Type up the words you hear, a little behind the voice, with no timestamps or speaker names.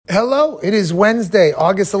Hello, it is Wednesday,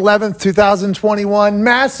 August 11th, 2021.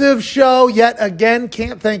 Massive show yet again.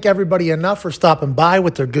 Can't thank everybody enough for stopping by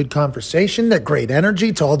with their good conversation, their great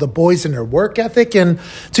energy, to all the boys and their work ethic, and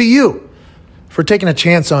to you for taking a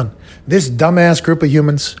chance on this dumbass group of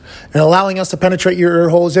humans and allowing us to penetrate your ear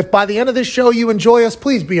holes. If by the end of this show you enjoy us,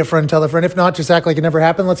 please be a friend, tell a friend. If not, just act like it never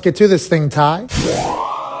happened. Let's get to this thing, Ty.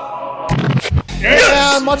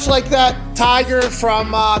 Yeah, much like that tiger from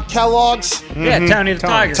Kellogg's. Yeah, Tony the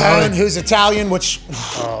Tiger. Tony, who's Italian, which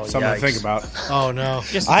Something to think about. Oh, no.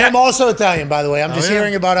 I am also Italian, by the way. I'm just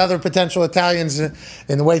hearing about other potential Italians and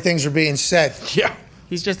the way things are being said. Yeah.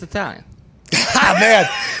 He's just Italian. Man,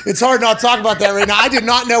 it's hard not to talk about that right now. I did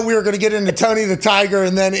not know we were going to get into Tony the Tiger,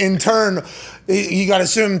 and then in turn, you got to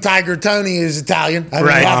assume Tiger Tony is Italian. I mean,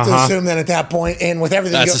 you have to assume that at that point, and with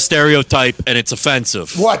everything. That's a stereotype, and it's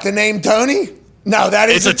offensive. What, the name Tony? No, that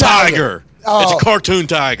is It's a tiger. Oh. It's a cartoon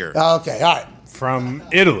tiger. Okay, all right. From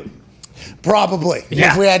Italy. Probably.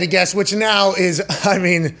 Yeah. If we had to guess, which now is,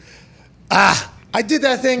 I did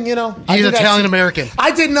that thing, you know. He's Italian-American. I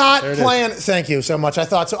did not plan. Thank you so much. I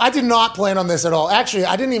thought so. I did not plan on this at all. Actually,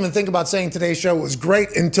 I didn't even think about saying today's show was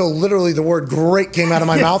great until literally the word great came out of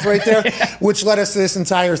my mouth right there, which led us to this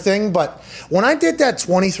entire thing. But when I did that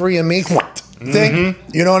 23andMe thing,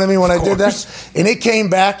 you know what I mean? When I did that, and it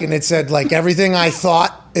came back and it said like everything I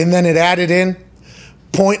thought, and then it added in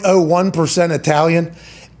 0.01% Italian.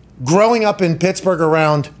 Growing up in Pittsburgh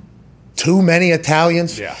around too many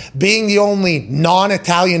Italians, being the only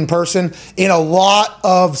non-Italian person in a lot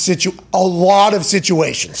of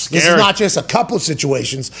situations. Scary. This is not just a couple of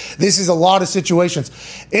situations. This is a lot of situations.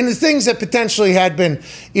 And the things that potentially had been,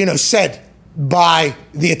 said by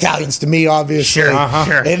the Italians to me, obviously. Sure.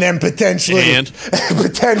 And then potentially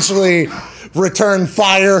return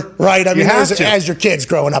fire, right? I mean, as your kids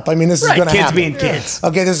growing up. I mean, this is going to happen. Kids being kids.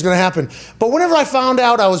 Okay, this is going to happen. But whenever I found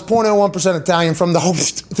out I was 0.01% Italian from the whole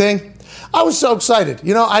thing, I was so excited.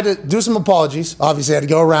 I had to do some apologies. Obviously, I had to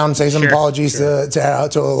go around and say some apologies to a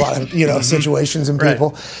lot of situations and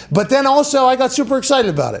people. But then also, I got super excited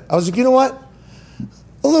about it. I was like, you know what?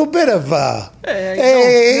 A little bit of,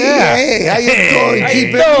 hey, how you doing?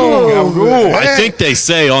 Keep it moving. I think they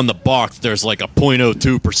say on the box there's like a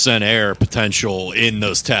 0.02% error potential in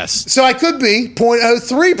those tests. So I could be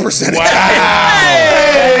 0.03%. Wow.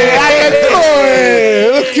 Hey, how you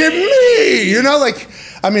doing? Look at me.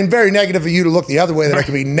 Very negative of you to look the other way that I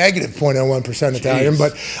could be negative 0.01% Italian,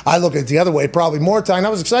 but I look at it the other way, probably more Italian. I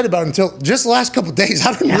was excited about it until just the last couple of days.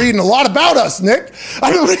 I've been reading a lot about us, Nick.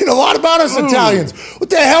 I've been reading a lot about us Italians.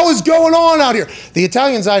 What the hell is going on out here? The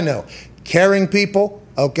Italians I know, caring people,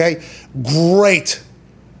 okay, great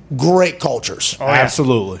cultures. Oh,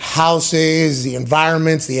 absolutely. Houses, the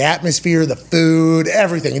environments, the atmosphere, the food,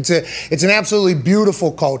 everything. It's an absolutely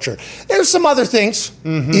beautiful culture. There's some other things,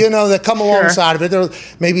 that come alongside of it. There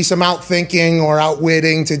may be some outthinking or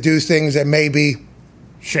outwitting to do things that may be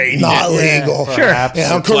Shady. not legal.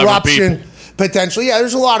 Corruption, potentially. Yeah,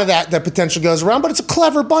 there's a lot of that potentially goes around, but it's a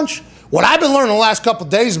clever bunch. What I've been learning the last couple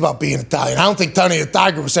of days about being Italian, I don't think Tony the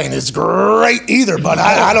Tiger was saying it's great either, but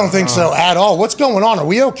I don't think so at all. What's going on? Are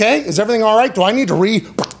we okay? Is everything all right? Do I need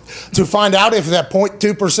to find out if that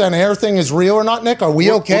 0.2% air thing is real or not, Nick? Are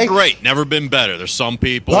we okay? We're great. Never been better. There's some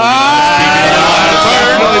people Some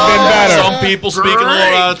people speaking a little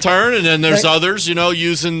out of turn, and then there's others,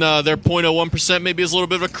 using their 0.01% maybe as a little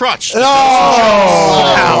bit of a crutch. No!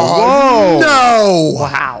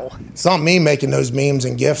 Wow. It's not me making those memes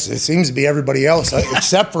and GIFs. It seems to be everybody else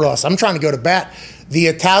except for us. I'm trying to go to bat. The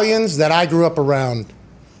Italians that I grew up around,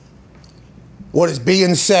 what is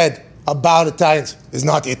being said about Italians is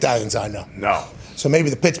not the Italians I know. No. So maybe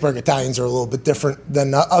the Pittsburgh Italians are a little bit different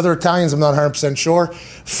than other Italians. I'm not 100% sure.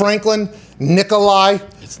 Franklin, Nikolai.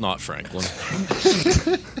 It's not Franklin.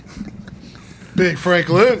 Big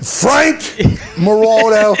Franklin. Frank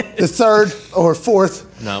Moraldo, the third or fourth.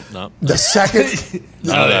 No. The second.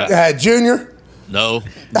 None of that. Junior. No.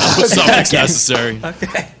 Something's necessary.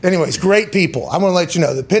 Okay. Anyways, great people. I'm going to let you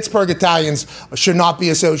know the Pittsburgh Italians should not be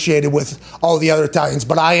associated with all the other Italians,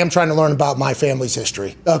 but I am trying to learn about my family's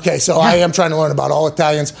history. Okay, so I am trying to learn about all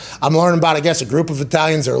Italians. I'm learning about, I guess, a group of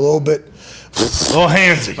Italians that are a little bit... A little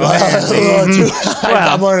handsy.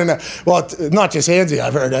 I'm learning that. Well, not just handsy,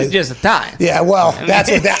 I've heard. It's just Italian. Yeah, well,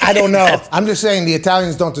 that's what I don't know. I'm just saying the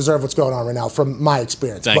Italians don't deserve what's going on right now from my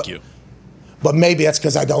experience. Thank you. But maybe that's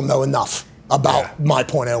because I don't know enough about my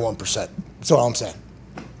 0.01%. That's all I'm saying.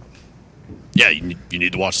 Yeah, you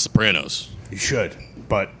need to watch The Sopranos. You should,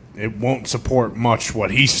 but it won't support much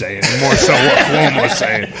what he's saying, more so what Cuomo's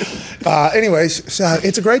saying. Anyways, so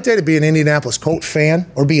it's a great day to be an Indianapolis Colts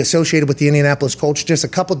fan or be associated with the Indianapolis Colts. Just a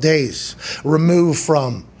couple days removed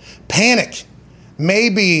from Panic.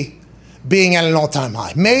 Maybe being at an all-time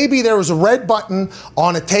high. Maybe there was a red button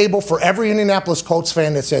on a table for every Indianapolis Colts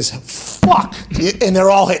fan that says, fuck, and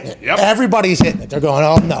they're all hitting it. Yep. Everybody's hitting it. They're going,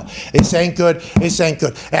 oh, no, this ain't good, this ain't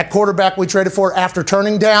good. At quarterback we traded for after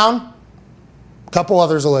turning down a couple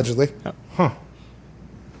others allegedly.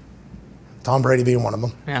 Tom Brady being one of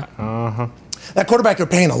them. Yeah. That quarterback you're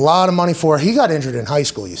paying a lot of money for, he got injured in high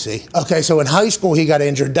school, you see. Okay, so in high school he got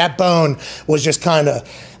injured. That bone was just kind of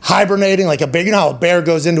hibernating like a bear. You know how a bear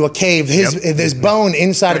goes into a cave? This bone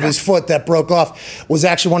inside of his foot that broke off was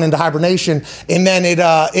actually went into hibernation, and then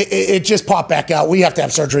it just popped back out. We have to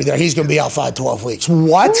have surgery there. He's going to be out 12 weeks.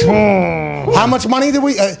 What? How much money did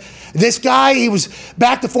we... this guy, he was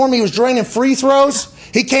back to form. He was draining free throws.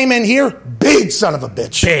 He came in here, big son of a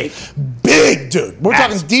bitch. Big dude. We're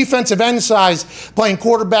talking defensive end size, playing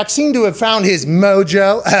quarterback. Seemed to have found his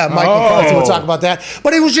mojo. Mike McCarthy will talk about that.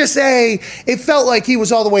 But it was just it felt like he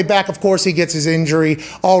was all the way back. Of course, he gets his injury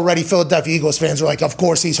already. Philadelphia Eagles fans are like, of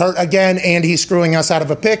course, he's hurt again, and he's screwing us out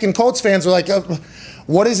of a pick. And Colts fans are like,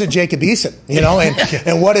 what is a Jacob Eason,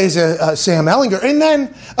 and what is a Sam Ehlinger? And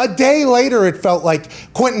then a day later, it felt like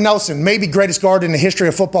Quentin Nelson, maybe greatest guard in the history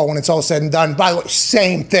of football when it's all said and done. By the way,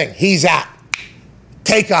 same thing. He's out.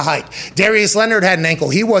 Take a hike. Darius Leonard had an ankle.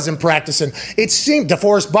 He wasn't practicing. It seemed,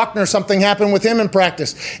 DeForest Buckner, something happened with him in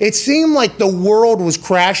practice. It seemed like the world was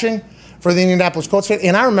crashing for the Indianapolis Colts fan.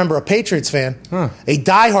 And I remember a Patriots fan, a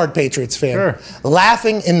diehard Patriots fan,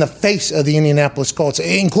 laughing in the face of the Indianapolis Colts,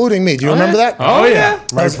 including me. Do you remember that? Oh, yeah.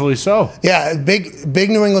 Rightfully so. Yeah, big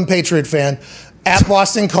New England Patriot fan. At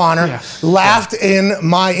Boston Connor, laughed in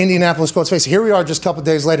my Indianapolis Colts face. Here we are just a couple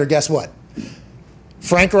days later. Guess what?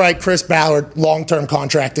 Frank Reich, Chris Ballard, long-term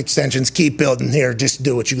contract extensions. Keep building here. Just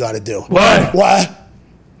do what you got to do. What?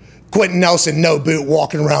 Quentin Nelson, no boot,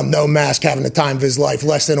 walking around, no mask, having the time of his life,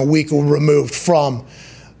 less than a week removed from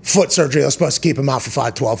foot surgery. That was supposed to keep him out for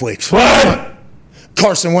 12 weeks. What?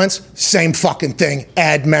 Carson Wentz, same fucking thing.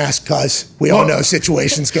 Add mask, cuz we all know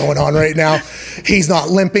situations going on right now. He's not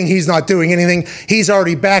limping. He's not doing anything. He's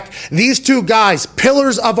already back. These two guys,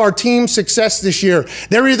 pillars of our team's success this year,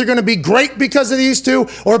 they're either going to be great because of these two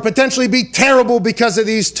or potentially be terrible because of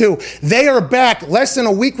these two. They are back less than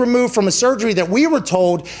a week removed from a surgery that we were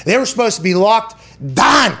told they were supposed to be locked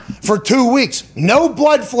down for 2 weeks. No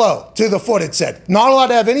blood flow to the foot, it said. Not allowed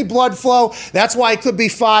to have any blood flow. That's why it could be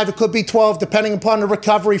 5, it could be 12, depending upon the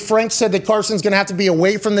recovery. Frank said that Carson's going to have to be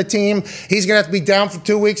away from the team. He's going to have to be down for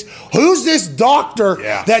 2 weeks. Who's this doctor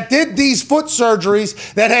that did these foot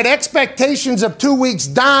surgeries that had expectations of 2 weeks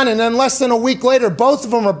down, and then less than a week later, both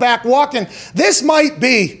of them are back walking? This might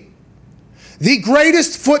be the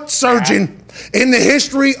greatest foot surgeon in the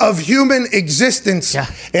history of human existence.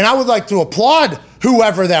 And I would like to applaud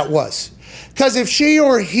whoever that was. Because if she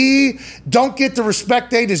or he don't get the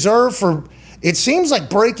respect they deserve for, it seems like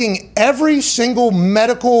breaking every single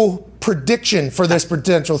medical prediction for this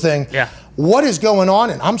potential thing. What is going on?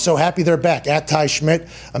 And I'm so happy they're back. At Ty Schmidt,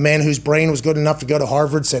 a man whose brain was good enough to go to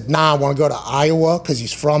Harvard, said, I want to go to Iowa because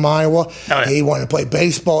he's from Iowa. He wanted to play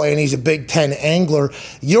baseball, and he's a Big Ten angler.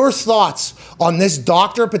 Your thoughts on this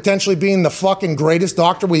doctor potentially being the fucking greatest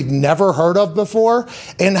doctor we've never heard of before?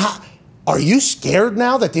 And are you scared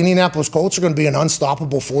now that the Indianapolis Colts are going to be an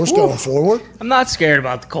unstoppable force going forward? I'm not scared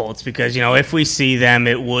about the Colts because, if we see them,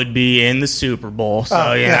 it would be in the Super Bowl. So,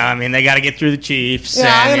 I mean, they got to get through the Chiefs.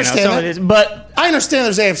 Yeah, I understand that. But I understand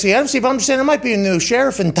there's AFC, NFC, but I'm just saying there might be a new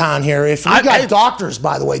sheriff in town here. If we got doctors,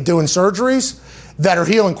 by the way, doing surgeries that are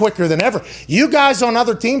healing quicker than ever. You guys on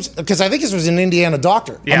other teams, because I think this was an Indiana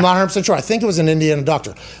doctor. I'm not 100% sure. I think it was an Indiana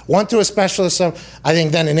doctor. Went to a specialist. I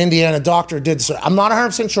think then an Indiana doctor did this. I'm not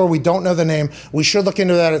 100% sure. We don't know the name. We should look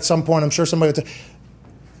into that at some point. I'm sure somebody would.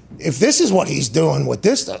 If this is what he's doing with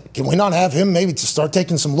this, can we not have him maybe to start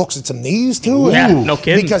taking some looks at some knees too? No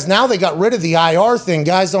kidding. Because now they got rid of the IR thing.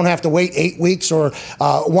 Guys don't have to wait 8 weeks, or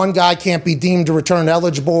one guy can't be deemed to return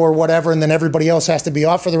eligible or whatever, and then everybody else has to be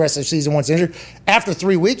off for the rest of the season once injured. After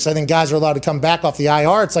 3 weeks, I think guys are allowed to come back off the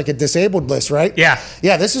IR. It's like a disabled list, right? Yeah,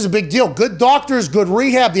 this is a big deal. Good doctors, good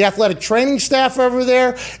rehab, the athletic training staff over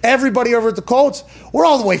there, everybody over at the Colts. We're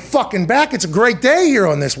all the way fucking back. It's a great day here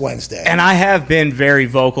on this Wednesday. And I have been very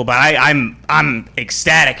vocal, but I'm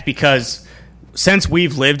ecstatic because since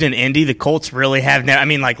we've lived in Indy, the Colts really have now. I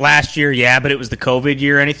mean, like last year, but it was the COVID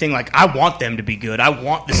year or anything. Like, I want them to be good. I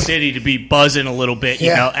want the city to be buzzing a little bit,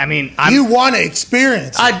 you know? I mean, you want to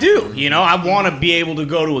experience it. I do, I want to be able to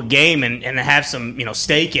go to a game and have some,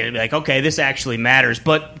 stake in it. Be like, okay, this actually matters.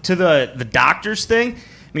 But to the doctors thing, I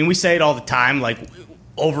mean, we say it all the time, like,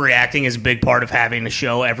 overreacting is a big part of having a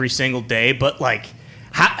show every single day, but, like,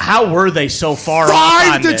 How were they so far?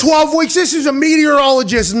 5 to 12 weeks. This is a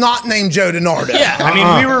meteorologist not named Joe DiNardo. Yeah, I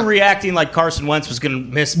mean, we were reacting like Carson Wentz was going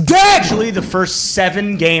to miss actually the first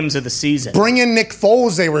 7 games of the season. Bring in Nick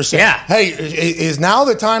Foles, they were saying. Yeah. Hey, is now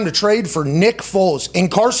the time to trade for Nick Foles?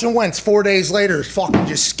 And Carson Wentz, 4 days later, is fucking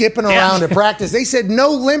just skipping around at practice. They said no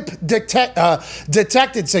limp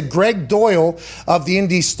detected, said Greg Doyle of the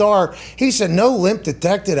Indy Star. He said no limp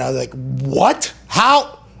detected. I was like, what?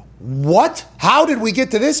 How? What? How did we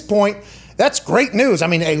get to this point? That's great news. I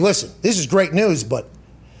mean, hey, listen, this is great news, but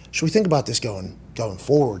should we think about this going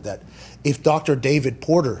forward? That if Dr. David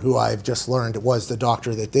Porter, who I've just learned was the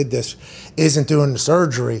doctor that did this, isn't doing the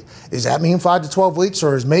surgery, does that mean 5 to 12 weeks?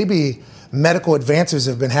 Or is maybe medical advances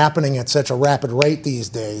have been happening at such a rapid rate these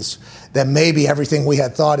days that maybe everything we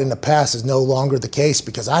had thought in the past is no longer the case?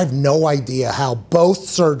 Because I have no idea how both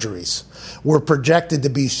surgeries were projected to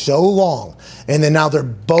be so long, and then now they're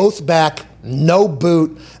both back, no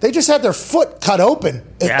boot. They just had their foot cut open.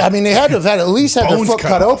 Yeah. I mean, they had to have at least had their Bones foot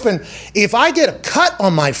cut off. open. If I get a cut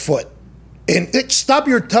on my foot and it stub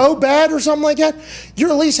your toe bad or something like that,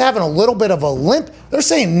 you're at least having a little bit of a limp. They're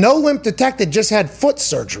saying no limp detected, just had foot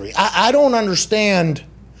surgery. I don't understand.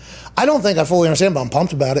 I don't think I fully understand, but I'm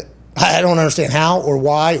pumped about it. I don't understand how or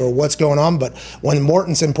why or what's going on, but when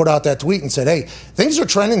Mortensen put out that tweet and said, hey, things are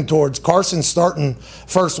trending towards Carson starting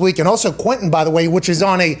first week, and also Quentin, by the way, which is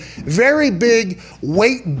on a very big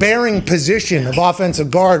weight-bearing position of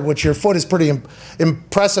offensive guard, which your foot is pretty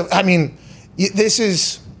impressive. I mean,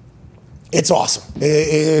 it's awesome.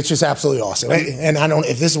 It's just absolutely awesome. And I don't.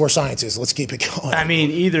 If this is where science is, let's keep it going. I mean,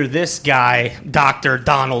 either this guy, Dr.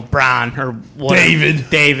 Donald Brown, or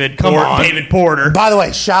David Porter. By the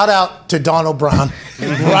way, shout out to Donald Brown,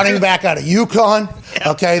 running back out of UConn.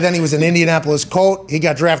 Okay, then he was an Indianapolis Colt. He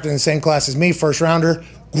got drafted in the same class as me, first rounder.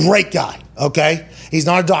 Great guy. Okay, he's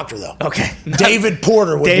not a doctor though. Okay, David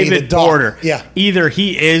Porter would be the doctor. Porter. Yeah, Either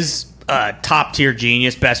he is top tier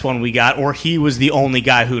genius, best one we got, or he was the only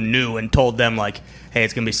guy who knew and told them like, hey,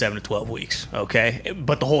 it's gonna be 7 to 12 weeks, okay?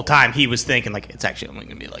 But the whole time he was thinking like it's actually only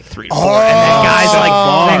gonna be like 3 to 4. And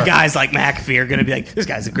then guys like McAfee are gonna be like, this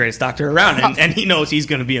guy's the greatest doctor around, and he knows he's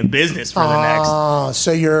gonna be in business for the next.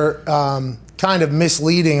 So you're kind of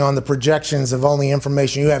misleading on the projections of only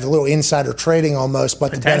information you have, a little insider trading almost,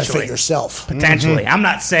 but to benefit yourself. Potentially. I'm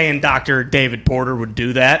not saying Dr. David Porter would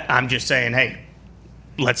do that. I'm just saying, hey,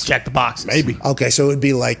 let's check the boxes. Maybe. Okay, so it would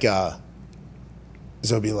be like, oh,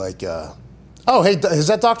 hey, is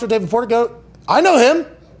that Dr. David Porter? Go. I know him.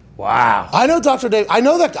 Wow. I know Dr. David. I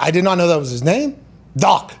know that. I did not know that was his name.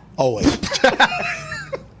 Doc. Always.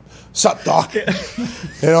 Sup, Doc? You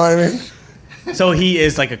know what I mean? So he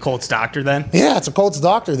is like a Colts doctor then? Yeah, it's a Colts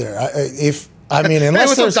doctor there.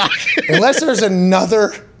 Unless there's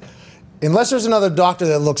another doctor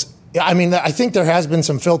that looks. I mean, I think there has been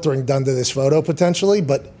some filtering done to this photo potentially,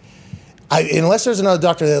 but unless there's another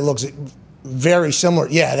doctor that looks very similar,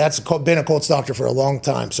 yeah, that's been a Colts doctor for a long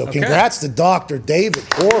time. So congrats to Dr. David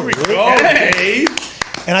Porter. Dave.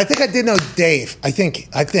 And I think I did know Dave. I think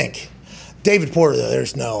David Porter,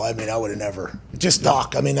 though, I would have never. Just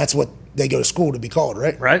Doc. I mean, that's what they go to school to be called,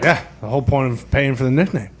 right? Right? Yeah, the whole point of paying for the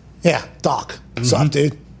nickname. Yeah, Doc. What's up,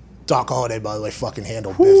 dude? Doc Holliday, by the way, fucking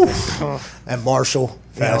handled business. And Marshall.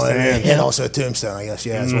 Fast hands. And also Tombstone, I guess.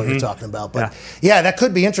 Yeah, that's what you're talking about. But yeah, that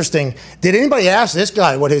could be interesting. Did anybody ask this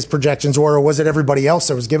guy what his projections were, or was it everybody else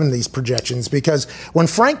that was given these projections? Because when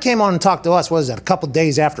Frank came on and talked to us, what was that, a couple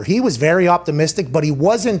days after, he was very optimistic, but he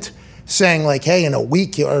wasn't saying like, hey, in a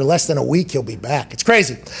week or less than a week, he'll be back. It's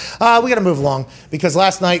crazy. We got to move along because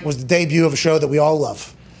last night was the debut of a show that we all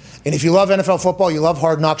love. And if you love NFL football, you love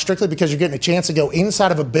Hard Knocks strictly because you're getting a chance to go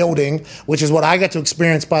inside of a building, which is what I got to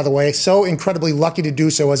experience, by the way. So incredibly lucky to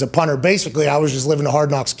do so as a punter. Basically, I was just living a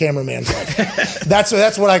Hard Knocks cameraman's life. That's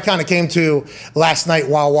what I kind of came to last night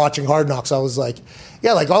while watching Hard Knocks. I was like,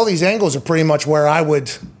 yeah, like all these angles are pretty much where I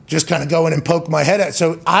would just kind of go in and poke my head at.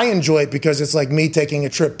 So I enjoy it because it's like me taking a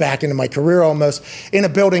trip back into my career almost in a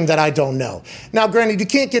building that I don't know. Now, granted, you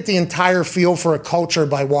can't get the entire feel for a culture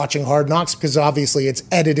by watching Hard Knocks because obviously it's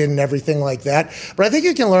edited and everything like that. But I think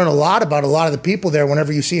you can learn a lot about a lot of the people there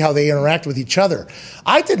whenever you see how they interact with each other.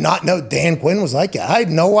 I did not know Dan Quinn was like that. I had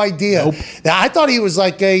no idea. Nope. I thought he was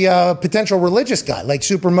like a potential religious guy, like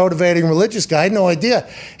super motivating religious guy. I had no idea.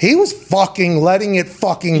 He was fucking letting it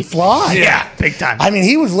fucking fly. Yeah, big time. I mean,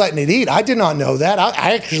 he was letting it eat. I did not know that.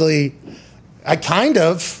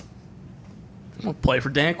 We'll play for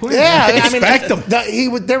Dan Quinn. Yeah, I mean, Expect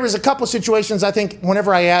him. There was a couple situations, I think,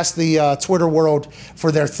 whenever I asked the Twitter world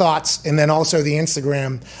for their thoughts and then also the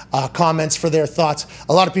Instagram comments for their thoughts,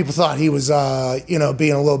 a lot of people thought he was,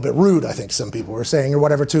 being a little bit rude, I think some people were saying, or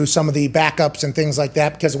whatever, to some of the backups and things like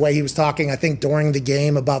that because of the way he was talking, I think, during the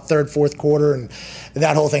game about third, fourth quarter and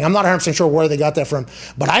that whole thing. I'm not 100% sure where they got that from,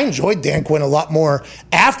 but I enjoyed Dan Quinn a lot more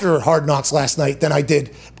after Hard Knocks last night than I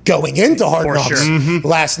did going into Hard Knocks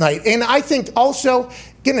last night. And I think also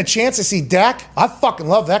getting a chance to see Dak, I fucking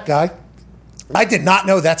love that guy. I did not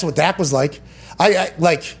know that's what Dak was like. I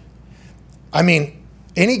mean,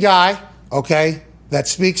 any guy, okay, that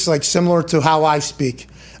speaks like similar to how I speak,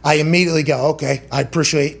 I immediately go, okay, I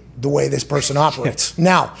appreciate the way this person operates.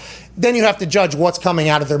 Now, then you have to judge what's coming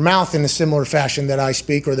out of their mouth in a similar fashion that I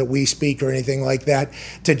speak or that we speak or anything like that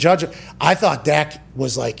to judge it. I thought Dak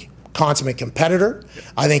was like consummate competitor.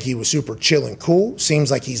 I think he was super chill and cool. Seems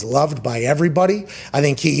like he's loved by everybody. I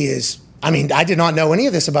think he is. I mean, I did not know any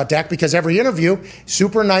of this about Dak because every interview,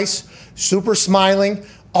 super nice, super smiling,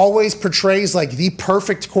 always portrays like the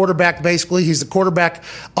perfect quarterback, basically. He's the quarterback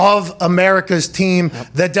of America's team,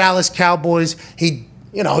 the Dallas Cowboys. He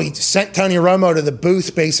sent Tony Romo to the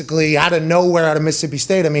booth basically out of nowhere out of Mississippi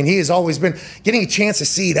State. I mean, he has always been getting a chance to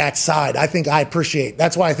see that side. That's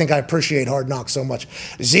why I think I appreciate Hard Knocks so much.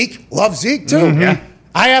 Zeke, love Zeke too. Mm-hmm. Yeah.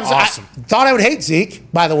 I thought I would hate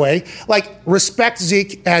Zeke, by the way. Like, respect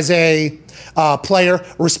Zeke as a player,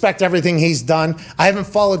 respect everything he's done. I haven't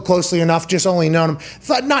followed closely enough, just only known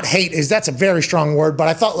him. Not hate that's a very strong word, but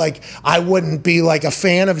I thought like I wouldn't be like a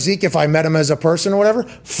fan of Zeke if I met him as a person or whatever.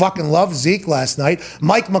 Fucking love Zeke last night.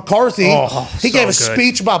 Mike McCarthy, he gave a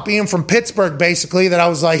speech about being from Pittsburgh, basically, that I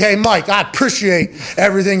was like, hey, Mike, I appreciate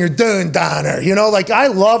everything you're doing down there. I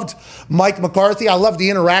loved Mike McCarthy. I loved the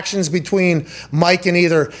interactions between Mike and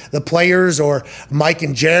either the players or Mike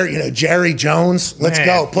and Jerry, Jerry Jones. Let's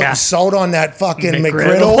go. Putting salt on that fucking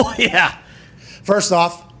McGriddle. Yeah. First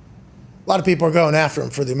off, a lot of people are going after him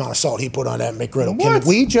for the amount of salt he put on that McGriddle. What? Can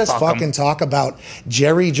we just fucking talk about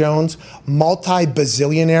Jerry Jones,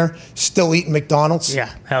 multi-bazillionaire, still eating McDonald's? Yeah,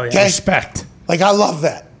 hell yeah. Okay? Respect. Like, I love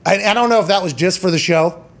that. I don't know if that was just for the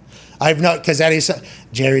show. Because that is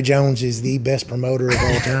Jerry Jones is the best promoter of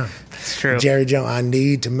all time. It's true. Jerry Jones, I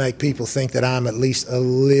need to make people think that I'm at least a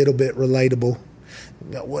little bit relatable.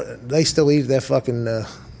 They still eat that fucking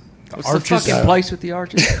What's the fucking place with the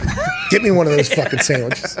arches? Get me one of those fucking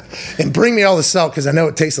sandwiches. And bring me all the salt because I know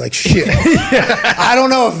it tastes like shit. I don't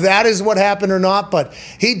know if that is what happened or not, but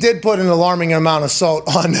he did put an alarming amount of salt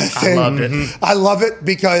on that thing. I loved it. I love it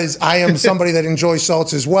because I am somebody that enjoys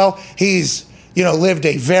salts as well. He's lived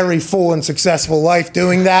a very full and successful life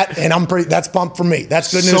doing that, and that's pumped for me. That's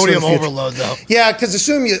good news. Sodium overload, though. Yeah, because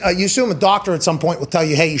you assume a doctor at some point will tell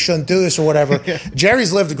you, hey, you shouldn't do this or whatever.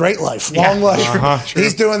 Jerry's lived a great life, long life.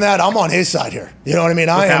 He's doing that. I'm on his side here. You know what I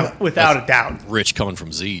mean? Without a doubt. Rich coming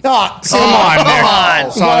from Zeke. Come on,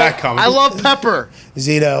 Nick. Saw that coming. I love pepper.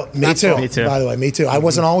 Zito, me too. Me too. By the way, me too. I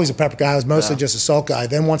wasn't always a pepper guy. I was mostly just a salt guy.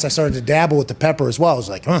 Then once I started to dabble with the pepper as well, I was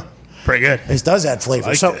like, Pretty good. this does add flavor.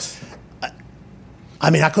 Like So, this. I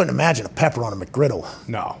mean, I couldn't imagine a pepper on a McGriddle.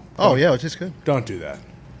 No. Oh, yeah, it's just good. Don't do that.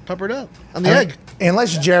 Pepper it up. On the egg.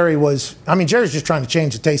 Unless Jerry was, Jerry's just trying to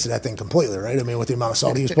change the taste of that thing completely, right? I mean, with the amount of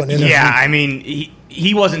salt he was putting in there. Yeah, I mean,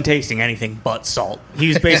 he wasn't tasting anything but salt. He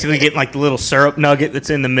was basically getting like the little syrup nugget that's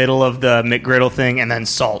in the middle of the McGriddle thing and then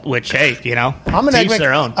salt, which, hey, I'm an Egg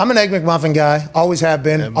their own. I'm an Egg McMuffin guy. Always have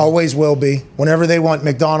been, always will be. Whenever they want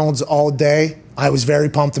McDonald's all day, I was very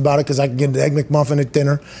pumped about it because I can get an Egg McMuffin at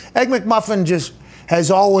dinner. Egg McMuffin just has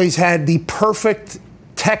always had the perfect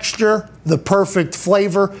texture, the perfect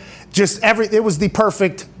flavor. It was the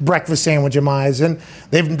perfect breakfast sandwich in my eyes, and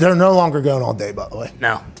they're no longer going all day, by the way.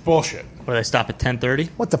 No. It's bullshit. Where they stop at 10:30?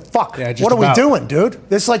 What the fuck? Yeah, just what are about. we doing, dude?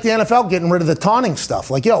 This is like the NFL getting rid of the taunting stuff.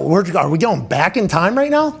 Like, are we going back in time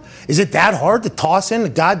right now? Is it that hard to toss in the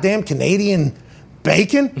goddamn Canadian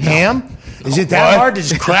bacon, ham? Is it that hard to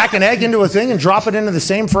just crack an egg into a thing and drop it into the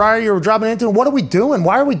same fryer you were dropping it into? What are we doing?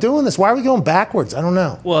 Why are we doing this? Why are we going backwards? I don't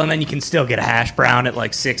know. Well, and then you can still get a hash brown at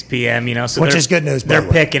like 6 p.m., So Which is good news, by They're the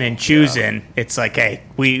way. picking and choosing. Yeah. It's like, hey,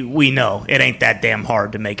 we know it ain't that damn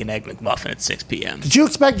hard to make an Egg McMuffin at 6 p.m. Did you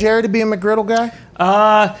expect Jerry to be a McGriddle guy?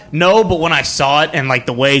 No, but when I saw it and like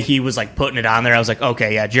the way he was like putting it on there, I was like,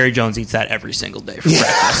 okay, yeah, Jerry Jones eats that every single day for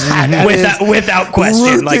breakfast, without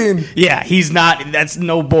question. Routine. Like, yeah, he's not. That's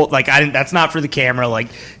no bull. Like, that's not for the camera. Like,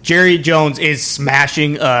 Jerry Jones is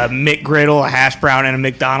smashing a McGriddle, a hash brown, and a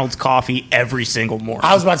McDonald's coffee every single morning.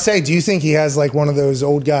 I was about to say, do you think he has like one of those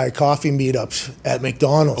old guy coffee meetups at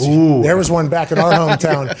McDonald's? Ooh. There was one back in our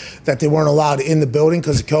hometown that they weren't allowed in the building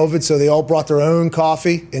because of COVID, so they all brought their own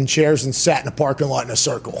coffee and chairs and sat in a parking lot in a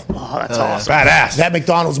circle. Oh, that's awesome. Badass. That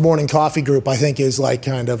McDonald's morning coffee group, I think, is like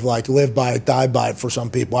kind of like live by it, die by it for some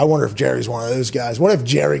people. I wonder if Jerry's one of those guys. What if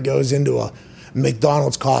Jerry goes into a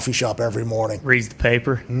McDonald's coffee shop every morning? Reads the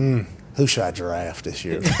paper. Who should I draft this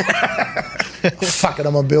year? Fuck it,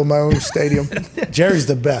 I'm going to build my own stadium. Jerry's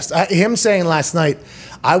the best. Him saying last night,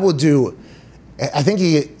 I will do, I think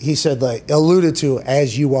he said, like, alluded to,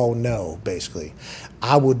 as you all know, basically,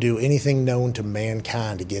 I would do anything known to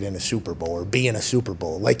mankind to get in a Super Bowl or be in a Super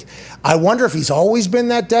Bowl. Like, I wonder if he's always been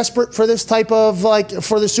that desperate for this type of, like,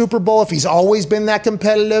 for the Super Bowl, if he's always been that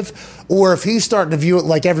competitive, or if he's starting to view it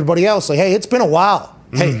like everybody else, like, hey, it's been a while.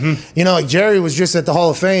 Hey, you know, like Jerry was just at the Hall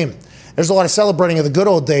of Fame. There's a lot of celebrating of the good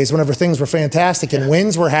old days whenever things were fantastic and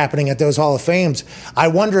wins were happening at those Hall of Fames. I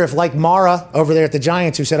wonder if, like Mara over there at the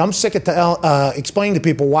Giants, who said, I'm sick of explaining to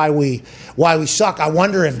people why we suck. I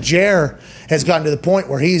wonder if Jer has gotten to the point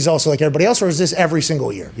where he's also like everybody else, or is this every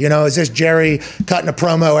single year? You know, is this Jerry cutting a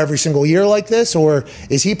promo every single year like this? Or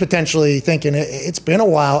is he potentially thinking it's been a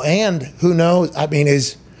while and who knows? I mean,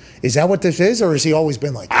 is that what this is, or has he always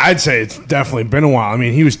been like that? I'd say it's definitely been a while. I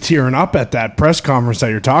mean, he was tearing up at that press conference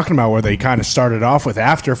that you're talking about where they kind of started off with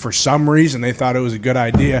after, for some reason, they thought it was a good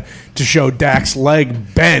idea to show Dak's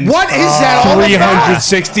leg bend. What is that all about?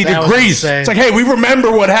 360 degrees. It's like, hey, we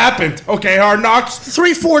remember what happened. Okay, Hard Knocks.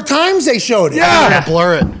 3-4 times they showed it. Yeah. They're going to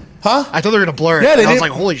blur it. Huh? I thought they were going to blur it. Yeah, they and I was did.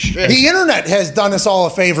 like, holy shit. The internet has done us all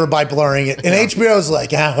a favor by blurring it. And HBO's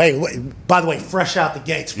like, wait, by the way, fresh out the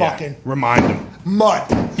gates, fucking Remind him. mud.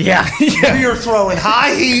 Yeah. You're throwing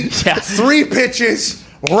high heat, Yeah. 3 pitches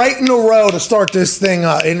right in a row to start this thing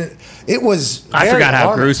up. And it was I very forgot how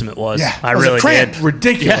alarming. gruesome it was. Yeah, I it was a really cramp. did.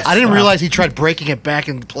 Ridiculous. I didn't realize he tried breaking it back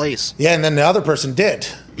into place. Yeah, and then the other person did.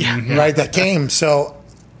 Yeah. Right, that came. So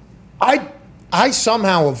I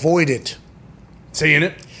somehow avoided, Seeing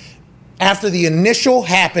it? after the initial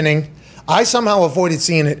happening, I somehow avoided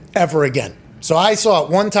seeing it ever again. So I saw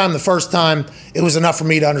it one time, the first time. It was enough for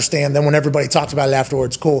me to understand. Then when everybody talked about it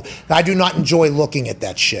afterwards, cool. I do not enjoy looking at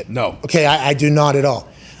that shit. No. Okay, I do not at all.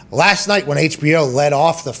 Last night when HBO led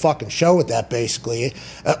off the fucking show with that, basically,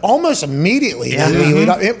 almost immediately,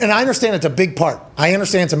 and I understand it's a big part. I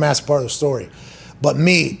understand it's a massive part of the story. But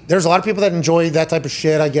there's a lot of people that enjoy that type of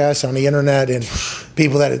shit, I guess, on the internet, and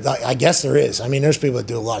people that, I guess there is. I mean, there's people that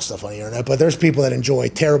do a lot of stuff on the internet, but there's people that enjoy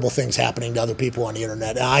terrible things happening to other people on the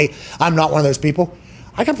internet. And I'm not one of those people.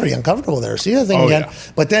 I got pretty uncomfortable there. See the thing again? Yeah.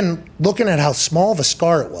 But then looking at how small of a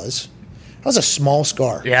scar it was a small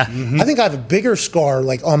scar. Yeah. I think I have a bigger scar,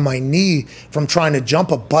 like, on my knee from trying to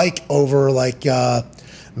jump a bike over, like,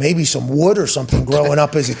 maybe some wood or something growing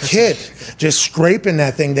up as a kid, just scraping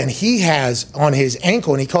that thing than he has on his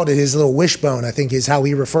ankle. And he called it his little wishbone, I think is how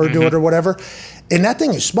he referred to it or whatever. And that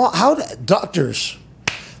thing is small. How doctors,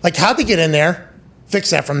 like, how'd they get in there,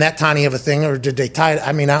 fix that from that tiny of a thing, or did they tie it?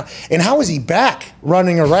 I mean, and how is he back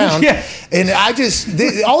running around? Yeah. And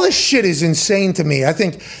all this shit is insane to me. I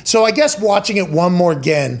think, so I guess watching it one more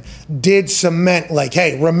again did cement, like,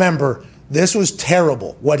 hey, remember, this was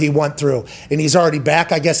terrible, what he went through. And he's already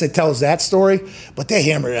back. I guess it tells that story. But they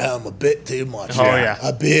hammered him a bit too much. Oh, yeah.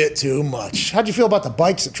 A bit too much. How'd you feel about the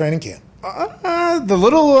bikes at training camp? The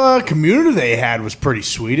little community they had was pretty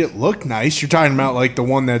sweet. It looked nice. You're talking about like the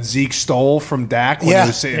one that Zeke stole from Dak when he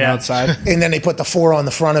was sitting outside. And then they put the 4 on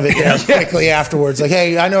the front of it quickly afterwards. Like,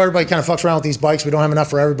 hey, I know everybody kind of fucks around with these bikes. We don't have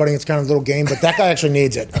enough for everybody. It's kind of a little game, but that guy actually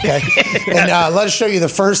needs it. Okay. And let us show you the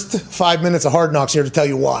first 5 minutes of Hard Knocks here to tell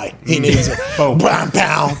you why he needs it. Oh. Bam,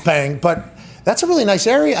 pow, bang. But that's a really nice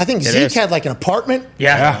area. I think Zeke had like an apartment.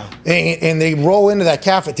 Yeah. And they roll into that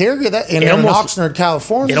cafeteria in Oxnard,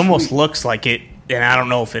 California. It almost looks like it, and I don't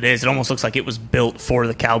know if it is, it almost looks like it was built for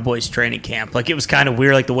the Cowboys training camp. Like, it was kind of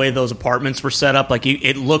weird, like the way those apartments were set up. Like,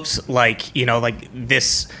 it looks like, you know, like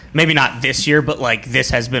this, maybe not this year, but like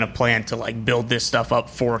this has been a plan to like build this stuff up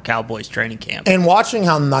for Cowboys training camp. And watching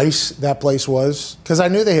how nice that place was, because I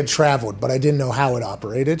knew they had traveled, but I didn't know how it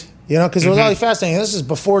operated. You know, because it was really fascinating. This is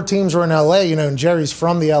before teams were in L.A., you know, and Jerry's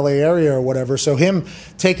from the L.A. area or whatever. So him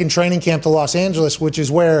taking training camp to Los Angeles, which is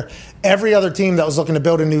where every other team that was looking to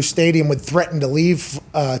build a new stadium would threaten to leave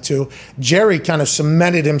to, Jerry kind of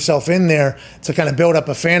cemented himself in there to kind of build up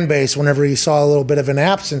a fan base whenever he saw a little bit of an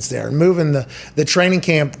absence there. And moving the training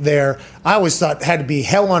camp there, I always thought had to be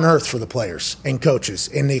hell on earth for the players and coaches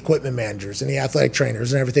and the equipment managers and the athletic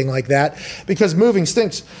trainers and everything like that, because moving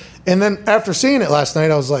stinks. And then after seeing it last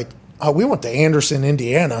night, I was like, oh, we went to Anderson,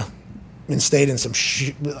 Indiana, and stayed in some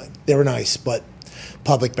they were nice, but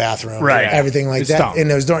public bathroom, right? Everything like that. Stunk. And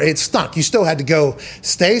it stunk. You still had to go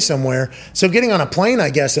stay somewhere. So getting on a plane, I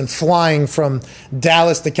guess, and flying from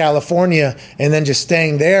Dallas to California and then just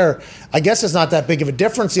staying there, I guess it's not that big of a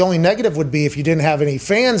difference. The only negative would be if you didn't have any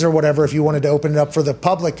fans or whatever, if you wanted to open it up for the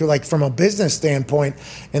public, like from a business standpoint,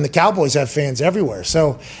 and the Cowboys have fans everywhere.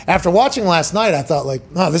 So after watching last night, I thought, like,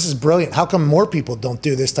 oh, this is brilliant. How come more people don't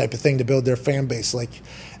do this type of thing to build their fan base? Like,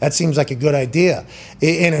 that seems like a good idea.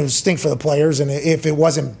 And it would stink for the players. And if it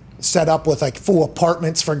wasn't set up with like full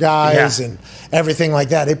apartments for guys and everything like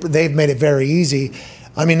that, they've made it very easy.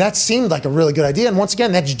 I mean, that seemed like a really good idea. And once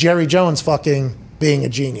again, that's Jerry Jones fucking being a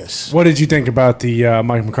genius. What did you think about the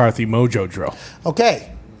Mike McCarthy mojo drill?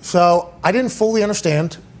 Okay, so I didn't fully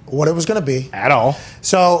understand what it was going to be. At all.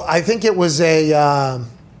 So I think it was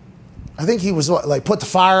I think he was like put the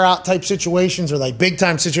fire out type situations or like big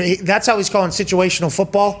time situation. That's how he's calling situational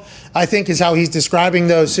football, I think, is how he's describing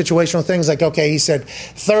those situational things. Like, okay, he said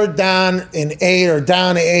 3rd down and 8 or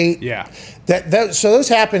down to 8. Yeah. So those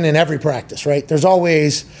happen in every practice, right? There's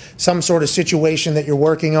always some sort of situation that you're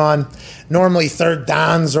working on. Normally 3rd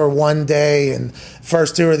downs are one day and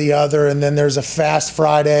first 2 are the other, and then there's a fast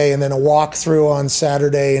Friday and then a walkthrough on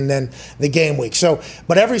Saturday and then the game week. So,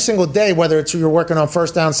 but every single day, whether it's you're working on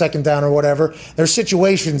 1st down, 2nd down, or whatever, there's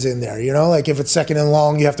situations in there, you know? Like if it's 2nd and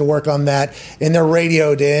long, you have to work on that, and they're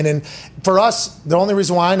radioed in. And for us, the only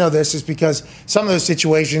reason why I know this is because some of those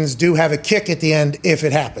situations do have a kick at the end if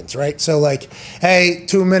it happens, right? So like, hey,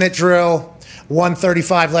 2-minute drill,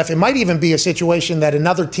 1:35 left. It might even be a situation that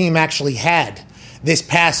another team actually had this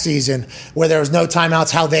past season where there was no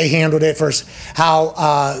timeouts, how they handled it versus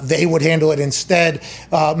how they would handle it instead.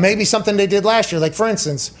 Maybe something they did last year. Like, for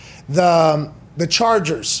instance, the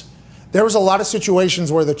Chargers. There was a lot of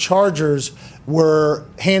situations where the Chargers were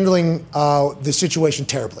handling the situation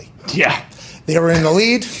terribly. Yeah. They were in the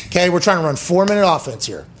lead. Okay, we're trying to run 4-minute offense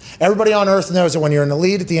here. Everybody on earth knows that when you're in the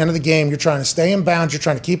lead at the end of the game, you're trying to stay in bounds. You're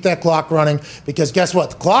trying to keep that clock running because guess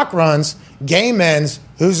what? The clock runs, game ends.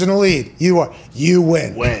 Who's in the lead? You are. You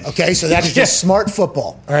win. Okay, so that is just smart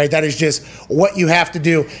football. All right, that is just what you have to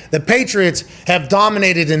do. The Patriots have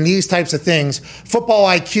dominated in these types of things. Football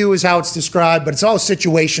IQ is how it's described, but it's all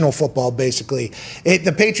situational football, basically.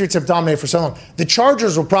 The Patriots have dominated for so long. The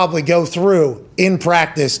Chargers will probably go through in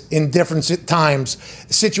practice in different times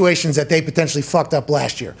situations that they potentially fucked up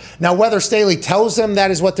last year. Now, whether Staley tells them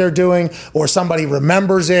that is what they're doing or somebody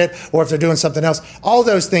remembers it or if they're doing something else, all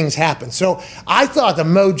those things happen. So I thought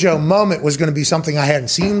the mojo moment was going to be something I hadn't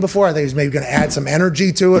seen before. I think he was maybe going to add some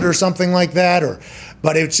energy to it or something like that.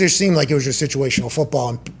 But it just seemed like it was just situational football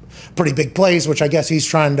and pretty big plays, which I guess he's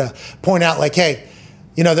trying to point out like, hey,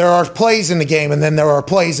 you know, there are plays in the game and then there are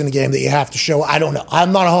plays in the game that you have to show. I don't know.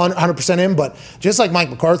 I'm not 100% in, but just like Mike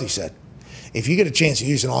McCarthy said, if you get a chance to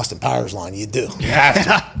use an Austin Powers line, you do. You have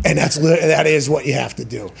to. And that is what you have to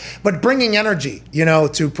do. But bringing energy, you know,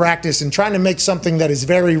 to practice and trying to make something that is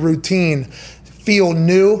very routine feel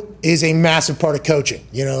new is a massive part of coaching.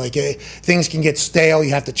 You know, like things can get stale. You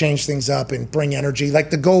have to change things up and bring energy. Like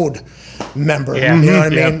the Gold member, you know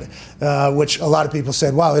what I mean? Which a lot of people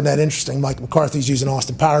said, wow, isn't that interesting? Mike McCarthy's using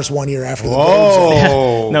Austin Powers 1 year after the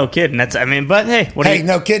Gold. No kidding. But hey,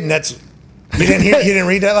 no kidding. You didn't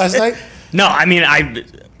read that last night? No, I mean, I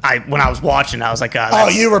when I was watching, I was like,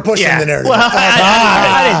 you were pushing the narrative. Well,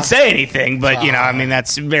 I didn't say anything, but, you know, I mean,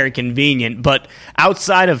 that's very convenient. But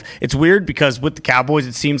outside of, it's weird because with the Cowboys,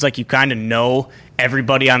 it seems like you kind of know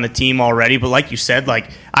everybody on the team already. But like you said,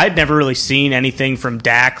 like, I had never really seen anything from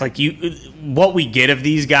Dak. Like, what we get of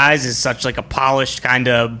these guys is such like a polished kind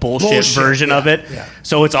of bullshit version of it. Yeah.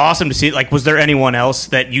 So it's awesome to see. Like, was there anyone else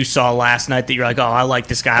that you saw last night that you're like, oh, I like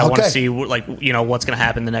this guy. I want to see, like, you know, what's going to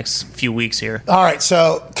happen the next few weeks here. All right.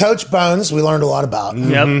 So Coach Bones, we learned a lot about.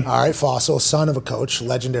 Yep. All right. Fossil, son of a coach,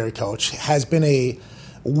 legendary coach, has been a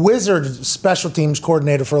wizard special teams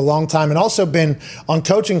coordinator for a long time and also been on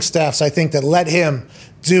coaching staffs, I think, that let him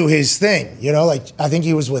do his thing. You know, like I think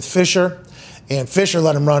he was with Fisher, and Fisher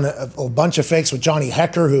let him run a bunch of fakes with Johnny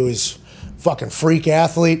Hecker, who is fucking freak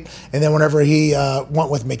athlete. And then whenever he went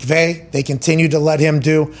with McVay, they continued to let him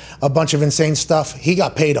do a bunch of insane stuff. He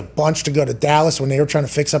got paid a bunch to go to Dallas when they were trying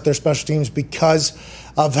to fix up their special teams because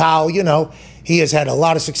of how, he has had a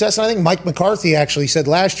lot of success. And I think Mike McCarthy actually said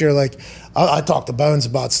last year, like, I talked to Bones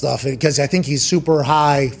about stuff because I think he's super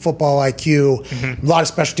high football IQ. A lot of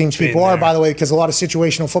special teams people are, by the way, because a lot of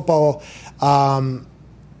situational football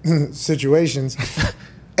situations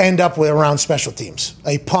end up with around special teams.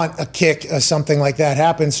 A punt, a kick, something like that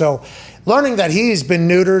happens. So learning that he's been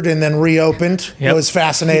neutered and then reopened was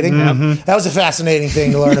fascinating. That was a fascinating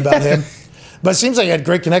thing to learn about him. But it seems like he had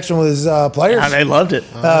great connection with his players. Yeah, they loved it.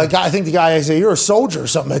 I think the guy said, "You're a soldier" or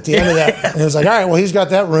something at the end of that. And he was like, all right, well, he's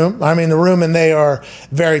got that room. I mean, the room and they are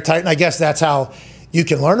very tight. And I guess that's how you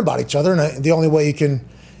can learn about each other. And the only way you can,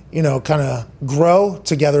 kind of grow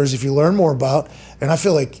together is if you learn more about. And I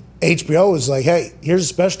feel like HBO was like, hey, here's a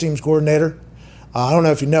special teams coordinator. I don't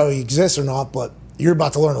know if you know he exists or not, but you're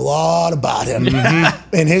about to learn a lot about him. And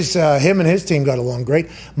him and his team got along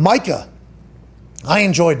great. Micah. I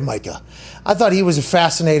enjoyed Micah. I thought he was a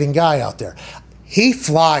fascinating guy out there. He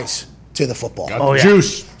flies to the football.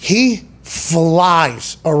 Juice. He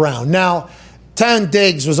flies around. Now, Tone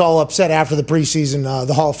Diggs was all upset after the preseason,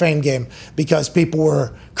 the Hall of Fame game, because people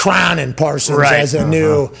were crowning Parsons as a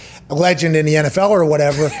new legend in the NFL or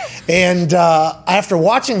whatever. And after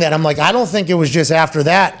watching that, I'm like, I don't think it was just after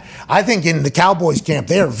that. I think in the Cowboys camp,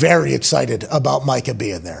 they are very excited about Micah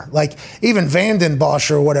being there. Like, even Vanden Bosch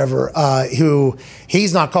or whatever, who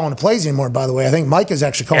he's not calling the plays anymore, by the way. I think Micah's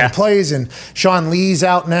actually calling the plays, and Sean Lee's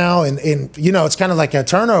out now. And it's kind of like a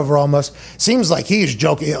turnover almost. Seems like he's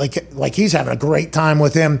joking, like he's having a great time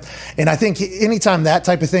with him. And I think anytime that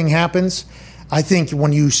type of thing happens, I think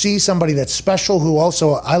when you see somebody that's special, who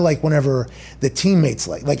also I like whenever the teammates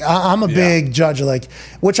I'm a big judge of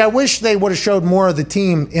which I wish they would have showed more of the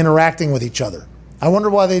team interacting with each other. I wonder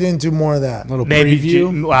why they didn't do more of that. Little maybe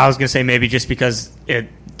preview. I was gonna say maybe just because it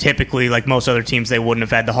typically, like most other teams, they wouldn't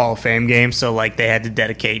have had the Hall of Fame game, so they had to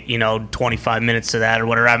dedicate 25 minutes to that or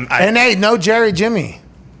whatever. And hey, no Jerry Jimmy.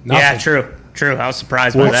 Nothing. Yeah, true. I was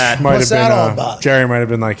surprised by that. What's that all about? Jerry might have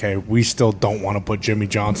been like, hey, we still don't want to put Jimmy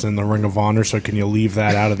Johnson in the Ring of Honor, so can you leave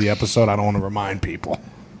that out of the episode? I don't want to remind people.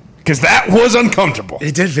 Because that was uncomfortable.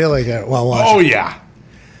 It did feel like that while watching. Oh, yeah.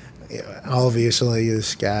 Obviously,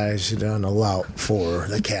 this guy's done a lot for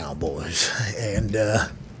the Cowboys. And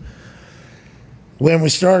when we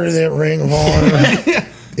started that Ring of Honor,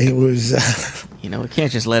 it was... we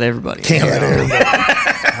can't just let everybody. Can't let everybody.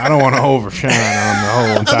 I don't want to overshine on the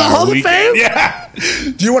whole entire the Hall weekend. of Fame? Yeah.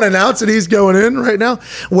 Do you want to announce that he's going in right now?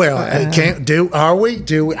 Well, are we?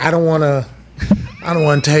 I don't want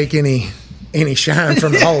to take any shine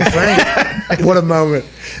from the Hall of Fame. What a moment.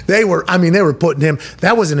 They were putting him.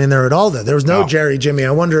 That wasn't in there at all, though. There was no Jerry Jimmy.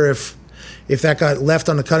 I wonder if that got left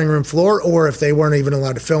on the cutting room floor or if they weren't even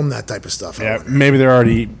allowed to film that type of stuff. Yeah, maybe they're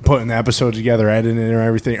already putting the episode together, editing it or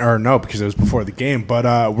everything. Or no, because it was before the game.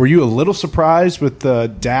 But were you a little surprised with the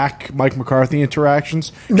Dak-Mike McCarthy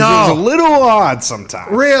interactions? No. It was a little odd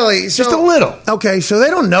sometimes. Really? Just a little. Okay, so they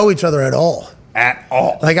don't know each other at all. At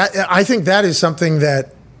all. I think that is something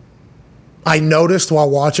that I noticed while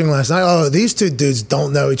watching last night. Oh, these two dudes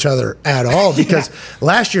don't know each other at all because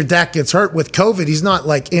last year Dak gets hurt with COVID. He's not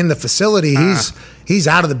in the facility. He's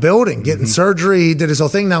out of the building getting surgery. He did his whole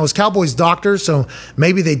thing. Now his Cowboys doctors, so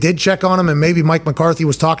maybe they did check on him, and maybe Mike McCarthy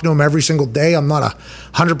was talking to him every single day. I'm not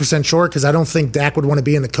 100% sure because I don't think Dak would want to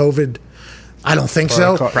be in the COVID. I don't think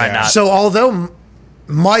so. Right not. So although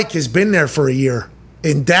Mike has been there for a year,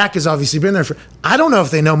 and Dak has obviously been there I don't know if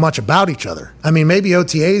they know much about each other. I mean, maybe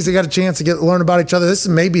OTAs, they got a chance to learn about each other. This is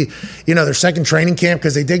maybe, their second training camp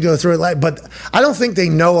because they did go through it. But I don't think they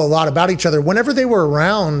know a lot about each other. Whenever they were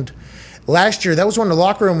around last year, that was when the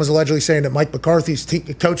locker room was allegedly saying that Mike McCarthy's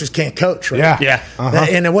coaches can't coach, right? Yeah.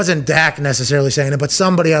 And it wasn't Dak necessarily saying it, but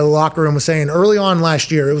somebody out of the locker room was saying early on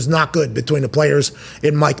last year it was not good between the players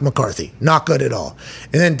and Mike McCarthy. Not good at all.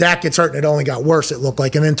 And then Dak gets hurt and it only got worse, it looked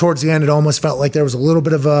like. And then towards the end, it almost felt like there was a little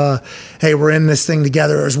bit of a, hey, we're in this thing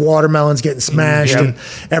together. There's watermelons getting smashed and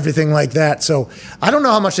everything like that. So I don't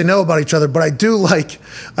know how much they know about each other, but I do like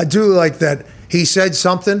that. He said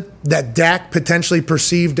something that Dak potentially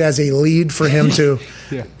perceived as a lead for him to,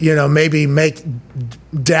 maybe make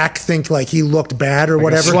Dak think like he looked bad or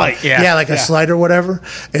whatever. A slight, a slight or whatever.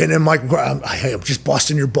 And then Mike, hey, I'm just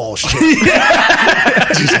busting your balls, champ.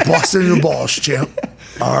 Just busting your balls, champ.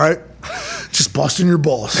 All right? Just busting your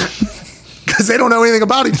balls. Because they don't know anything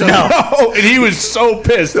about each other. No, and he was so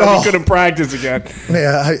pissed that he couldn't practice again.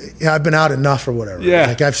 I've been out enough or whatever.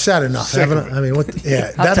 Yeah. I've said enough, haven't I? I mean, what?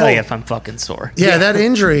 Yeah, I'll tell you if I'm fucking sore. Yeah, that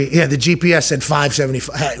injury. Yeah, the GPS said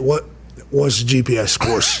 575. Hey, was GPS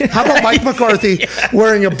scores. How about Mike McCarthy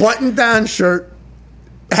wearing a button-down shirt,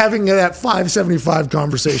 having that 575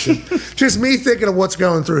 conversation? Just me thinking of what's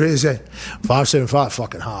going through his head. 575,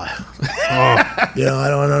 fucking high. I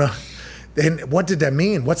don't know. And what did that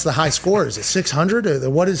mean? What's the high score? Is it 600?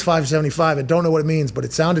 What is 575? I don't know what it means, but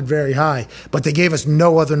it sounded very high. But they gave us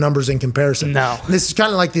no other numbers in comparison. No. And this is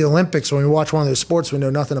kind of like the Olympics when we watch one of those sports we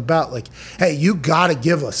know nothing about. Like, hey, you got to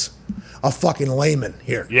give us a fucking layman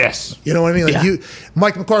here. Yes. You know what I mean? Like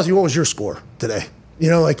Mike McCarthy, what was your score today?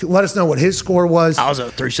 Let us know what his score was. I was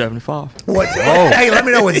at 375. Hey, let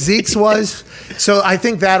me know what Zeke's was. So I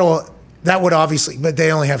think that would obviously, but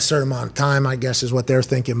they only have a certain amount of time, I guess, is what they're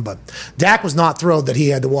thinking. But Dak was not thrilled that he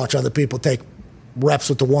had to watch other people take reps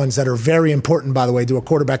with the ones that are very important, by the way, to a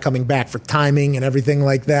quarterback coming back for timing and everything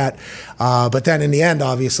like that. But then in the end,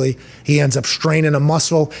 obviously, he ends up straining a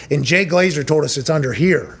muscle. And Jay Glazer told us it's under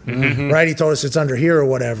here, right? He told us it's under here or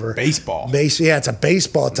whatever. Baseball. Yeah, it's a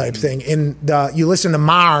baseball type thing. And you listen to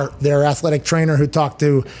Maher, their athletic trainer, who talked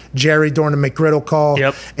to Jerry during the McGriddle call.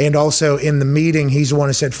 Yep. And also in the meeting, he's the one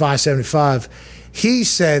who said 575. He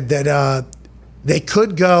said that he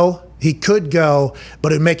could go,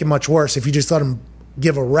 but it'd make it much worse if you just let him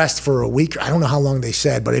give a rest for a week. I don't know how long they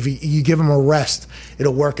said, but if you give him a rest,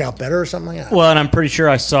 it'll work out better or something like that. Well, and I'm pretty sure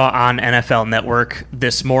I saw on NFL Network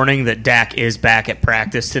this morning that Dak is back at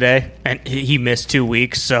practice today, and he missed 2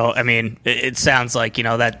 weeks. So, I mean, it sounds like,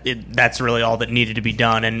 that's really all that needed to be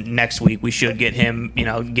done. And next week we should get him,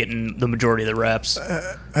 getting the majority of the reps.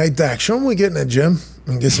 Hey, Dak, shouldn't we get in the gym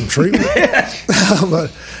and get some treatment? But,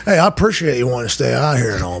 hey, I appreciate you wanting to stay out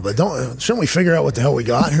here and all, but shouldn't we figure out what the hell we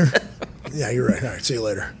got here? Yeah, you're right. All right, see you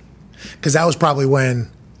later. Because that was probably when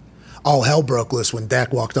all hell broke loose, when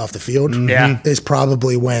Dak walked off the field. Yeah. Is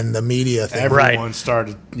probably when the media thing. Everyone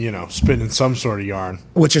started, spinning some sort of yarn.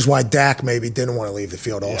 Which is why Dak maybe didn't want to leave the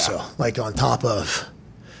field also. Yeah. Like on top of.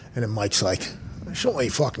 And then Mike's like, shouldn't we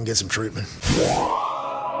fucking get some treatment?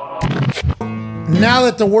 Now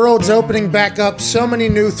that the world's opening back up, so many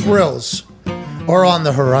new thrills are on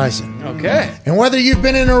the horizon. Okay. And whether you've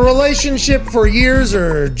been in a relationship for years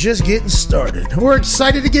or just getting started, we're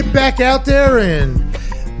excited to get back out there and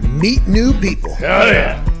meet new people. Hell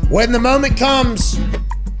yeah. When the moment comes,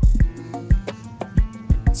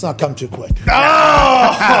 let's not come too quick.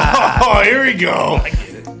 Oh, here we go.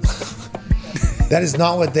 That is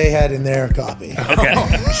not what they had in their copy. Okay.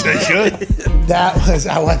 They should. That was,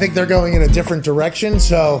 I think they're going in a different direction,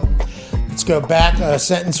 so let's go back a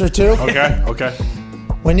sentence or two. Okay.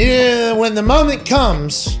 When the moment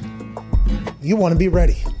comes, you want to be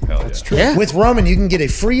ready. That's true. Yeah. With Roman, you can get a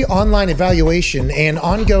free online evaluation and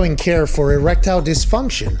ongoing care for erectile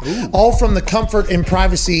dysfunction, all from the comfort and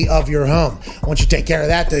privacy of your home. Once you take care of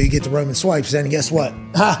that, though, you get the Roman swipes, and guess what?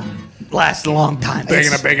 Lasts a long time.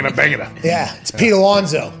 Banging it. Yeah, it's Pete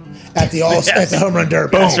Alonso at the at the home run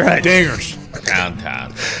derby. That's right. Dingers.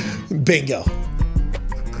 Downtown. Bingo.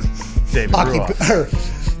 David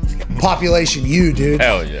Ruoff. Population, you, dude.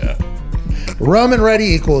 Hell yeah. Roman Ready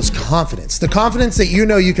equals confidence. The confidence that you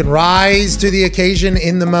know you can rise to the occasion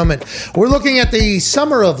in the moment. We're looking at the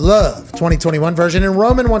Summer of Love 2021 version, and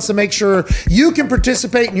Roman wants to make sure you can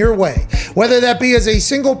participate in your way. Whether that be as a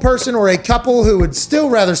single person or a couple who would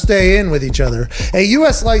still rather stay in with each other, a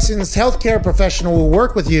U.S. licensed healthcare professional will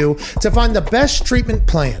work with you to find the best treatment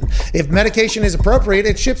plan. If medication is appropriate,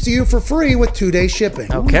 it ships to you for free with 2-day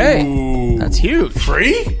shipping. Okay. Ooh. That's huge.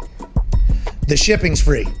 Free? The shipping's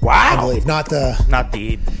free. Wow. I believe, not the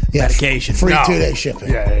medication. Free No. 2-day shipping.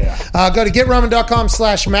 Yeah. Go to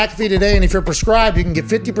GetRoman.com/McAfee today, and if you're prescribed, you can get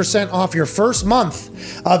 50% off your first month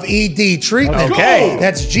of ED treatment. Okay.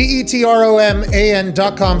 That's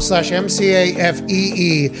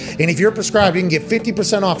GetRoman.com/MCAFEE. And if you're prescribed, you can get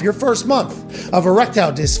 50% off your first month of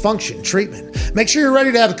erectile dysfunction treatment. Make sure you're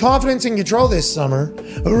ready to have confidence and control this summer.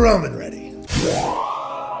 Roman Ready.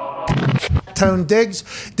 Tone Diggs,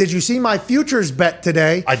 did you see my futures bet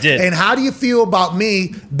today? I did. And how do you feel about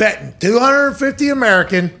me betting $250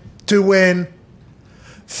 American to win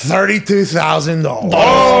 $32,000?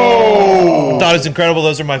 Oh! Thought it was incredible.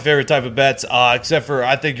 Those are my favorite type of bets, except for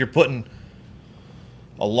I think you're putting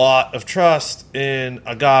a lot of trust in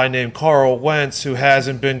a guy named Carl Wentz who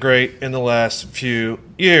hasn't been great in the last few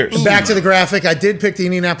years. Back to the graphic. I did pick the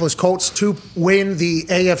Indianapolis Colts to win the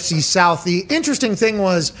AFC South. The interesting thing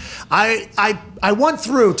was I went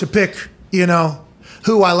through to pick,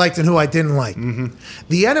 who I liked and who I didn't like. Mm-hmm.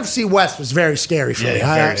 The NFC West was very scary for me.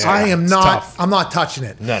 I'm not touching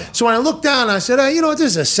it. No. So when I looked down, I said, this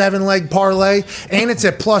is a 7-leg parlay, and it's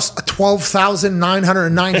at plus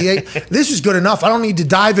 12,998. This is good enough. I don't need to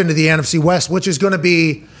dive into the NFC West, which is going to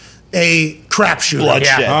be a crapshoot.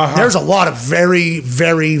 Bloodshed. There's a lot of very,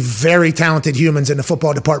 very, very talented humans in the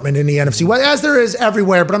football department in the NFC, well, as there is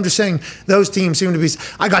everywhere. But I'm just saying those teams seem to be.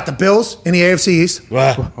 I got the Bills in the AFC East.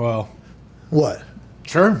 Well, What?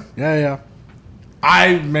 sure. Yeah.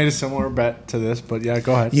 I made a similar bet to this, but yeah,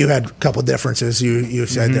 go ahead. You had a couple differences you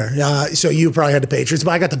said there. So you probably had the Patriots,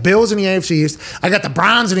 but I got the Bills in the AFC East. I got the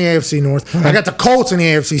Browns in the AFC North. I got the Colts in the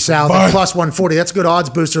AFC South at plus 140. That's a good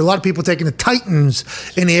odds booster. A lot of people taking the Titans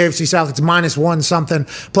in the AFC South. It's minus one something,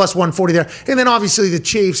 plus 140 there. And then obviously the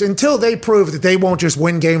Chiefs, until they prove that they won't just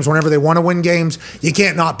win games whenever they want to win games, you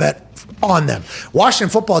can't not bet on them.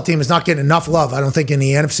 Washington football team is not getting enough love, I don't think, in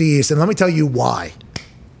the NFC East. And let me tell you why.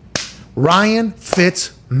 Ryan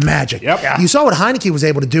Fitzmagic. Yep. Yeah. You saw what Heineke was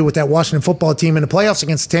able to do with that Washington football team in the playoffs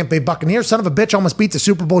against the Tampa Bay Buccaneers. Son of a bitch almost beat the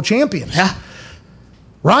Super Bowl champions. Yeah.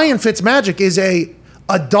 Ryan Fitzmagic is a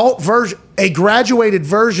adult version, a graduated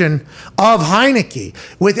version of Heineke.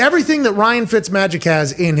 With everything that Ryan Fitzmagic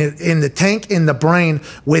has in the tank, in the brain,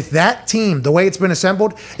 with that team, the way it's been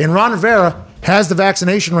assembled, and Ron Rivera has the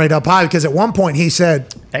vaccination rate up high because at one point he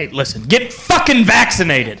said, Hey, listen, get fucking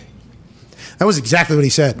vaccinated. that was exactly what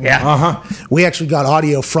he said. Yeah. We actually got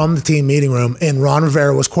audio from the team meeting room, and Ron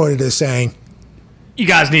Rivera was quoted as saying, You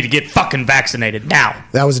guys need to get fucking vaccinated now.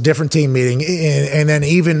 that was a different team meeting. And then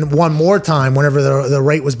even one more time, whenever the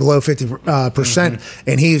rate was below 50%,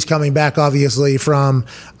 and he's coming back, obviously, from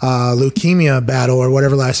leukemia battle or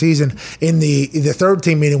whatever last season. In the third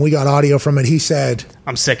team meeting, we got audio from it. He said,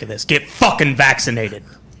 I'm sick of this. Get fucking vaccinated.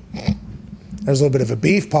 there's a little bit of a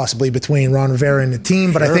beef possibly between Ron Rivera and the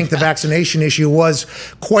team, but I think the vaccination issue was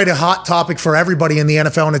quite a hot topic for everybody in the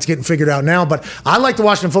NFL, and it's getting figured out now. But I like the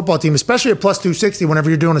Washington football team, especially at plus 260 whenever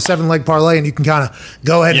you're doing a 7-leg parlay, and you can kind of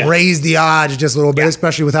go ahead and raise the odds just a little bit,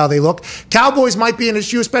 especially with how they look. Cowboys might be an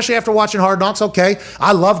issue, especially after watching Hard Knocks. Okay,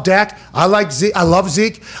 I love Dak. I love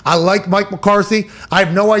Zeke. I like Mike McCarthy. I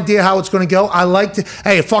have no idea how it's going to go.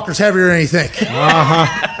 Hey, fucker's heavier than you think.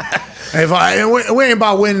 We ain't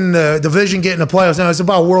about winning the division, getting the playoffs. No, it's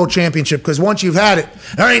about world championship, because once you've had it,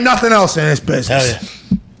 there ain't nothing else in this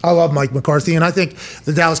business. I love Mike McCarthy, and I think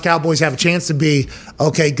the Dallas Cowboys have a chance to be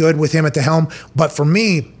good with him at the helm. But for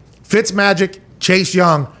me, Fitzmagic, Chase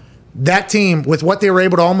Young, that team, with what they were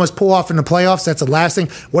able to almost pull off in the playoffs, that's the last thing.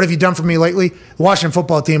 What have you done for me lately? The Washington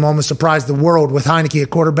football team almost surprised the world with Heineke at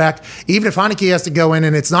quarterback. Even if Heineke has to go in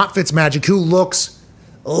and it's not Fitzmagic, who looks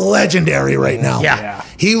legendary right now. Yeah.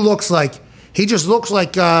 He just looks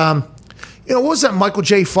like what was that Michael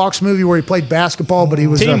J. Fox movie where he played basketball, but he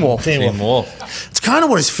was Teen Wolf. Team Wolf. It's kind of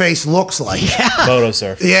what his face looks like. Photo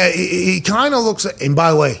surf. Yeah, he kind of looks like, and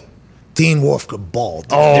by the way, Teen Wolf could ball.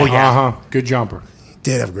 Dude. Oh, yeah. Good jumper.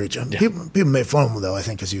 Did have a great jump. People made fun of him, though, I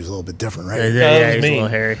think, because he was a little bit different, right? Yeah, he's a mean. little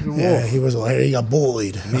hairy. Yeah, he was a little hairy. He got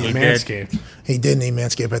bullied. Manscaped. He did need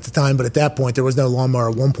Manscaped at the time, but at that point, there was no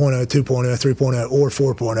lawnmower 1.0, 2.0, 3.0, or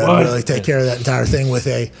 4.0 to really take care of that entire thing with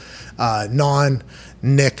a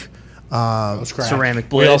non-nick Ceramic He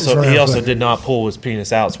blade. also did not pull his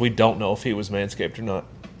penis out, so we don't know if he was manscaped or not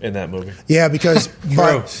in that movie. Yeah, because,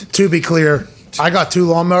 but to be clear, I got 2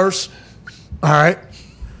 lawnmowers. All right.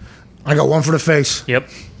 I got one for the face Yep.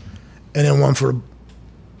 and then one for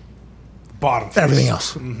Bottom. everything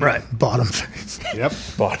else. Right. Bottom face. Yep.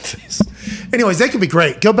 Bottom face. Anyways, they could be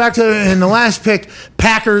great. Go back to in the last pick,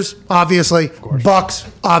 Packers, obviously,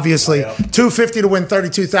 Bucks, obviously, 250 to win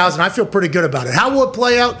 32,000. I feel pretty good about it. How will it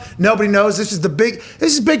play out? Nobody knows. This is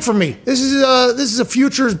big for me. This is a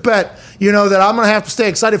futures bet. That I'm going to have to stay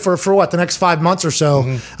excited for what, the next 5 months or so.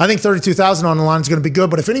 I think 32,000 on the line is going to be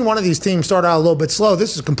good. But if any one of these teams start out a little bit slow,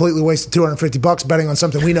 this is a completely wasted $250 betting on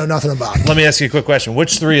something we know nothing about. Let me ask you a quick question.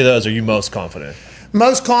 Which 3 of those are you most confident?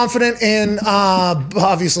 Most confident in,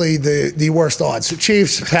 obviously, the worst odds. So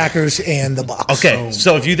Chiefs, Packers, and the Bucks. Okay,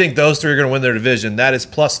 so if you think those 3 are going to win their division, that is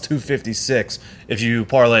plus 256 if you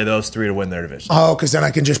parlay those 3 to win their division. Oh, because then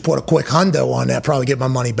I can just put a quick hundo on that, probably get my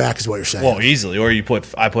money back, is what you're saying. Well, easily. Or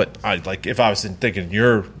if I was thinking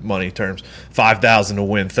your money terms, 5,000 to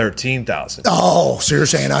win 13,000. Oh, so you're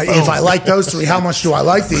saying if I like those 3, how much do I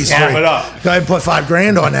like these 3? Sum it up. Go ahead and put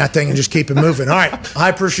 $5,000 on that thing and just keep it moving. All right, I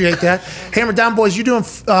appreciate that. Hammer down, boys. You doing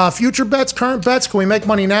future bets, current bets? Can we make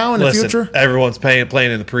money now in the future? Everyone's playing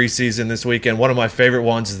in the preseason this weekend. One of my favorite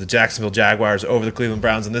ones is the Jacksonville Jaguars over the Cleveland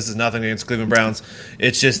Browns, and this is nothing against Cleveland Browns.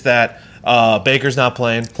 It's just that Baker's not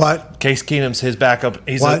playing. What? Case Keenum's his backup.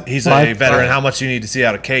 He's a veteran. How much you need to see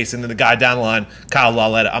out of Case? And then the guy down the line, Kyle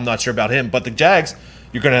Lauletta, I'm not sure about him. But the Jags,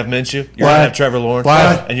 you're going to have Minshew. You're going to have Trevor Lawrence.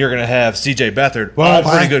 And you're going to have C.J. Beathard. All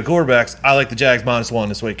pretty good quarterbacks. I like the Jags -1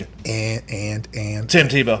 this weekend. And Tim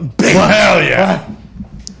Tebow. Hell yeah.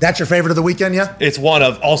 That's your favorite of the weekend, yeah? It's one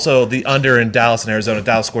of also the under in Dallas and Arizona.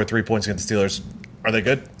 Dallas scored 3 points against the Steelers. Are they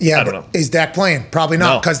good? Yeah, I don't know. Is Dak playing? Probably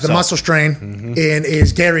not, No, because the so- muscle strain. And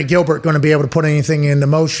is Gary Gilbert going to be able to put anything into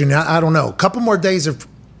motion? I don't know. A couple more days of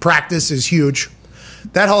practice is huge.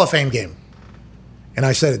 That Hall of Fame game, and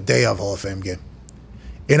I said a day of Hall of Fame game,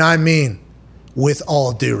 and I mean with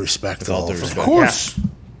all due respect. With all due respect. Of course.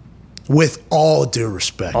 With all due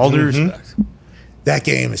respect. All due respect. That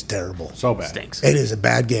game is terrible. So bad. Stinks. It is a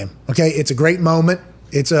bad game. Okay, it's a great moment.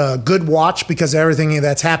 It's a good watch because of everything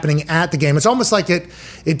that's happening at the game. It's almost like it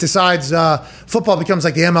decides football becomes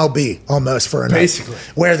like the MLB almost for a night. Basically.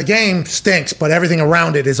 Where the game stinks, but everything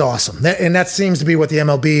around it is awesome. And that seems to be what the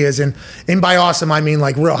MLB is. And by awesome, I mean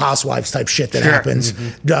like Real Housewives type shit that happens,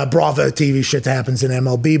 Bravo TV shit that happens in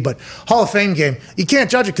MLB. But Hall of Fame game, you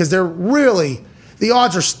can't judge it because they're really, the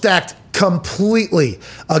odds are stacked completely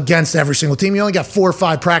against every single team. You only got 4 or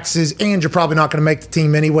 5 practices, and you're probably not going to make the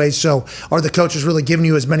team anyway. So are the coaches really giving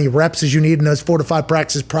you as many reps as you need in those 4 to 5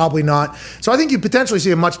 practices? Probably not. So I think you potentially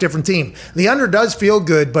see a much different team. The under does feel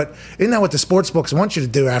good, but isn't that what the sports books want you to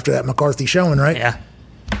do after that McCarthy showing, right? Yeah.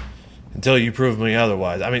 Until you prove me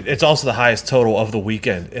otherwise. I mean, it's also the highest total of the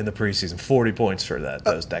weekend in the preseason. 40 points for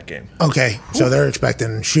that game. Okay, so they're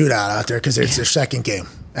expecting shootout out there because it's their second game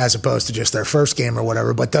as opposed to just their first game or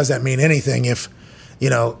whatever. But does that mean anything if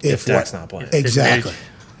Dak's not playing? Exactly.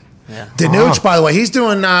 Yeah. Danucci, by the way, he's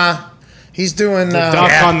doing Duck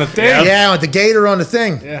Yeah. on the thing. yeah, with the gator on the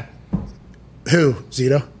thing. Yeah. Who?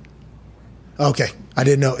 Zito? Okay. I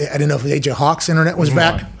didn't know if AJ Hawk's internet was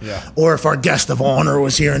back, Yeah. or if our guest of honor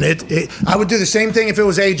was here. And I would do the same thing if it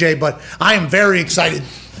was AJ. But I am very excited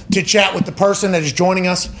to chat with the person that is joining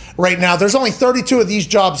us right now. There's only 32 of these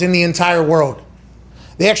jobs in the entire world.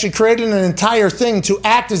 They actually created an entire thing to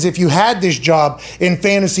act as if you had this job in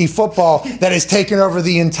fantasy football that has taken over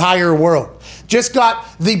the entire world. Just got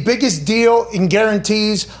the biggest deal in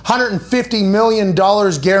guarantees, $150 million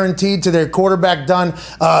guaranteed to their quarterback done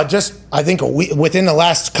just, I think, a week, within the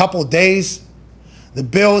last couple of days. The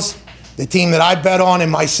Bills, the team that I bet on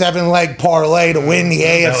in my 7-leg parlay to win the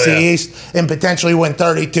AFC East and potentially win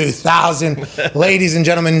 $32,000. Ladies and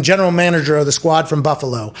gentlemen, general manager of the squad from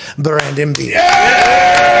Buffalo, Brandon Beane.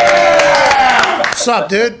 What's up,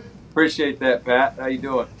 dude? Appreciate that, Pat. How you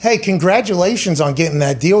doing? Hey, congratulations on getting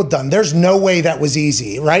that deal done. There's no way that was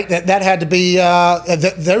easy, right? That had to be.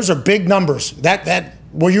 Those are big numbers. That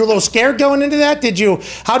were you a little scared going into that?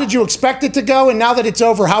 How did you expect it to go? And now that it's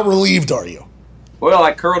over, how relieved are you? Well,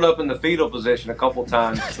 I curled up in the fetal position a couple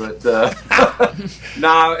times, but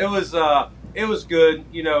no, it was good.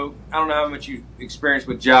 You know, I don't know how much you experienced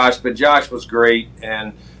with Josh, but Josh was great,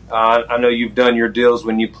 and I know you've done your deals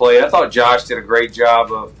when you played. I thought Josh did a great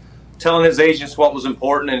job of telling his agents what was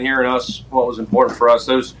important and hearing us what was important for us.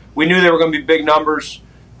 We knew they were going to be big numbers,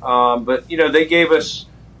 but they gave us.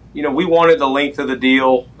 We wanted the length of the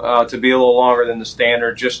deal to be a little longer than the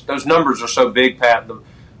standard. Just those numbers are so big, Pat.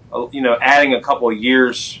 Adding a couple of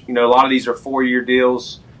years. A lot of these are 4-year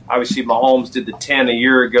deals. Obviously, Mahomes did the 10 a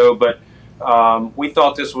year ago, but we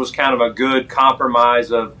thought this was kind of a good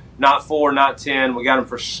compromise of not 4, not 10. We got him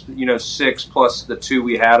for 6 plus the 2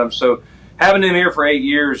 we had him. So having him here for 8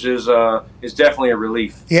 years is definitely a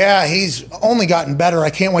relief. Yeah, he's only gotten better. I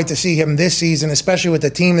can't wait to see him this season, especially with the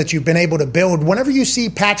team that you've been able to build. Whenever you see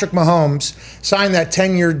Patrick Mahomes sign that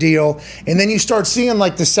 10-year deal, and then you start seeing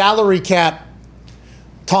like the salary cap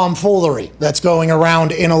tomfoolery that's going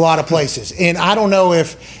around in a lot of places. And I don't know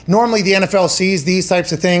if normally the NFL sees these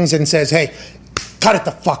types of things and says, hey, cut it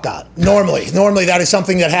the fuck out. Normally that is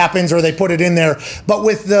something that happens or they put it in there. But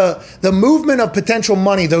with the movement of potential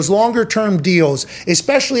money, those longer term deals,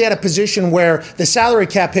 especially at a position where the salary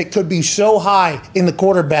cap hit could be so high in the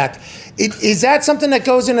quarterback, is that something that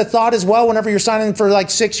goes into thought as well whenever you're signing for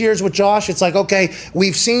like 6 years with Josh? It's like, okay,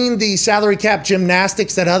 we've seen the salary cap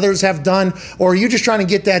gymnastics that others have done, or are you just trying to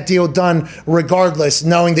get that deal done regardless,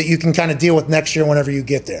 knowing that you can kind of deal with next year whenever you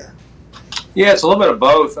get there? Yeah, it's a little bit of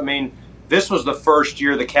both. I mean, this was the first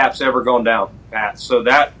year the cap's ever gone down, Pat. So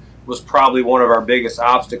that was probably one of our biggest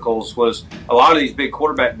obstacles. Was a lot of these big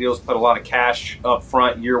quarterback deals put a lot of cash up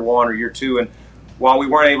front year 1 or year 2, and while we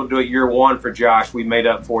weren't able to do it year 1 for Josh, we made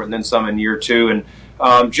up for it and then some in year 2.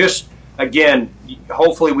 And just again,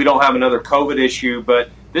 hopefully we don't have another COVID issue,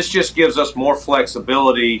 but this just gives us more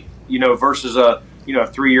flexibility, versus a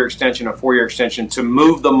 3-year extension, a 4-year extension, to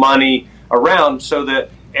move the money around so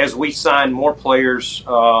that as we sign more players,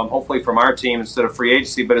 hopefully from our team instead of free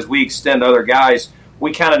agency, but as we extend other guys,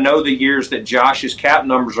 we kind of know the years that Josh's cap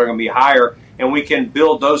numbers are going to be higher, and we can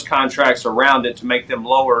build those contracts around it to make them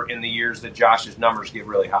lower in the years that Josh's numbers get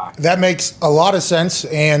really high. That makes a lot of sense,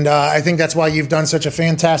 and I think that's why you've done such a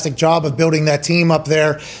fantastic job of building that team up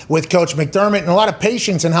there with Coach McDermott, and a lot of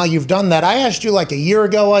patience in how you've done that. I asked you like a year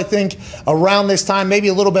ago, I think, around this time, maybe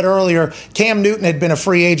a little bit earlier. Cam Newton had been a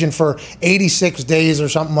free agent for 86 days or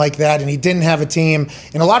something like that, and he didn't have a team.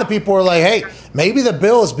 And a lot of people were like, hey, maybe the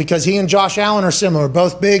Bills, because he and Josh Allen are similar,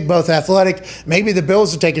 both big, both athletic, maybe the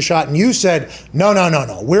Bills will take a shot. And you said, no.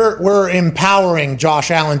 We're empowering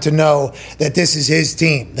Josh Allen to know that this is his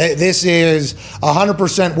team. This is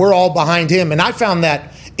 100%. We're all behind him. And I found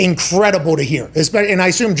that incredible to hear, and I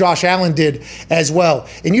assume Josh Allen did as well.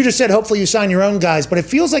 And you just said hopefully you sign your own guys, but it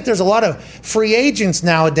feels like there's a lot of free agents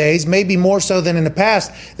nowadays, maybe more so than in the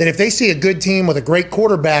past, that if they see a good team with a great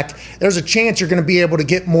quarterback, there's a chance you're going to be able to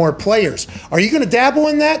get more players. Are you going to dabble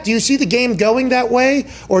in that? Do you see the game going that way,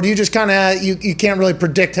 or do you just kind of you can't really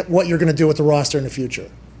predict what you're going to do with the roster in the future?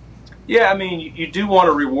 Yeah, I mean, you do want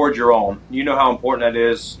to reward your own. You know how important that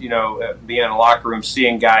is, being in a locker room,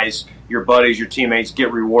 seeing guys, your buddies, your teammates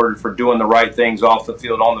get rewarded for doing the right things off the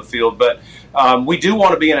field, on the field. But we do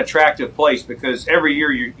want to be an attractive place, because every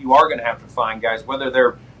year you are going to have to find guys, whether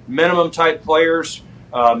they're minimum type players,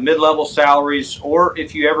 mid-level salaries, or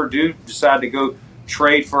if you ever do decide to go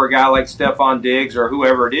trade for a guy like Stephon Diggs or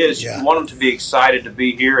whoever it is, you want them to be excited to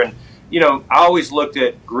be here. And, I always looked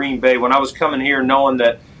at Green Bay when I was coming here knowing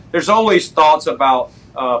that there's always thoughts about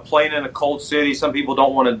playing in a cold city. Some people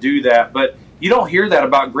don't want to do that, but you don't hear that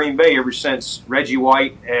about Green Bay ever since Reggie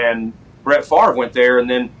White and Brett Favre went there, and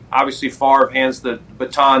then obviously Favre hands the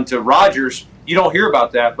baton to Rodgers. You don't hear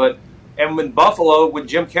about that, and when Buffalo, when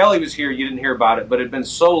Jim Kelly was here, you didn't hear about it. But it had been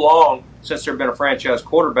so long since there had been a franchise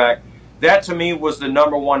quarterback. That to me was the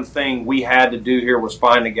number one thing we had to do here, was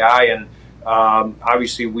find a guy, and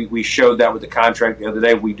obviously we showed that with the contract the other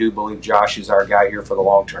day. We do believe Josh is our guy here for the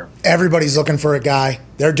long term. Everybody's looking for a guy.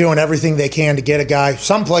 They're doing everything they can to get a guy.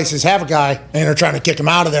 Some places have a guy, and they're trying to kick him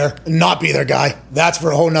out of there and not be their guy. That's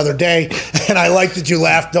for a whole nother day. And I like that you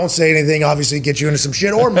laughed. Don't say anything, obviously, get you into some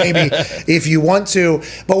shit, or maybe if you want to.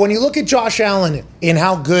 But when you look at Josh Allen and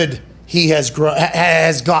how good he has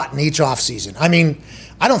gotten each offseason, I mean,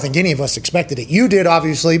 I don't think any of us expected it. You did,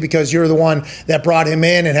 obviously, because you're the one that brought him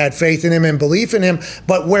in and had faith in him and belief in him.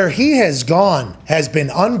 But where he has gone has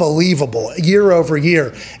been unbelievable year over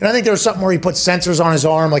year. And I think there was something where he put sensors on his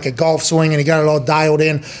arm like a golf swing and he got it all dialed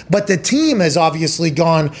in. But the team has obviously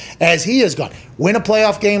gone as he has gone. Win a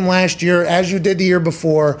playoff game last year, as you did the year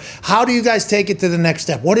before. How do you guys take it to the next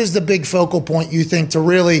step? What is the big focal point, you think, to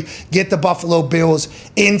really get the Buffalo Bills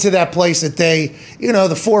into that place that they,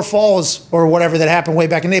 the Four Falls or whatever that happened way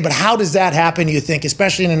back in the day? But how does that happen, you think,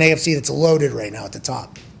 especially in an AFC that's loaded right now at the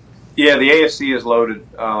top? Yeah, the AFC is loaded.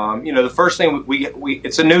 The first thing we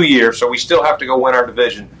it's a new year, so we still have to go win our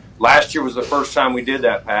division. Last year was the first time we did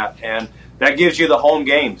that, Pat, and that gives you the home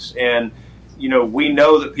games. And we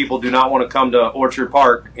know that people do not want to come to Orchard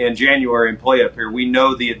Park in January and play up here. We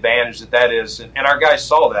know the advantage that is, and our guys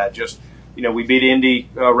saw that. We beat Indy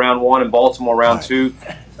round 1 and Baltimore round 2.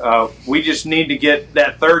 We just need to get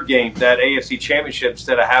that third game, that AFC Championship,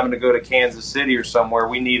 instead of having to go to Kansas City or somewhere.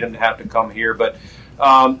 We need them to have to come here. But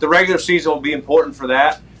the regular season will be important for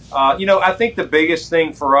that. I think the biggest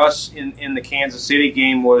thing for us in the Kansas City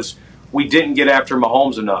game was we didn't get after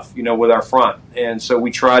Mahomes enough, with our front. And so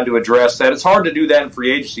we tried to address that. It's hard to do that in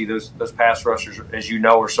free agency. Those pass rushers, as you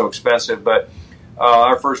know, are so expensive. But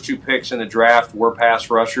our first 2 picks in the draft were pass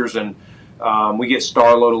rushers, and we get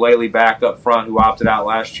Starlo Laley back up front, who opted out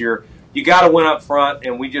last year. You got to win up front,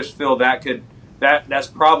 and we just feel that's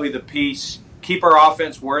probably the piece. Keep our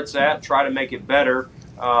offense where it's at, try to make it better,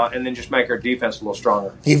 and then just make our defense a little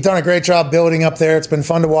stronger. You've done a great job building up there. It's been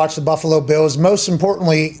fun to watch the Buffalo Bills. Most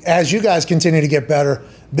importantly, as you guys continue to get better,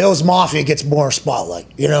 Bills Mafia gets more spotlight,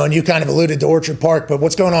 and you kind of alluded to Orchard Park, but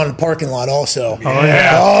what's going on in the parking lot also?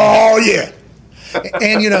 Oh, yeah.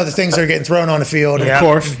 And, the things that are getting thrown on the field. Of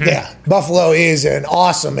course. Yeah. Buffalo is an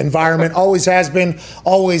awesome environment. Always has been,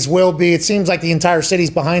 always will be. It seems like the entire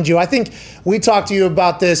city's behind you. I think we talked to you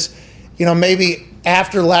about this, maybe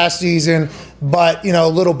after last season, but, a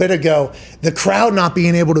little bit ago. The crowd not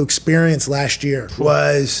being able to experience last year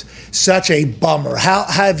was such a bummer. How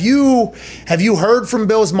have you heard from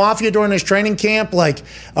Bills Mafia during this training camp? Like,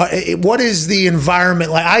 what is the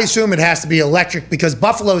environment like? I assume it has to be electric, because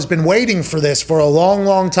Buffalo's been waiting for this for a long,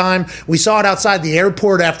 long time. We saw it outside the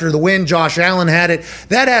airport after the win. Josh Allen had it.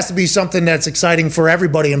 That has to be something that's exciting for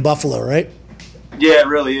everybody in Buffalo, right? Yeah, it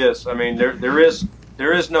really is. I mean, there is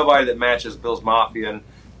nobody that matches Bills Mafia,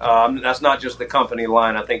 and that's not just the company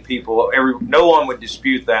line. I think no one would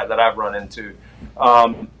dispute that I've run into.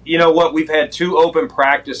 You know what? We've had 2 open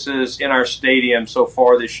practices in our stadium so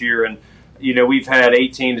far this year, and we've had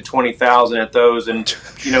 18 to 20,000 at those, and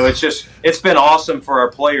it's been awesome for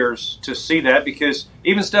our players to see that, because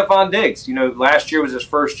even Stephon Diggs, last year was his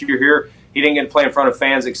first year here. He didn't get to play in front of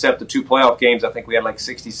fans except the 2 playoff games. I think we had like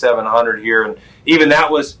 6,700 here, and even that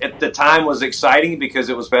was at the time was exciting because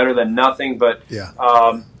it was better than nothing. But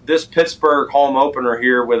this Pittsburgh home opener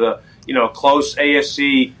here with a close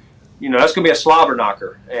AFC. That's going to be a slobber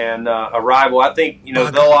knocker and a rival. I think,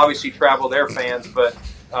 they'll obviously travel their fans, but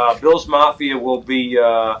Bills Mafia will be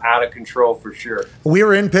out of control for sure. We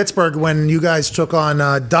were in Pittsburgh when you guys took on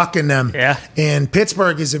Duck and them. Yeah. And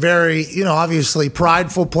Pittsburgh is a very, obviously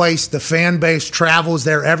prideful place. The fan base travels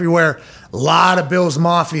there everywhere. A lot of Bills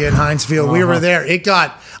Mafia in Heinz Field. We were there.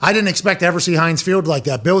 I didn't expect to ever see Heinz Field like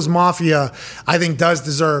that. Bills Mafia, I think, does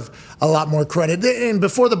deserve a lot more credit. And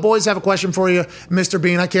before the boys have a question for you, Mr.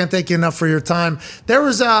 Beane, I can't thank you enough for your time. There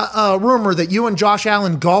was a rumor that you and Josh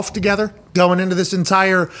Allen golfed together going into this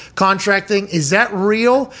entire contract thing. Is that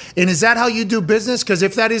real? And is that how you do business? Because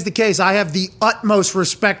if that is the case, I have the utmost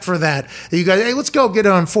respect for that. You guys, hey, let's go get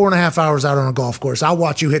on 4.5 hours out on a golf course. I'll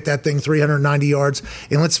watch you hit that thing 390 yards,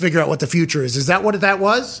 and let's figure out what the future is. Is that what that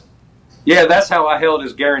was? Yeah, that's how I held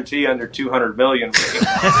his guarantee under $200 million. He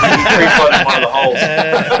three-putted one of the holes.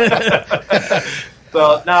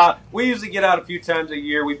 So, we usually get out a few times a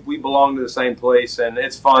year. We belong to the same place, and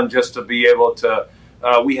it's fun just to be able to.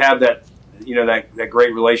 We have that, that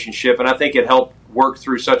great relationship, and I think it helped work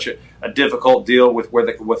through such a difficult deal with where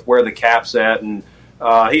the cap's at, and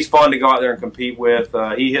he's fun to go out there and compete with.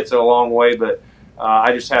 He hits it a long way, but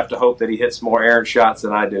I just have to hope that he hits more errant shots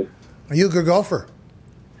than I do. Are you a good golfer?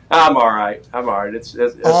 I'm all right. It's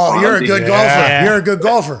fun. You're a good golfer. Yeah. You're a good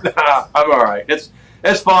golfer. I'm all right.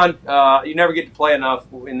 It's fun. You never get to play enough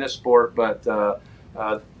in this sport, but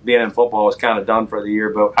being in football is kind of done for the year.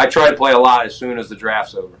 But I try to play a lot as soon as the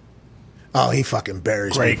draft's over. Oh, he fucking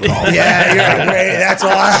buries me. Yeah, you're great. That's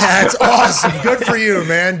awesome. Good for you,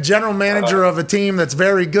 man. General manager of a team that's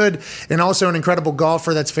very good and also an incredible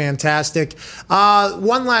golfer. That's fantastic.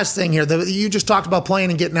 One last thing here. You just talked about playing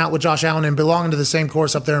and getting out with Josh Allen and belonging to the same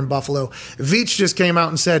course up there in Buffalo. Veach just came out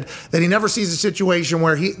and said that he never sees a situation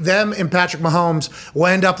where them and Patrick Mahomes will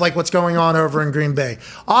end up like what's going on over in Green Bay.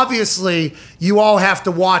 Obviously, you all have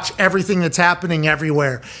to watch everything that's happening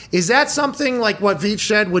everywhere. Is that something like what Veach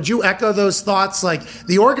said? Would you echo those thoughts? Like,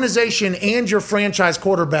 the organization and your franchise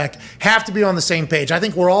quarterback have to be on the same page. I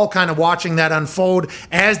think we're all kind of watching that unfold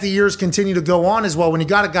as the years continue to go on as well. When you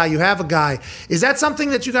got a guy, you have a guy. Is that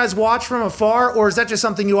something that you guys watch from afar, or is that just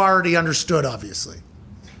something you already understood, obviously?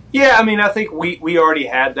 Yeah, I think we already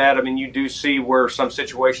had that. You do see where some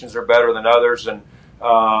situations are better than others, and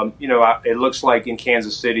it looks like in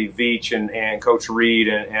Kansas City, Veach and Coach Reed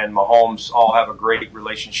and Mahomes all have a great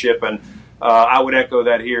relationship, and I would echo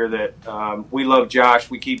that here, that we love Josh.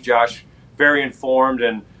 We keep Josh very informed,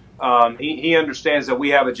 and he understands that we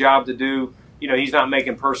have a job to do. He's not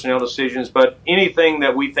making personnel decisions, but anything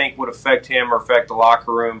that we think would affect him or affect the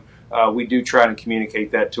locker room, we do try to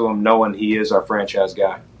communicate that to him, knowing he is our franchise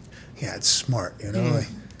guy. Yeah, it's smart,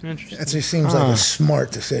 It just seems like a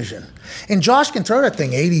smart decision. And Josh can throw that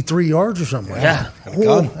thing 83 yards or something. Yeah.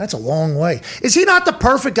 That's a long way. Is he not the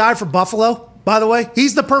perfect guy for Buffalo? By the way,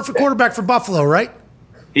 he's the perfect quarterback for Buffalo, right?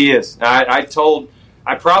 He is. I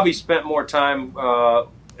probably spent more time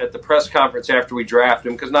at the press conference after we drafted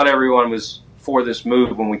him, because not everyone was for this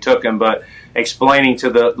move when we took him, but explaining to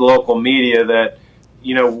the local media that,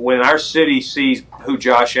 when our city sees who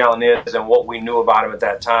Josh Allen is and what we knew about him at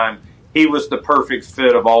that time, he was the perfect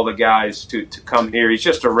fit of all the guys to come here. He's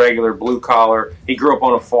just a regular blue collar. He grew up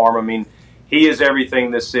on a farm. He is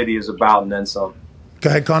everything this city is about and then some. Go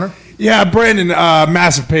ahead, Connor. Yeah, Brandon,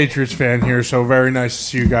 massive Patriots fan here, so very nice to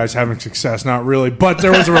see you guys having success. Not really, but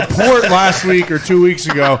there was a report last week or 2 weeks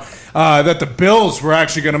ago that the Bills were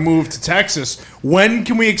actually going to move to Texas. When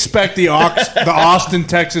can we expect the Austin,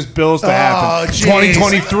 Texas Bills to happen?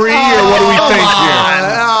 2023, or what do we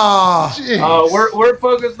think here? We're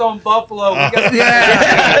focused on Buffalo.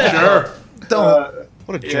 Sure.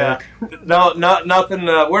 What a jerk. No, nothing.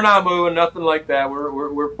 We're not moving. Nothing like that.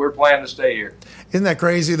 We're planning to stay here. Isn't that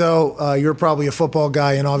crazy, though? You're probably a football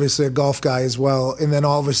guy and obviously a golf guy as well. And then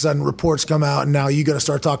all of a sudden reports come out, and now you got to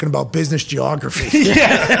start talking about business geography.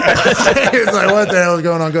 It's like, what the hell is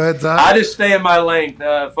going on? Go ahead, Ty. I just stay in my lane.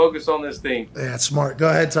 Focus on this team. Yeah, it's smart. Go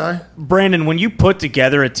ahead, Ty. Brandon, when you put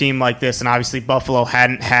together a team like this, and obviously Buffalo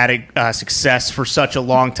hadn't had a success for such a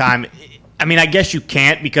long time, I mean, I guess you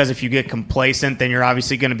can't, because if you get complacent, then you're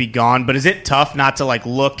obviously going to be gone. But is it tough not to like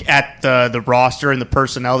look at the roster and the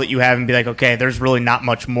personnel that you have and be like, okay, there's really not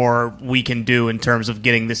much more we can do in terms of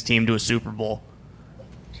getting this team to a Super Bowl?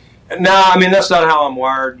 No, I mean, that's not how I'm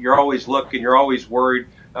wired. You're always looking. You're always worried.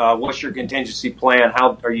 What's your contingency plan?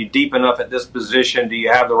 How are you deep enough at this position? Do you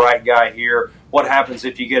have the right guy here? What happens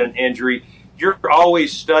if you get an injury? You're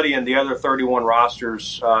always studying the other 31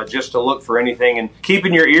 rosters just to look for anything and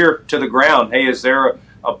keeping your ear to the ground. Hey, is there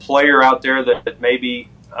a player out there that maybe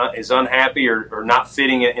is unhappy or not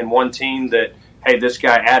fitting in one team that, hey, this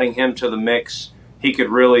guy, adding him to the mix, he could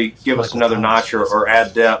really give us another notch or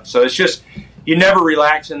add depth. So it's just, you never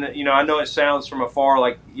relax. And I know it sounds from afar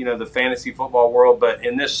like, the fantasy football world, but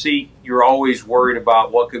in this seat, you're always worried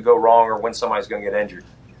about what could go wrong or when somebody's going to get injured.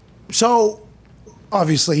 So,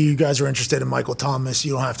 obviously, you guys are interested in Michael Thomas.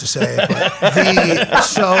 You don't have to say it. But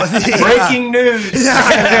breaking news. Put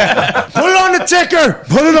it on the ticker.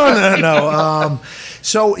 Put it on. No.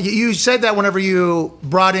 So you said that whenever you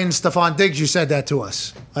brought in Stephon Diggs, you said that to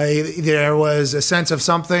us. There was a sense of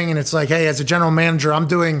something, and it's like, hey, as a general manager, I'm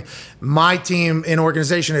doing my team and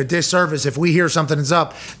organization a disservice if we hear something is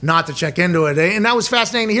up, not to check into it. And that was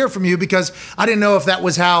fascinating to hear from you, because I didn't know if that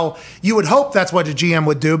was how you would hope that's what a GM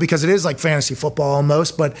would do, because it is like fantasy football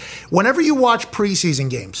almost. But whenever you watch preseason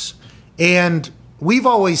games, and we've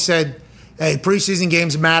always said, hey, preseason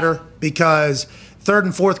games matter because third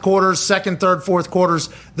and fourth quarters, second, third, fourth quarters,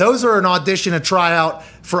 those are an audition, a tryout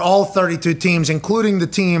for all 32 teams, including the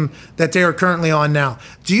team that they are currently on now.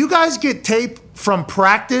 Do you guys get tape from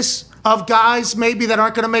practice of guys maybe that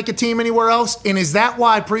aren't going to make a team anywhere else? And is that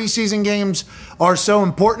why preseason games are so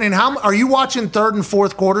important? And how are you watching third and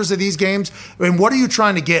fourth quarters of these games? And what are you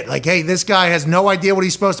trying to get? Like, hey, this guy has no idea what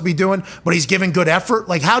he's supposed to be doing, but he's giving good effort.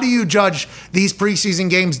 Like, how do you judge these preseason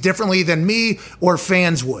games differently than me or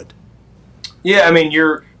fans would? Yeah, I mean,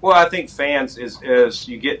 I think fans is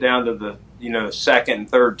you get down to the, second and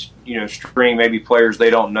third, string, maybe players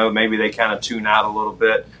they don't know, maybe they kind of tune out a little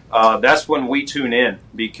bit. That's when we tune in,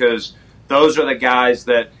 because those are the guys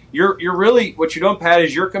that you're really, what you're doing, Pat,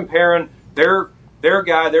 is you're comparing their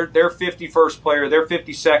guy, their 51st player, their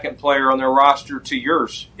 52nd player on their roster to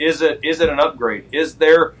yours. Is it an upgrade? Is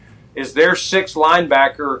their sixth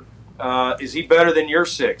linebacker, is he better than your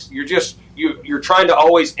sixth? You're trying to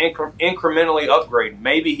always incrementally upgrade.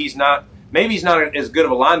 Maybe he's not as good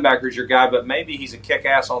of a linebacker as your guy, but maybe he's a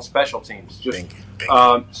kick-ass on special teams.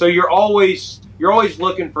 So you're always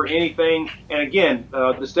looking for anything. And again,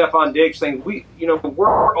 the Stephon Diggs thing,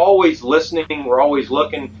 we're always listening. We're always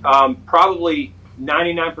looking. Probably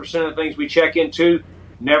 99% of the things we check into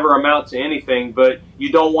never amount to anything, but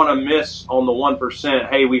you don't want to miss on the 1%.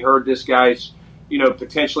 Hey, we heard this guy's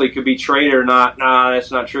potentially could be traded or not. Nah,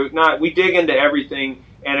 that's not true. Nah, we dig into everything,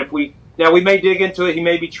 and we may dig into it. He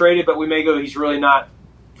may be traded, but we may go, he's really not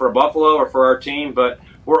for Buffalo or for our team. But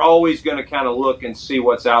we're always going to kind of look and see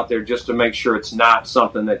what's out there just to make sure it's not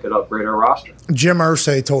something that could upgrade our roster. Jim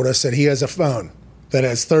Irsay told us that he has a phone that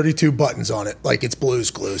has 32 buttons on it, like it's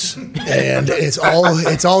Blue's Clues, and it's all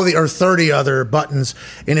or 30 other buttons,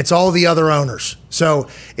 and it's all the other owners. So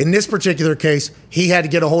in this particular case, he had to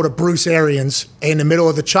get a hold of Bruce Arians in the middle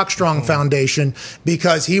of the Chuck Strong Foundation,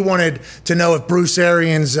 because he wanted to know if Bruce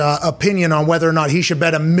Arians' opinion on whether or not he should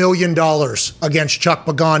bet $1 million against Chuck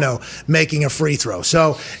Pagano making a free throw.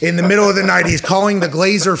 So in the middle of the night, he's calling the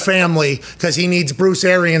Glazer family because he needs Bruce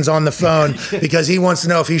Arians on the phone because he wants to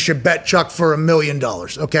know if he should bet Chuck for $1 million.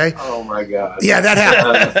 Okay. Oh my God. Yeah, that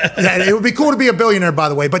happened. Yeah, it would be cool to be a billionaire, by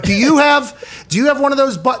the way. But do you have one of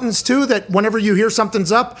those buttons too that whenever you hear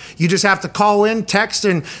something's up, you just have to call in, text,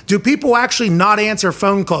 and do people actually not answer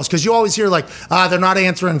phone calls? Because you always hear like, they're not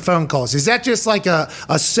answering phone calls. Is that just like a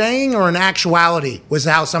saying or an actuality was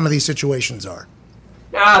how some of these situations are?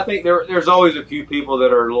 Yeah, I think there's always a few people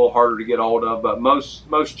that are a little harder to get hold of, but most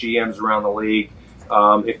GMs around the league,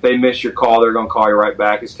 if they miss your call, they're going to call you right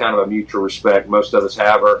back. It's kind of a mutual respect. Most of us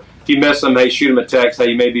have. Or if you miss them, hey, shoot them a text.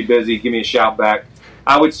 Hey, you may be busy. Give me a shout back.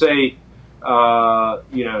 I would say, 95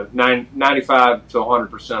 to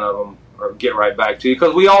 100% of them get right back to you,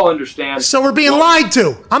 because we all understand. So we're being lied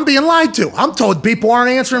to. I'm being lied to. I'm told people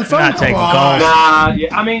aren't answering phone calls. Nah,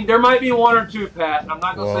 yeah. I mean, there might be one or two, Pat. I'm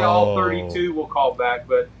not going to say all 32 will call back,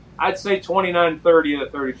 but I'd say 29, 30 of the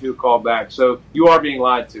 32 call back. So you are being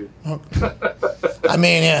lied to. I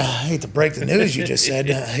mean, I hate to break the news you just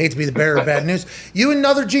said. I hate to be the bearer of bad news. You and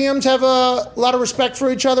other GMs have a lot of respect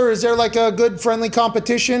for each other. Is there like a good friendly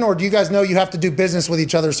competition, or do you guys know you have to do business with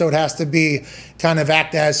each other, so it has to be kind of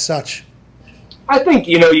act as such? I think,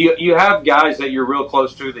 you have guys that you're real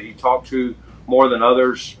close to, that you talk to more than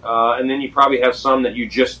others. And then you probably have some that you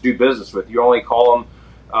just do business with. You only call them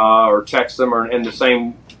or text them, and the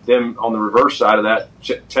same them on the reverse side of that,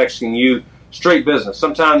 texting you straight business.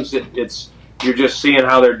 Sometimes it's you're just seeing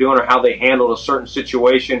how they're doing or how they handled a certain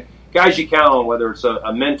situation. Guys you count on, whether it's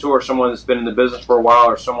a mentor, someone that's been in the business for a while,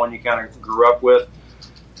 or someone you kind of grew up with.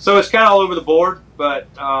 So it's kind of all over the board, but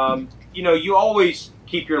you always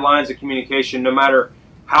keep your lines of communication, no matter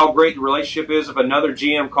how great the relationship is. If another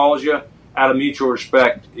GM calls you, out of mutual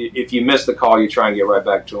respect, if you miss the call, you try and get right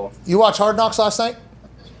back to them. You watch Hard Knocks last night?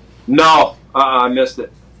 No, I missed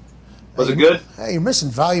it. Was it good? Hey, you're missing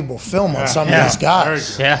valuable film on some of these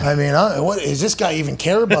guys. Yeah. I mean, what does this guy even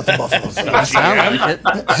care about the Buffalo Bills?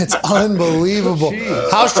 It's unbelievable.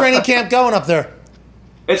 How's training camp going up there?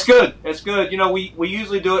 It's good. It's good. We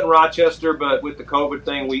usually do it in Rochester, but with the COVID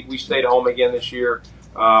thing, we stayed home again this year.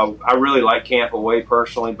 I really like camp away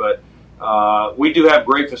personally, but we do have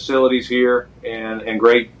great facilities here and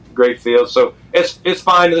great fields. So it's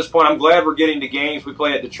fine to this point. I'm glad we're getting to games. We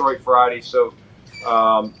play at Detroit Friday, so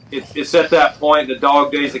it's at that point, the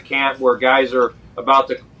dog days of camp, where guys are about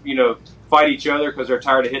to fight each other because they're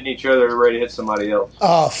tired of hitting each other. They're ready to hit somebody else.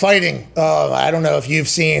 Fighting. I don't know if you've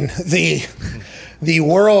seen the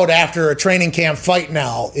world after a training camp fight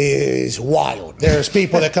now is wild. There's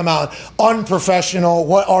people that come out unprofessional,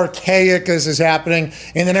 what archaic is happening,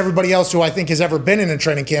 and then everybody else who I think has ever been in a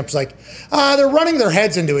training camp is like, they're running their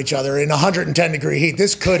heads into each other in 110-degree heat.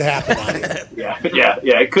 This could happen out here. Yeah,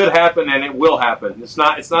 it could happen, and it will happen. It's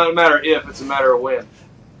not a matter of if, it's a matter of when.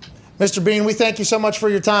 Mr. Beane, we thank you so much for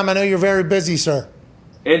your time. I know you're very busy, sir.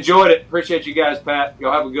 Enjoyed it. Appreciate you guys, Pat.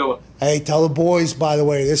 Y'all have a good one. Hey, tell the boys, by the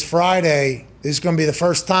way, this Friday, this is going to be the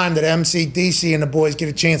first time that MCDC and the boys get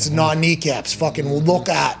a chance to gnaw kneecaps. Fucking look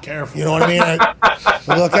out. Careful. You know what I mean?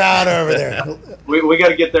 Look out over there. We got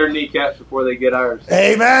to get their kneecaps before they get ours.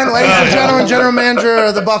 Hey, man. Ladies and gentlemen, General Manager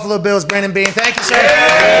of the Buffalo Bills, Brandon Beane. Thank you, sir.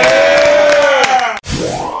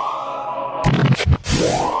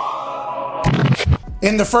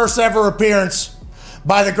 In the first ever appearance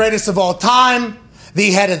by the greatest of all time,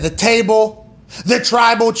 the head of the table, the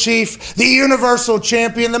tribal chief, the universal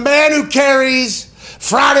champion, the man who carries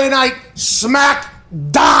Friday Night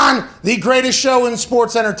SmackDown, the greatest show in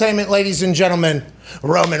sports entertainment, ladies and gentlemen,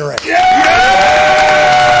 Roman Reigns.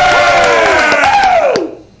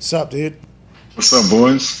 What's up, dude? What's up,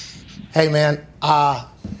 boys? Hey, man,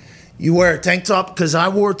 you wear a tank top because I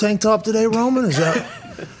wore a tank top today, Roman? Is that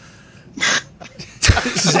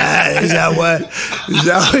what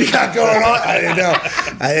we got going on? I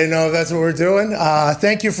didn't know if that's what we're doing.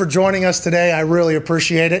 Thank you for joining us today. I really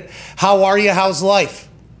appreciate it. How are you? How's life?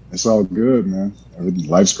 It's all good, man.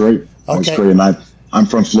 Life's great. Life's Okay. great. And I'm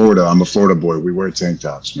from Florida. I'm a Florida boy. We wear tank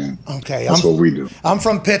tops, man. Okay, That's what we do. I'm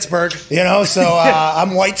from Pittsburgh, so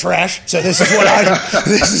I'm white trash. So this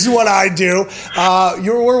is what I do.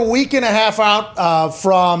 We're a week and a half out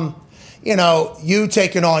from you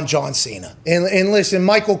taking on John Cena. And listen,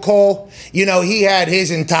 Michael Cole, he had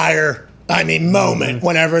his entire moment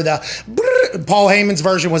whenever Paul Heyman's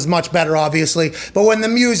version was much better, obviously. But when the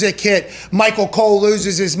music hit, Michael Cole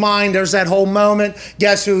loses his mind. There's that whole moment.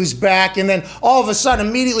 Guess who's back? And then all of a sudden,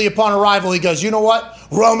 immediately upon arrival, he goes, you know what?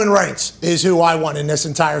 Roman Reigns is who I want in this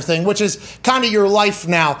entire thing, which is kind of your life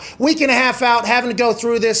now. Week and a half out, having to go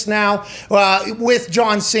through this now with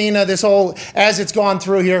John Cena, this whole, as it's gone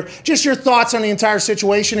through here. Just your thoughts on the entire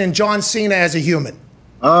situation and John Cena as a human.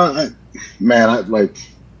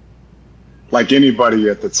 Like anybody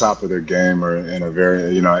at the top of their game or in a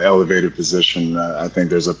very, elevated position, I think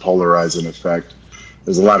there's a polarizing effect.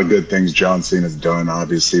 There's a lot of good things John Cena's done,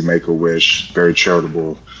 obviously, Make-A-Wish, very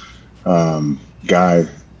charitable guy.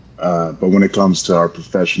 But when it comes to our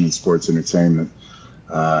profession in sports entertainment,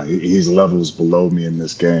 he's levels below me in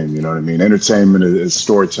this game, you know what I mean? Entertainment is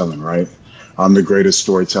storytelling, right? I'm the greatest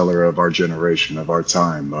storyteller of our generation, of our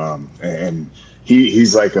time. And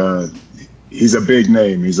he's like he's a big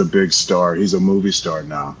name. He's a big star. He's a movie star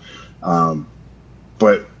now.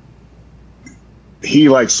 But he,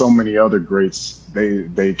 like so many other greats,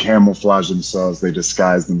 they camouflage themselves. They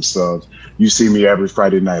disguise themselves. You see me every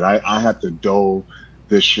Friday night. I have to dole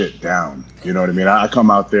this shit down. You know what I mean? I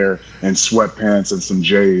come out there in sweatpants and some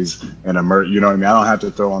J's and you know what I mean? I don't have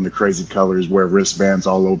to throw on the crazy colors, wear wristbands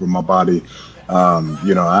all over my body. I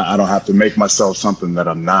don't have to make myself something that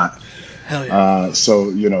I'm not. Hell yeah.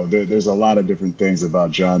 There's a lot of different things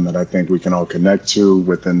about John that I think we can all connect to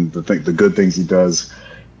within the good things he does.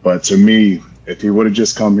 But to me, if he would have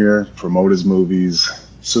just come here, promote his movies,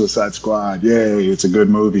 Suicide Squad, yay, it's a good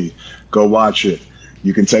movie, go watch it.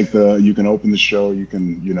 You can open the show, you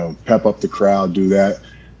can, pep up the crowd, do that.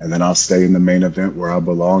 and then I'll stay in the main event where I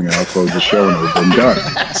belong, and I'll close the show, and we're done.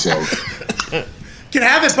 So can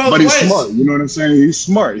have it both but ways. He's smart. You know what I'm saying? He's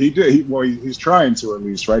smart. He's trying to, at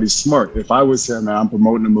least, right? He's smart. If I was him and I'm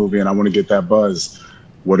promoting a movie and I want to get that buzz,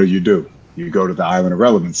 what do? You go to the island of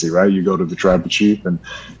relevancy, right? You go to the tribal chief and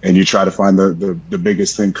you try to find the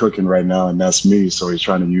biggest thing cooking right now, and that's me. So he's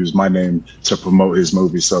trying to use my name to promote his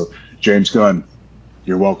movie. So James Gunn,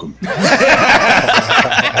 you're welcome.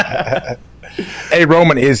 Hey,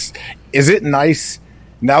 Roman, is it nice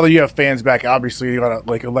now that you have fans back? Obviously, you got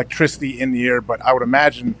like electricity in the air, but I would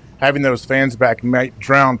imagine having those fans back might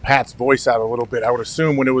drown Pat's voice out a little bit. I would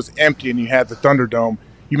assume when it was empty and you had the Thunderdome,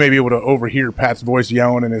 you may be able to overhear Pat's voice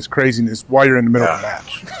yelling and his craziness while you're in the middle of the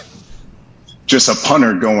match. Just a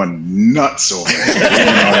punter going nuts over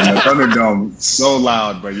there. And the Thunderdome, so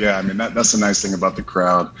loud. But yeah, I mean, that's the nice thing about the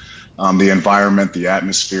crowd. The environment, the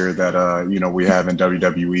atmosphere that we have in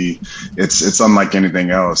WWE, it's unlike anything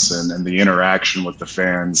else, and the interaction with the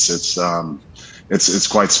fans, it's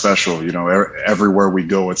quite special. You know, everywhere we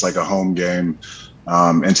go, it's like a home game,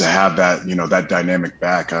 and to have that, that dynamic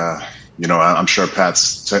back, I'm sure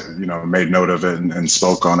Pat's made note of it and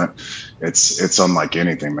spoke on it. It's unlike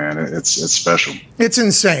anything, man. It's special. It's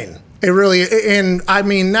insane. It really, and I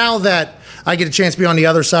mean, now that I get a chance to be on the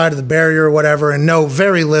other side of the barrier or whatever and know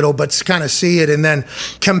very little, but kind of see it, and then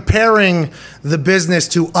comparing the business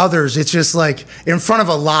to others, it's just like in front of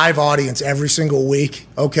a live audience every single week,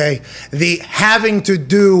 okay? The having to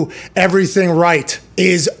do everything right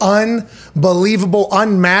is unbelievable,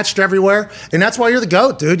 unmatched everywhere, and that's why you're the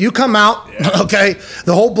GOAT, dude. You come out, okay?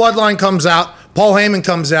 The whole bloodline comes out. Paul Heyman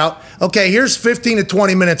comes out. Okay, here's 15 to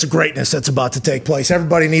 20 minutes of greatness that's about to take place.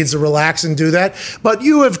 Everybody needs to relax and do that. But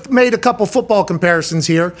you have made a couple football comparisons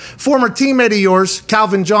here. Former teammate of yours,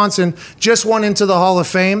 Calvin Johnson, just went into the Hall of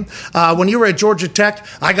Fame. When you were at Georgia Tech,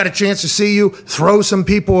 I got a chance to see you throw some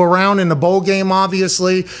people around in the bowl game,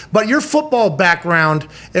 obviously. But your football background,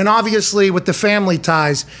 and obviously with the family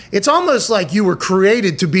ties, it's almost like you were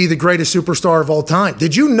created to be the greatest superstar of all time.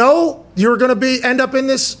 Did you know you were going to end up in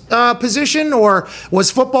this position, or was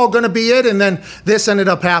football going to be it, and then this ended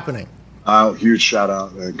up happening? Huge shout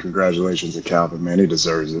out and congratulations to Calvin, man. He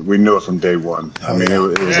deserves it. We knew it from day one. I mean, it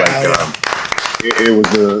was it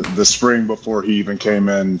was the spring before he even came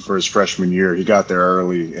in for his freshman year. He got there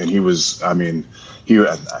early, and he was, I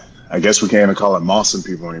guess we can't even call it mossing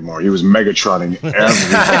people anymore. He was Megatronning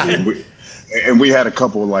everybody. And we had a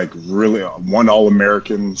couple one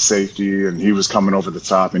All-American safety, and he was coming over the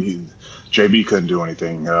top, and JB couldn't do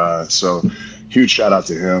anything. So huge shout out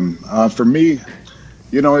to him. For me,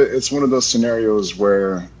 it's one of those scenarios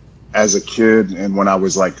where as a kid and when I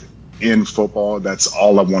was in football, that's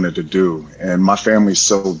all I wanted to do. And my family's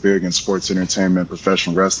so big in sports entertainment,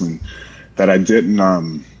 professional wrestling, that I didn't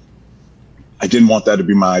want that to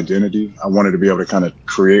be my identity. I wanted to be able to kind of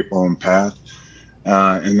create my own path.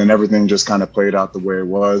 And then everything just kind of played out the way it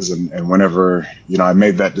was. And whenever, I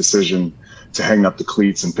made that decision to hang up the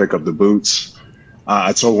cleats and pick up the boots,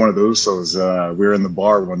 I told one of the Usos, we were in the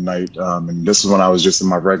bar one night, and this is when I was just in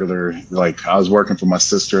my regular, I was working for my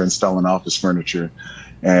sister installing office furniture,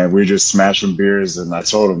 and we were just smashing beers. And I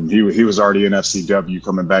told him, he was already in FCW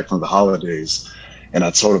coming back from the holidays. And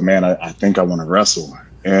I told him, man, I think I want to wrestle.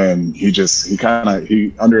 And he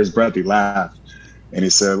under his breath, he laughed. And he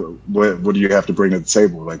said, what do you have to bring to the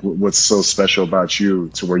table? What's so special about you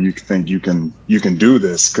to where you think you can do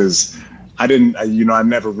this? Because I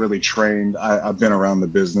never really trained. I've been around the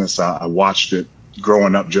business. I watched it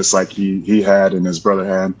growing up just like he had and his brother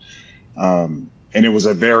had. And it was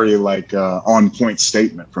a very on point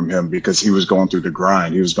statement from him because he was going through the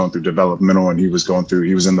grind. He was going through developmental, and he was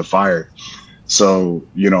in the fire. So,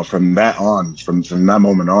 from that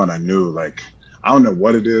moment on, I knew I don't know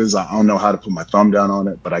what it is. I don't know how to put my thumb down on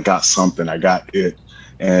it, but I got something. I got it.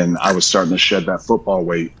 And I was starting to shed that football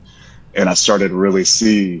weight. And I started to really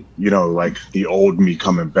see, the old me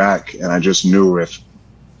coming back. And I just knew if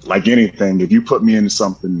you put me into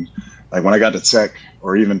something, when I got to Tech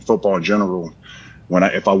or even football in general,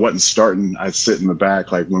 if I wasn't starting, I'd sit in the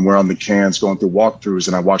back, when we're on the cans going through walkthroughs,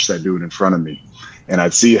 and I watched that dude in front of me. And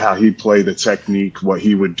I'd see how he'd play the technique, what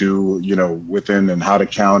he would do, within, and how to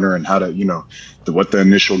counter, and how to, what the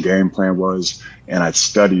initial game plan was. And I'd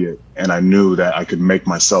study it, and I knew that I could make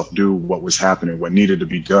myself do what was happening, what needed to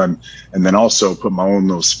be done, and then also put my own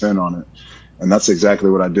little spin on it. And that's exactly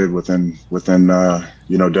what I did within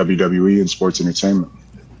WWE and sports entertainment.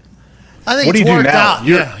 I think it's worked out.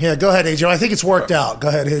 Yeah, go ahead, AJ. I think it's worked out. Go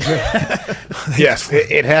ahead, AJ. Yes,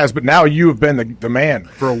 it has. But now you have been the man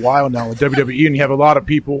for a while now with WWE, and you have a lot of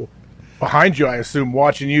people behind you, I assume,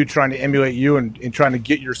 watching you, trying to emulate you and trying to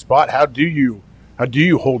get your spot. How do you How do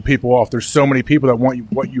you hold people off? There's so many people that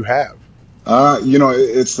want what you have.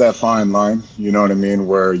 It's that fine line, you know what I mean,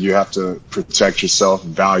 where you have to protect yourself,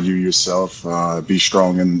 value yourself, be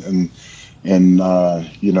strong in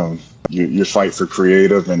your fight for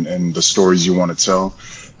creative and the stories you want to tell.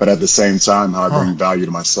 But at the same time, how I bring value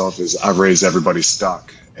to myself is I raise everybody's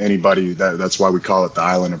stock. Anybody, that's why we call it the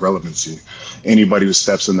island of relevancy. Anybody who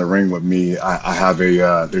steps in the ring with me, I have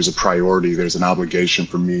there's a priority, there's an obligation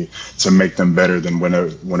for me to make them better than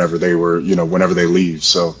whenever they leave.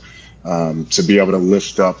 So to be able to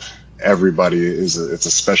lift up everybody it's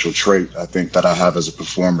a special trait, I think, that I have as a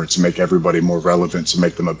performer, to make everybody more relevant, to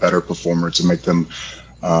make them a better performer, to make them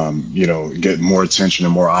get more attention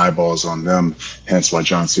and more eyeballs on them. Hence why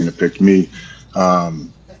John Cena picked me.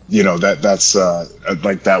 That's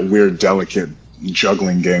like that weird, delicate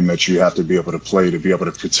juggling game that you have to be able to play to be able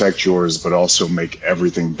to protect yours, but also make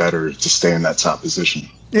everything better to stay in that top position.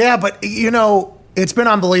 Yeah, but it's been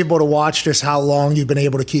unbelievable to watch just how long you've been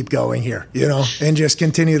able to keep going here, and just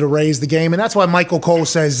continue to raise the game. And that's why Michael Cole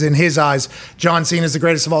says, in his eyes, John Cena is the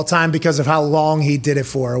greatest of all time because of how long he did it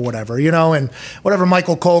for, or whatever, and whatever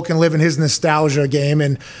Michael Cole can live in his nostalgia game.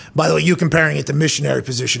 And by the way, you comparing it to missionary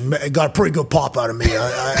position, it got a pretty good pop out of me.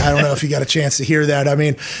 I don't know if you got a chance to hear that.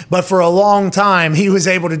 But for a long time, he was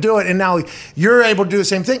able to do it. And now you're able to do the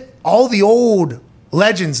same thing. All the old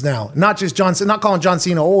legends now, not just John Cena, not calling John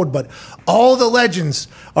Cena old, but all the legends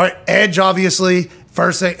are Edge, obviously.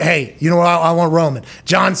 First thing, hey, you know what? I want Roman.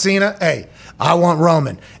 John Cena, hey, I want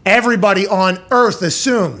Roman. Everybody on earth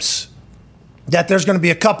assumes that there's going to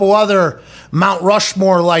be a couple other Mount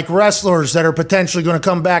Rushmore-like wrestlers that are potentially going to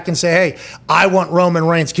come back and say, hey, I want Roman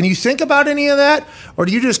Reigns. Can you think about any of that? Or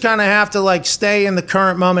do you just kind of have to stay in the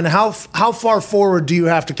current moment? How far forward do you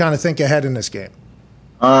have to kind of think ahead in this game?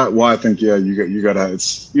 Well, I think, you gotta,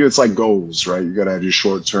 it's like goals, right? You gotta have your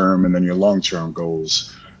short term and then your long term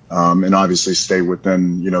goals. And obviously stay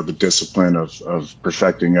within, the discipline of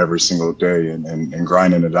perfecting every single day and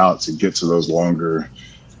grinding it out to get to those longer,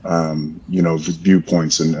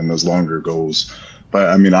 viewpoints and those longer goals. But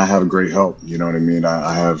I have great help, you know what I mean?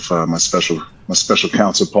 I have my special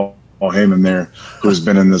counsel, Paul Heyman there, who's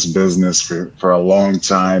been in this business for a long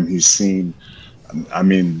time. He's seen,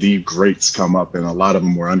 the greats come up, and a lot of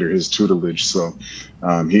them were under his tutelage. So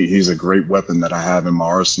he's a great weapon that I have in my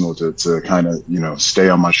arsenal to kind of, stay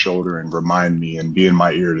on my shoulder and remind me and be in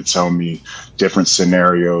my ear to tell me different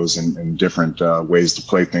scenarios and different ways to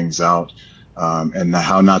play things out, and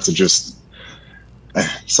how not to just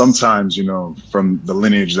sometimes, from the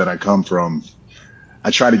lineage that I come from, I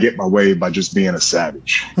try to get my way by just being a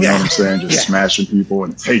savage. You know what I'm saying? Just smashing people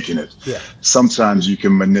and taking it. Yeah. Sometimes you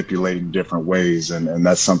can manipulate in different ways, and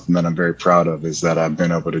that's something that I'm very proud of, is that I've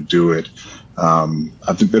been able to do it.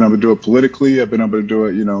 I've been able to do it politically. I've been able to do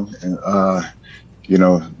it,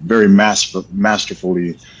 very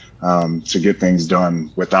masterfully to get things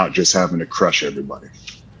done without just having to crush everybody.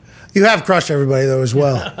 You have crushed everybody, though, as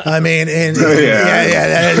well. Go ahead.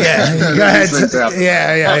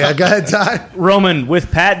 Go ahead, Ty. Roman, with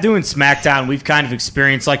Pat doing SmackDown, we've kind of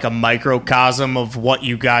experienced a microcosm of what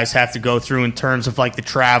you guys have to go through in terms of the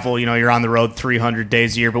travel. You're on the road 300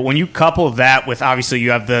 days a year. But when you couple that with, obviously,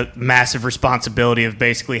 you have the massive responsibility of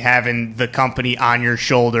basically having the company on your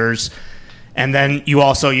shoulders. And then you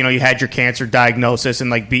also, you had your cancer diagnosis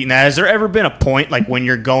and beating that. Has there ever been a point when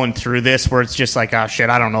you're going through this where it's just oh shit,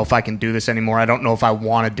 I don't know if I can do this anymore. I don't know if I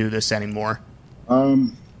want to do this anymore.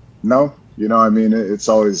 No, it's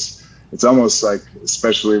almost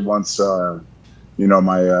especially once, my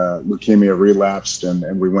leukemia relapsed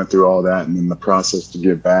and we went through all that, and then the process to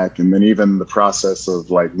get back. And then even the process of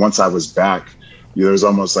once I was back, there's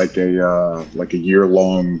almost a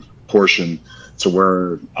year-long portion to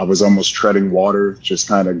where I was almost treading water, just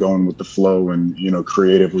kind of going with the flow, and,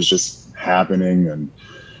 creative was just happening. And,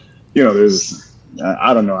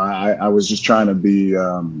 I don't know, I was just trying to be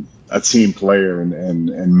a team player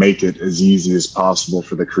and make it as easy as possible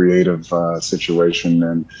for the creative situation.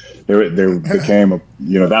 And there became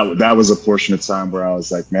that was a portion of time where I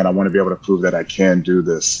was like, man, I want to be able to prove that I can do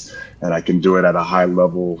this, and I can do it at a high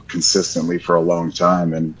level consistently for a long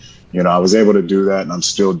time. And, I was able to do that, and I'm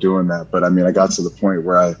still doing that. But I got to the point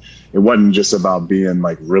where it wasn't just about being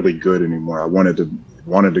really good anymore. I wanted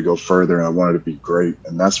to go further, and I wanted to be great.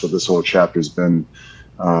 And that's what this whole chapter's been,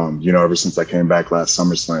 ever since I came back last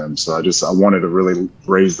SummerSlam. So I wanted to really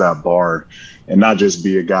raise that bar and not just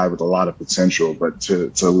be a guy with a lot of potential, but to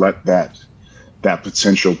let that that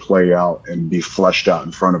potential play out and be fleshed out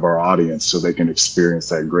in front of our audience so they can experience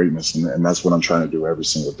that greatness. And that's what I'm trying to do every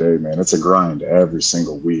single day, man. It's a grind every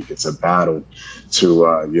single week. It's a battle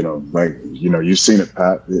to, you've seen it,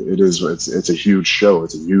 Pat. It's a huge show.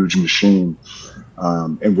 It's a huge machine.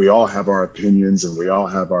 And we all have our opinions, and we all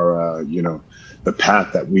have our, the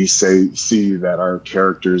path that we see that our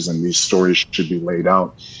characters and these stories should be laid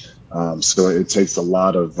out. So it takes a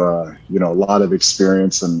lot of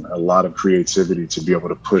experience and a lot of creativity to be able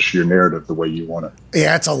to push your narrative the way you want it.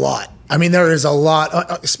 Yeah, it's a lot. I mean, there is a lot,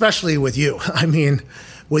 especially with you. I mean,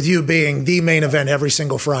 with you being the main event every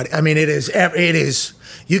single Friday. I mean, it is,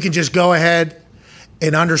 you can just go ahead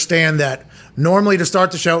and understand that normally to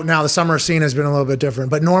start the show, now the summer scene has been a little bit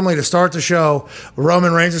different, but normally to start the show,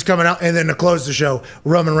 Roman Reigns is coming out, and then to close the show,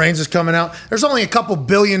 Roman Reigns is coming out. There's only a couple $1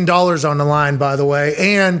 billion on the line, by the way,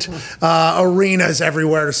 and arenas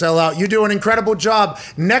everywhere to sell out. You do an incredible job.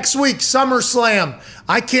 Next week, SummerSlam.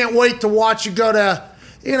 I can't wait to watch you go to,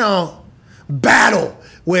 battle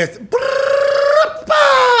with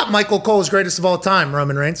Michael Cole's greatest of all time,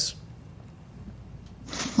 Roman Reigns.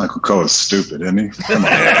 Michael Cole is stupid, isn't he? Come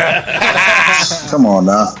on. Come on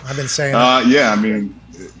now. I've been saying that. Yeah, I mean,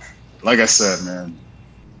 like I said, man,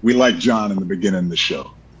 we like John in the beginning of the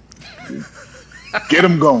show. Get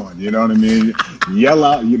him going, you know what I mean? Yell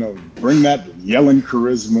out, bring that yelling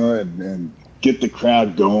charisma and get the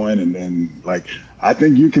crowd going. And then, I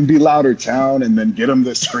think you can be louder, town, and then get them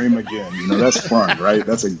to scream again. That's fun, right?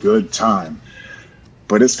 That's a good time.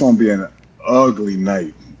 But it's going to be an ugly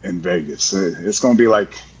night in Vegas. It's going to be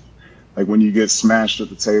like when you get smashed at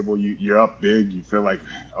the table, you're up big, you feel like,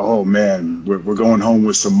 oh man, we're going home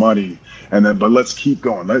with some money, but let's keep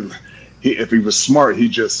going. If he was smart,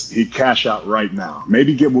 he'd cash out right now.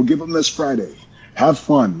 Maybe we'll give him this Friday. Have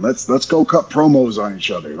fun. Let's go cut promos on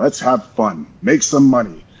each other. Let's have fun. Make some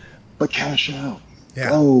money, but cash out. Yeah.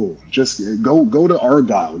 Just go to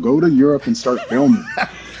Argyle, go to Europe and start filming.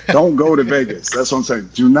 Don't go to Vegas. That's what I'm saying.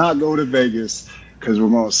 Do not go to Vegas, because we're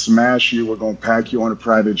going to smash you. We're going to pack you on a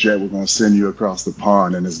private jet. We're going to send you across the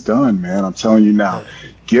pond, and it's done, man. I'm telling you now.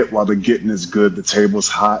 Get while the getting is good. The table's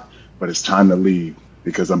hot, but it's time to leave,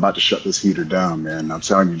 because I'm about to shut this heater down, man. I'm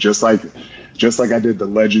telling you, just like I did the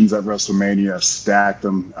legends at WrestleMania, I stacked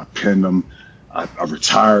them, I pinned them, I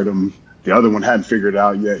retired them. The other one hadn't figured it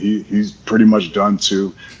out yet. He's pretty much done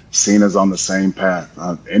too. Cena's on the same path.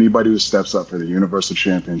 Anybody who steps up for the Universal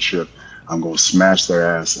Championship, I'm going to smash their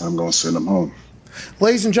ass, and I'm going to send them home.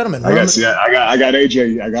 Ladies and gentlemen, I got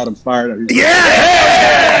AJ. I got him fired up.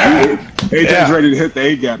 AJ's ready to hit the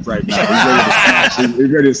A gap right now.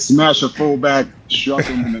 He's ready to smash a fullback, shuck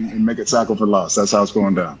him, and make a tackle for loss. That's how it's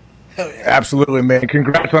going down. Absolutely, man.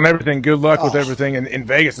 Congrats on everything. Good luck with everything. And in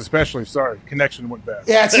Vegas, especially. Sorry, connection went bad.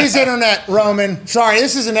 Yeah, it's his internet, Roman. Sorry,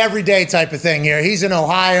 this is an everyday type of thing here. He's in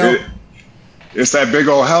Ohio. It's that big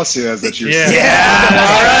old house he has that you see. All right.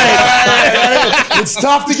 It's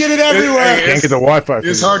tough to get it everywhere. Can't get the Wi-Fi.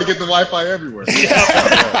 It's hard to get the Wi-Fi everywhere.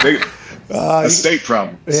 A state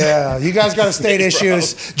problem. Yeah, you guys got state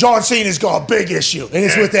issues. John Cena's got a big issue, and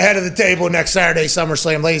it's with the head of the table next Saturday,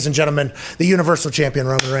 SummerSlam. Ladies and gentlemen, the Universal Champion,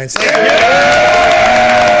 Roman Reigns.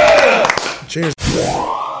 Cheers.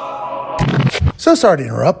 So sorry to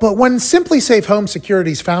interrupt, but when Simply Safe Home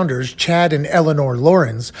Security's founders, Chad and Eleanor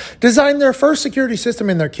Lawrence, designed their first security system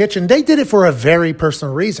in their kitchen, they did it for a very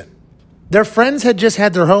personal reason. Their friends had just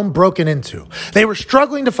had their home broken into. They were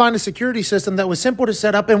struggling to find a security system that was simple to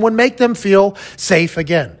set up and would make them feel safe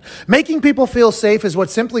again. Making people feel safe is what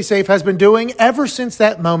Simply Safe has been doing ever since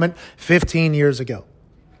that moment 15 years ago.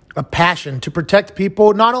 A passion to protect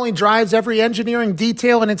people not only drives every engineering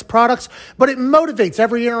detail in its products, but it motivates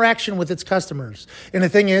every interaction with its customers. And the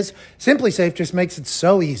thing is, Simply Safe just makes it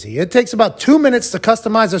so easy. It takes about 2 minutes to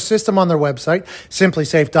customize a system on their website,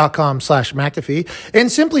 simplysafe.com/McAfee.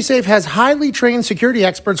 And Simply Safe has highly trained security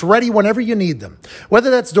experts ready whenever you need them.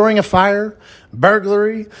 Whether that's during a fire,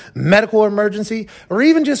 burglary, medical emergency, or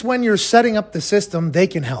even just when you're setting up the system, they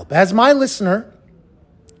can help. As my listener,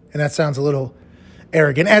 and that sounds a little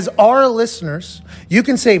arrogant. As our listeners, you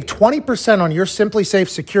can save 20% on your Simply Safe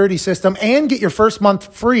security system and get your first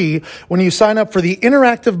month free when you sign up for the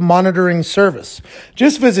interactive monitoring service.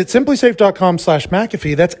 Just visit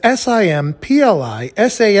simplysafe.com/McAfee. That's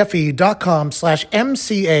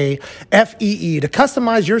simplysafe.com/MCAFEE to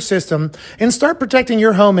customize your system and start protecting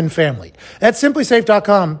your home and family. That's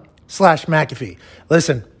simplysafe.com/McAfee.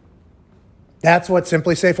 Listen, that's what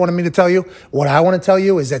Simply Safe wanted me to tell you. What I want to tell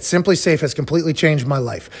you is that Simply Safe has completely changed my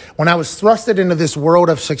life. When I was thrusted into this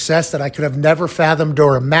world of success that I could have never fathomed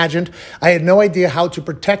or imagined, I had no idea how to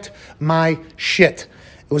protect my shit.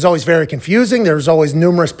 It was always very confusing. There was always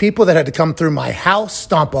numerous people that had to come through my house,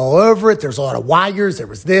 stomp all over it. There's a lot of wires. There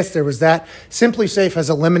was this, there was that. Simply Safe has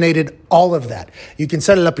eliminated all of that. You can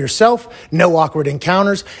set it up yourself, no awkward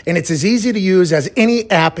encounters, and it's as easy to use as any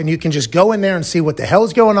app, and you can just go in there and see what the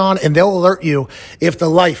hell's going on, and they'll alert you if the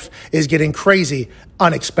life is getting crazy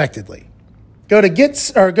unexpectedly. Go to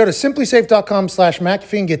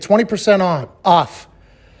simplysafe.com/McAfee and get 20% off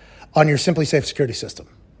on your Simply Safe security system.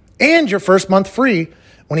 And your first month free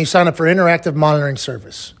when you sign up for interactive monitoring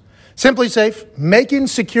service. Simply Safe, making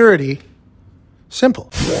security simple.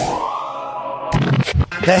 The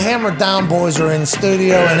Hammer Down boys are in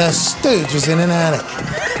studio, and the Stooge is in an attic.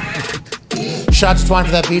 Shots twine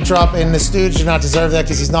for that beat drop, and the Stooge did not deserve that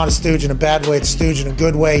because he's not a Stooge in a bad way. It's Stooge in a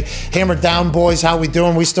good way. Hammer Down boys, how we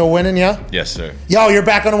doing? We still winning, yeah? Yes, sir. Yo, you're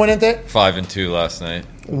back on the winning thing? 5-2 last night.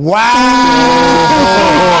 Wow!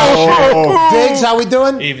 Diggs, how we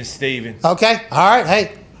doing? Even Steven. Okay, all right.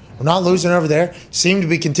 Hey, we're not losing over there. Seem to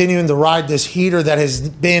be continuing to ride this heater that has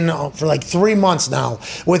been for like 3 months now.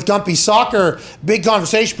 With Gumpy Soccer, big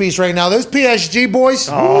conversation piece right now. Those PSG boys.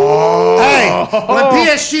 Oh. Hey, when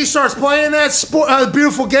PSG starts playing that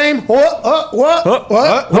beautiful game, what?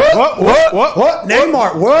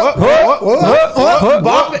 Neymar, what?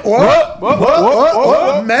 Mbappe, what?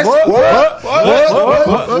 Messi,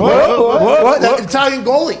 what? That Italian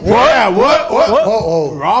goalie. Yeah, what?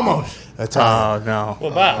 Oh, Ramos. Oh, no.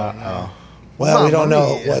 What about? Well, we don't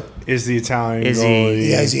know what. Is the Italian Is he- goalie?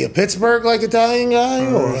 Yeah, is he a Pittsburgh like Italian guy?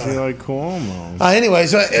 Or is he like Cuomo?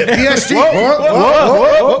 Anyways, PSG.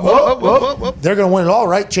 They're going to win it all,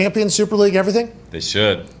 right? Champions, Super League, everything? They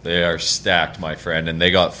should. They are stacked, my friend. And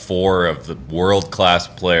they got 4 of the world-class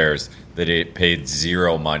players that they paid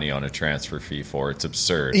zero money on a transfer fee for. It's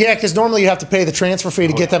absurd. Yeah, because normally you have to pay the transfer fee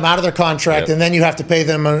to get them out of their contract, Yep. and then you have to pay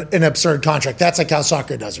them an absurd contract. That's like how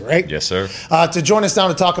soccer does it, right? Yes, sir. To join us now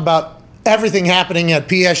to talk about everything happening at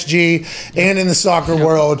PSG and in the soccer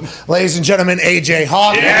world, ladies and gentlemen, AJ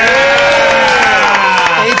Hawk.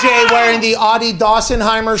 AJ wearing the Audi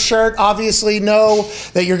Dawsonheimer shirt. Obviously know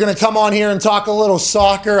that you're going to come on here and talk a little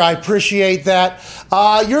soccer. I appreciate that.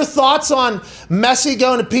 Your thoughts on Messi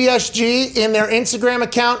going to PSG in their Instagram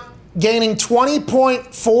account, gaining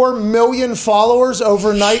 20.4 million followers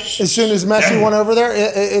overnight as soon as Messi went over there?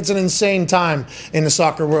 It's an insane time in the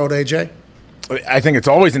soccer world, AJ. I think it's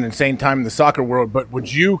always an insane time in the soccer world, but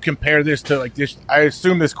would you compare this to like this? I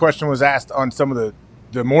assume this question was asked on some of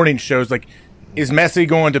the morning shows. Like, is Messi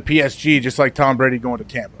going to PSG just like Tom Brady going to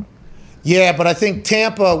Tampa? Yeah, but I think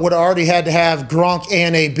Tampa would have already had to have Gronk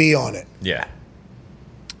and AB on it. Yeah.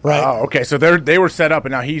 Right. Oh, okay. So they were set up,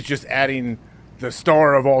 and now he's just adding the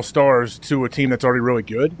star of all stars to a team that's already really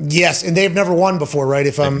good. Yes, and they've never won before, right?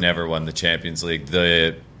 They've never won the Champions League.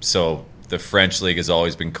 The French league has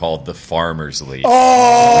always been called the Farmers League.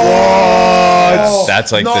 Oh,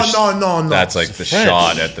 That's like no. That's like the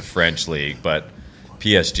shot at the French league, but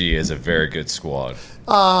PSG is a very good squad.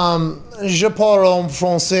 Je parle en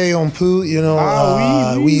français un peu, you know.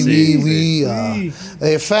 Oui.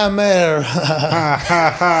 Fameux.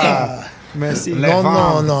 Messi.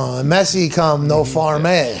 No. Messi come no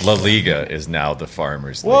farmer. La Liga is now the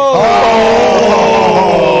Farmers League. Oh.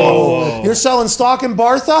 You're selling stock in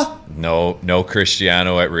Barca? No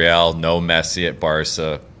Cristiano at Real, no Messi at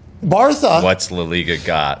Barca. Barca? What's La Liga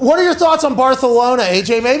got? What are your thoughts on Barcelona,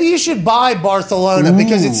 AJ? Maybe you should buy Barcelona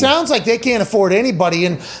because it sounds like they can't afford anybody.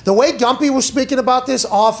 And the way Gumpy was speaking about this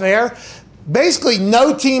off air, basically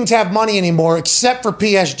no teams have money anymore except for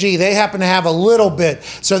PSG. They happen to have a little bit.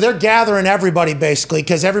 So they're gathering everybody basically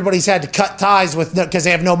because everybody's had to cut ties with because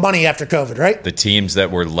they have no money after COVID, right? The teams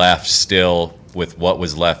that were left still with what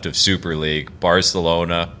was left of Super League,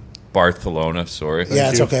 Barcelona, sorry.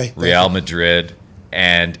 Yeah, it's okay. Real Madrid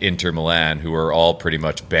and Inter Milan, who are all pretty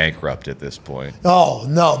much bankrupt at this point. Oh,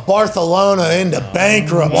 no. Barcelona into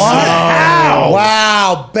bankruptcy.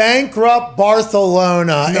 Wow. Bankrupt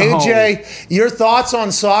Barcelona. No. AJ, your thoughts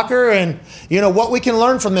on soccer and, what we can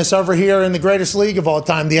learn from this over here in the greatest league of all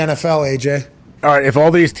time, the NFL, AJ? All right, if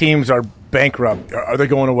all these teams are bankrupt, are they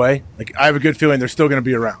going away? Like, I have a good feeling they're still going to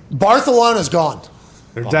be around. Barcelona's gone.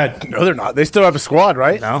 They're dead. No, they're not. They still have a squad,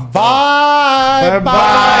 right? No. Bye,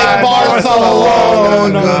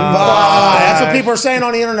 Barcelona. Goodbye. That's what people are saying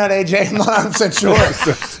on the internet, AJ. I'm not 100% sure.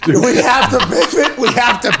 We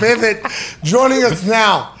have to pivot. Joining us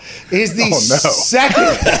now is the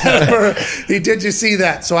second ever. He did just see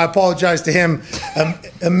that, so I apologize to him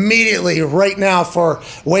immediately right now for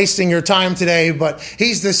wasting your time today. But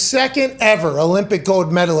he's the second ever Olympic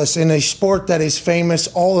gold medalist in a sport that is famous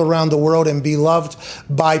all around the world and beloved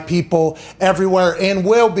by people everywhere and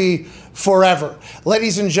will be forever.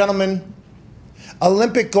 Ladies and gentlemen,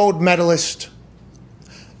 Olympic gold medalist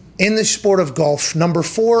in the sport of golf, number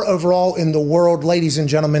 4 overall in the world, ladies and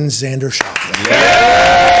gentlemen, Xander Schauffele.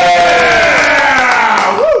 Yeah!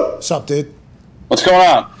 Woo! What's up, dude? What's going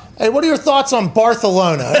on? Hey, what are your thoughts on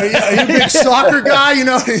Barcelona? Are you a big soccer guy? You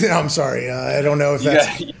know, I'm sorry, I don't know if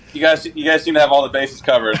that's... You guys seem to have all the bases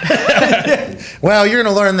covered. Well, you're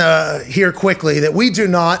going to learn here quickly that we do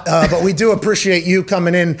not, but we do appreciate you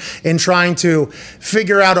coming in and trying to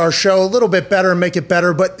figure out our show a little bit better and make it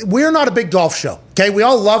better. But we're not a big golf show, okay? We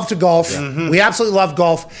all love to golf. Mm-hmm. We absolutely love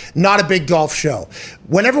golf, not a big golf show.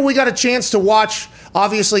 Whenever we got a chance to watch,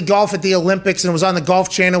 obviously, golf at the Olympics, and it was on the Golf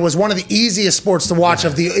Channel, was one of the easiest sports to watch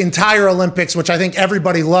of the entire Olympics, which I think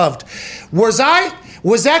everybody loved. Was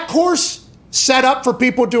that course set up for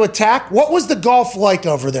people to attack? What was the golf like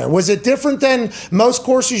over there? Was it different than most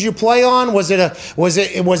courses you play on? Was there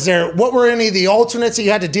what were any of the alternates that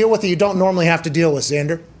you had to deal with that you don't normally have to deal with,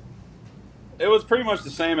 Xander? It was pretty much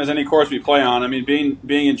the same as any course we play on. I mean,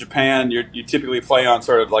 being in Japan, you typically play on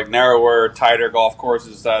sort of like narrower, tighter golf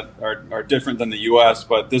courses that are different than the U.S.,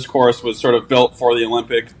 but this course was sort of built for the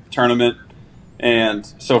Olympic tournament,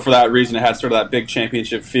 and so for that reason, it had sort of that big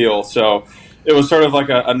championship feel. So it was sort of like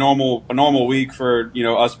a normal week for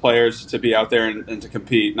us players to be out there and to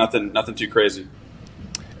compete. Nothing too crazy.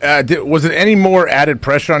 Was it any more added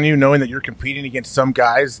pressure on you knowing that you're competing against some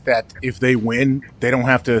guys that if they win, they don't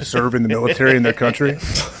have to serve in the military in their country?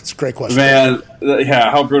 That's a great question. Man,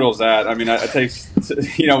 yeah, how brutal is that? I mean, it takes,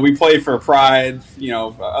 we play for pride.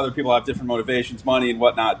 Other people have different motivations, money and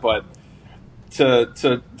whatnot, but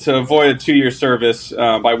to avoid a 2-year service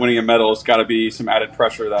by winning a medal has got to be some added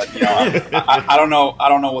pressure that I don't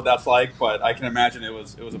know what that's like, but I can imagine it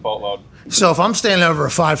was a boatload. So if I'm standing over a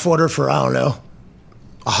 5-footer for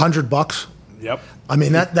 $100, Yep. I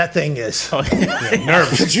mean that thing is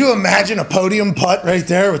Nervous. Could you imagine a podium putt right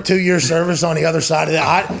there with 2-year service on the other side of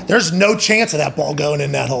that? There's no chance of that ball going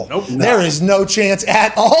in that hole. Nope. There is no chance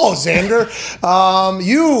at all, Xander.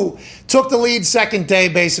 You took the lead second day,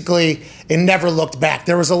 basically, and never looked back.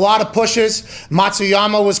 There was a lot of pushes.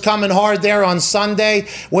 Matsuyama was coming hard there on Sunday.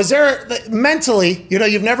 Was there, mentally,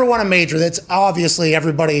 you've never won a major. That's obviously,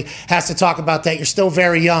 everybody has to talk about that. You're still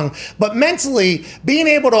very young. But mentally, being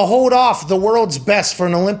able to hold off the world's best for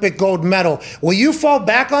an Olympic gold medal, will you fall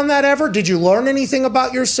back on that ever? Did you learn anything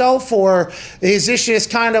about yourself? Or is this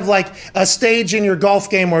just kind of like a stage in your golf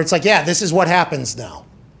game where it's like, yeah, this is what happens now?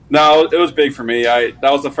 No, it was big for me. That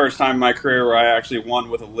was the first time in my career where I actually won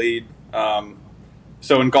with a lead.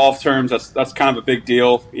 So in golf terms, that's kind of a big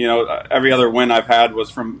deal. Every other win I've had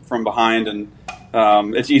was from behind, and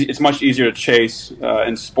it's much easier to chase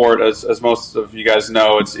in sport, as most of you guys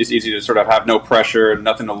know. It's easy to sort of have no pressure and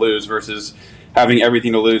nothing to lose versus having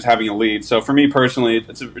everything to lose, having a lead. So for me personally,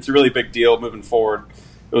 it's a really big deal moving forward.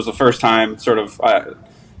 It was the first time sort of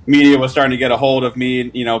media was starting to get a hold of me,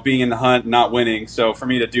 being in the hunt and not winning. So for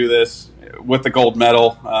me to do this with the gold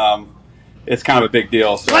medal, it's kind of a big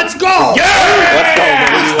deal. So, let's go! Yeah!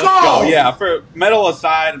 Let's go! Yeah, for medal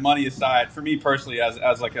aside and money aside, for me personally,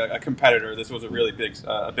 as like a competitor, this was a really big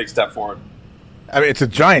step forward. I mean, it's a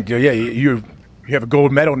giant deal. Yeah, you have a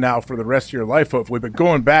gold medal now for the rest of your life, hopefully. But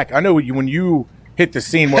going back, I know when you hit the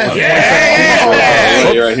scene, what was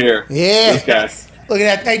it? You're right here. Yeah. This guy. Look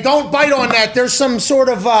at that. Hey, don't bite on that. There's some sort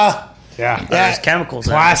of there's chemicals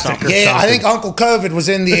in plastic. Yeah, I think Uncle COVID was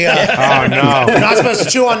in the. Oh no! You're not supposed to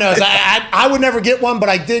chew on those. I would never get one, but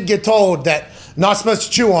I did get told that not supposed to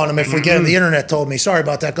chew on them if we get them. The internet told me. Sorry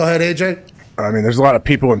about that. Go ahead, AJ. I mean, there's a lot of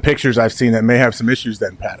people in pictures I've seen that may have some issues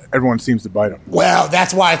then, Pat. Everyone seems to bite them. Well,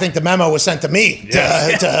 that's why I think the memo was sent to me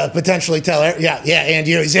to potentially tell. And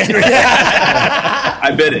you, Xander.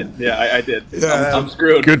 I bit it. Yeah, I did. I'm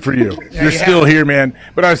screwed. Good for you. You're still here, man.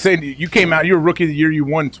 But I was saying, you came out, you were Rookie of the Year. You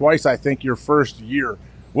won twice, I think, your first year.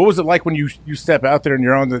 What was it like when you step out there and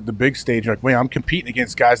you're on the big stage? You're like, man, I'm competing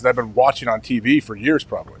against guys that I've been watching on TV for years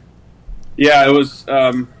probably. Yeah, it was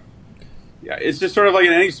it's just sort of like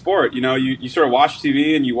in any sport, you sort of watch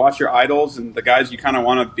TV and you watch your idols and the guys you kind of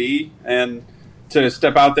want to be, and to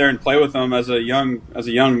step out there and play with them as a young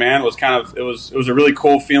man was kind of it was a really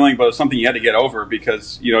cool feeling, but it was something you had to get over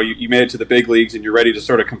because you made it to the big leagues and you're ready to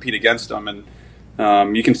sort of compete against them, and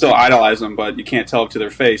you can still idolize them, but you can't tell it to their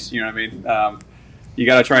face. You know what I mean? You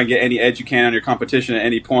got to try and get any edge you can on your competition at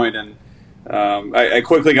any point, and I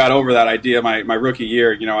quickly got over that idea. My rookie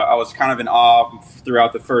year, I was kind of in awe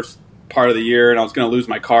throughout the first part of the year, and I was going to lose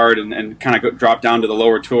my card and kind of drop down to the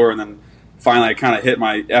lower tour, and then finally I kind of hit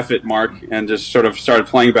my F-it mark and just sort of started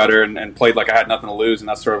playing better and played like I had nothing to lose, and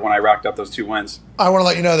that's sort of when I racked up those 2 wins. I want to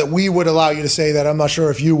let you know that we would allow you to say that. I'm not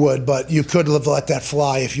sure if you would, but you could have let that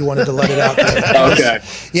fly if you wanted to let it out there. Okay.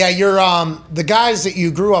 Yeah, you're the guys that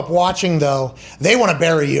you grew up watching, though, they want to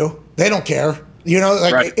bury you. They don't care. You know,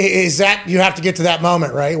 like, right. Is that, you have to get to that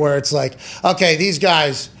moment, right, where it's like, okay, these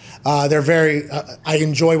guys, they're very, I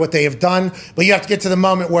enjoy what they have done, but you have to get to the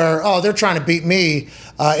moment where, oh, they're trying to beat me,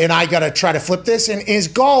 and I got to try to flip this. And is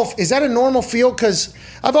golf, is that a normal field? Because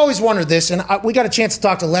I've always wondered this, and we got a chance to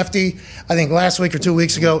talk to Lefty, I think last week or 2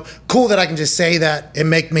 weeks ago. Cool that I can just say that and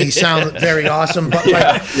make me sound very awesome. But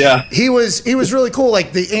he was really cool,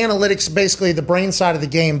 like the analytics, basically the brain side of the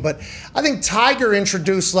game. But I think Tiger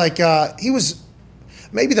introduced, like, he was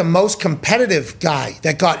maybe the most competitive guy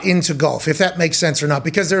that got into golf, if that makes sense or not,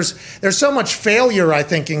 because there's so much failure, I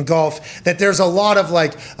think, in golf that there's a lot of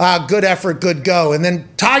like, good effort, good go. And then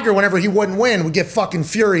Tiger, whenever he wouldn't win, would get fucking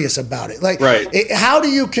furious about it. Like, how do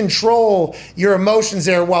you control your emotions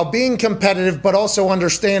there while being competitive, but also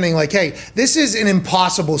understanding like, hey, this is an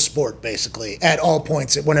impossible sport, basically, at all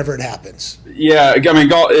points, whenever it happens? Yeah, I mean,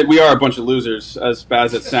 golf, we are a bunch of losers, as bad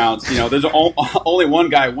as it sounds. You know, there's only one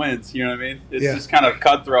guy wins, you know what I mean? It's just kind of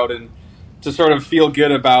cutthroat, and to sort of feel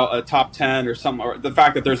good about a top 10 or something, or the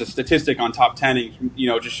fact that there's a statistic on top 10, you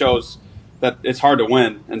know, just shows that it's hard to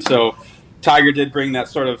win. And so Tiger did bring that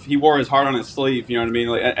sort of, he wore his heart on his sleeve, you know what I mean?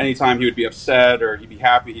 Like, anytime he would be upset or he'd be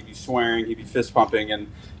happy, he'd be swearing, he'd be fist pumping.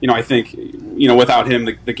 And, you know, I think, you know, without him,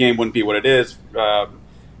 the game wouldn't be what it is.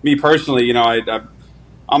 Me personally, you know,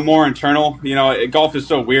 I'm more internal. You know, golf is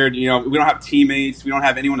so weird. You know, we don't have teammates. We don't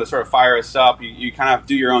have anyone to sort of fire us up. You kind of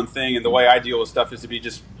do your own thing. And the way I deal with stuff is to be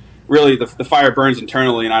just really the fire burns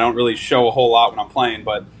internally, and I don't really show a whole lot when I'm playing.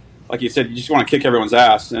 But like you said, you just want to kick everyone's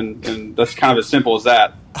ass, and that's kind of as simple as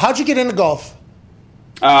that. How'd you get into golf?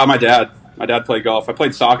 My dad. My dad played golf. I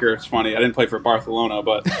played soccer. It's funny. I didn't play for Barcelona,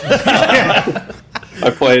 but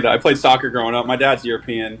I played soccer growing up. My dad's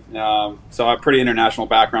European, so I have a pretty international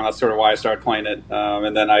background. That's sort of why I started playing it.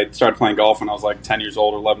 And then I started playing golf when I was like 10 years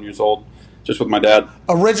old or 11 years old, just with my dad.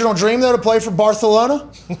 Original dream, though, to play for Barcelona?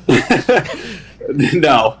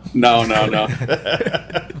 No.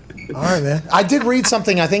 All right, man. I did read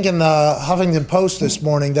something, I think, in the Huffington Post this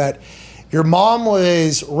morning that your mom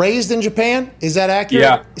was raised in Japan. Is that accurate?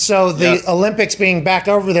 Yeah. So the Olympics being back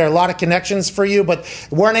over there, a lot of connections for you, but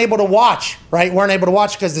weren't able to watch, right? Weren't able to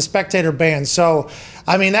watch because the spectator ban. So,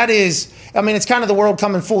 I mean, it's kind of the world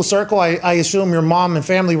coming full circle. I assume your mom and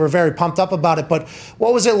family were very pumped up about it, but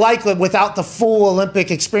what was it like without the full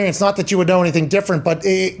Olympic experience? Not that you would know anything different, but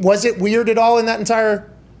was it weird at all in that entire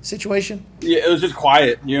situation? Yeah, it was just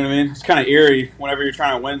quiet. You know what I mean? It's kind of eerie whenever you're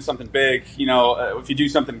trying to win something big. You know, if you do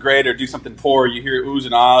something great or do something poor, you hear oohs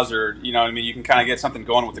and ahs, or, you know what I mean? You can kind of get something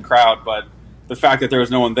going with the crowd. But the fact that there was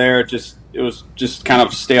no one there, it was just kind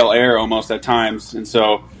of stale air almost at times. And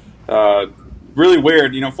so, really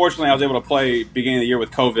weird. You know, fortunately, I was able to play beginning of the year with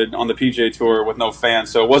COVID on the PGA Tour with no fans.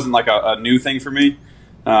 So it wasn't like a new thing for me.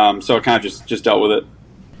 So I kind of just dealt with it.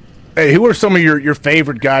 Hey, who are some of your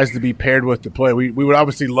favorite guys to be paired with to play? We would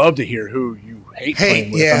obviously love to hear who you hate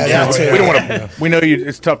playing with. Yeah, we don't want to. We know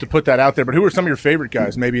it's tough to put that out there, but who are some of your favorite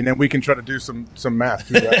guys, maybe, and then we can try to do some math.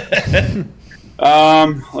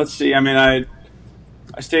 Let's see. I mean, I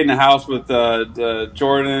stayed in the house with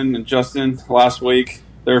Jordan and Justin last week.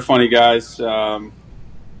 They were funny guys.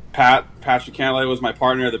 Patrick Cantlay was my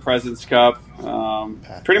partner at the President's Cup.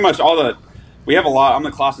 Pretty much all the. We have a lot. I'm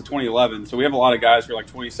the class of 2011, so we have a lot of guys who are like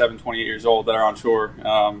 27, 28 years old that are on tour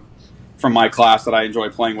from my class that I enjoy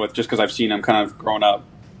playing with just because I've seen them kind of growing up.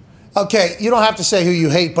 Okay, you don't have to say who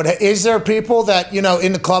you hate, but is there people that, you know,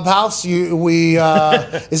 in the clubhouse,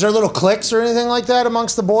 is there little cliques or anything like that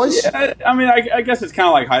amongst the boys? Yeah, I mean, I guess it's kind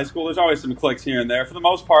of like high school. There's always some cliques here and there. For the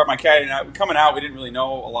most part, my caddy and I, coming out, we didn't really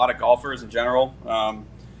know a lot of golfers in general.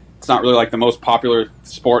 It's not really like the most popular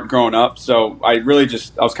sport growing up. So I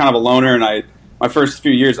was kind of a loner, and my first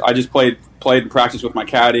few years, I just played and practiced with my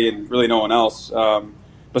caddy and really no one else,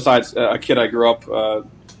 besides a kid I grew up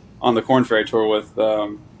on the Corn Ferry Tour with.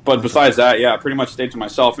 But besides that, yeah, I pretty much stayed to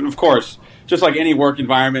myself. And of course, just like any work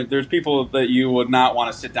environment, there's people that you would not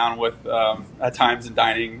want to sit down with at times in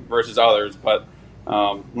dining versus others. But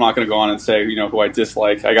I'm not going to go on and say, you know, who I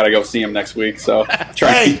dislike. I got to go see him next week. So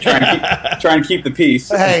try and keep the peace.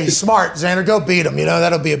 Hey, smart, Xander. Go beat him. You know,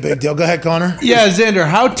 that'll be a big deal. Go ahead, Connor. Yeah, Xander,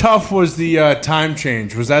 how tough was the time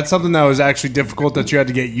change? Was that something that was actually difficult that you had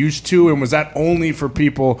to get used to? And was that only for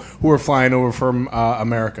people who were flying over from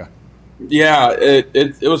America? Yeah,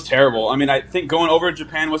 it was terrible. I mean, I think going over to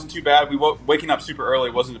Japan wasn't too bad. Waking up super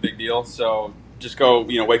early wasn't a big deal. So just go,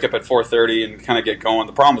 wake up at 4:30 and kind of get going.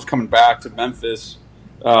 The problem was coming back to Memphis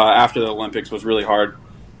after the Olympics was really hard.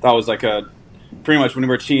 That was like pretty much when we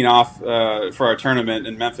were teeing off for our tournament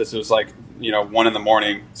in Memphis. It was like 1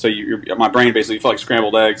 a.m. So my brain basically felt like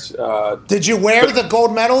scrambled eggs. Did you wear the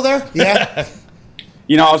gold medal there? Yeah.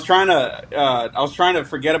 I was trying to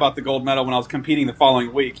forget about the gold medal when I was competing the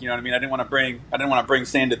following week. You know what I mean? I didn't want to bring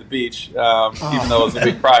sand to the beach, even though it was the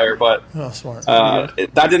week prior. But smart. That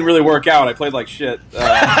didn't really work out. I played like shit. So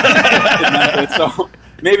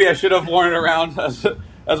maybe I should have worn it around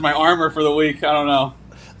as my armor for the week. I don't know.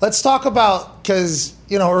 Let's talk about, because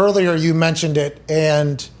earlier you mentioned it,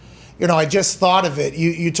 and I just thought of it.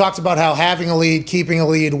 You talked about how having a lead, keeping a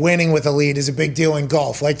lead, winning with a lead is a big deal in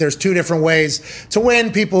golf. Like there's two different ways to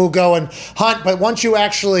win. People who go and hunt, but once you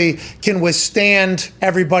actually can withstand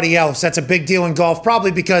everybody else, that's a big deal in golf, probably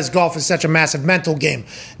because golf is such a massive mental game.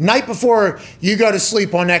 Night before you go to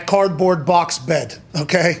sleep on that cardboard box bed,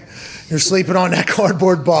 okay? You're sleeping on that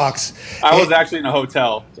cardboard box. I was actually in a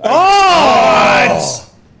hotel.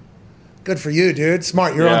 Good for you, dude.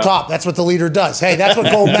 Smart. You're on top. That's what the leader does. Hey, that's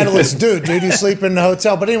what gold medalists do, dude. You sleep in the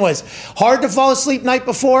hotel. But anyways, hard to fall asleep night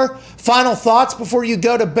before. Final thoughts before you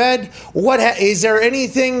go to bed. Is there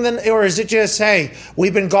anything or is it just, hey,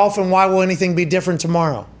 we've been golfing. Why will anything be different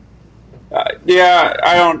tomorrow?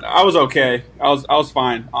 I was okay. I was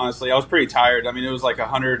fine. Honestly, I was pretty tired. I mean, it was like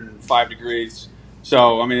 105 degrees.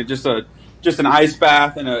 So I mean, just an ice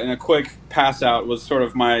bath and a quick pass out was sort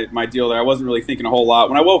of my deal there. I wasn't really thinking a whole lot.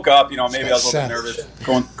 When I woke up, maybe I was a little bit nervous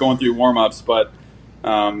going through warm-ups, but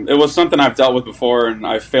it was something I've dealt with before and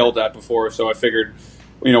I've failed at before, so I figured,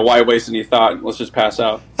 why waste any thought? Let's just pass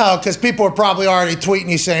out. Oh, because people are probably already tweeting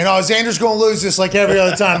you saying, Xander's going to lose this like every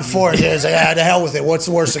other time before. It's like, to hell with it. What's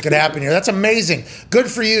the worst that could happen here? That's amazing.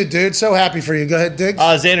 Good for you, dude. So happy for you. Go ahead, Diggs.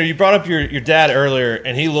 Xander, you brought up your dad earlier,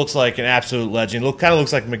 and he looks like an absolute legend. Kind of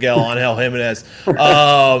looks like Miguel Angel Jimenez.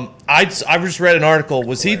 I just read an article.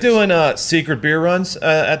 Was he doing secret beer runs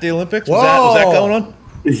at the Olympics? Was that going on?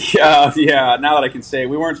 Yeah. Now that I can say,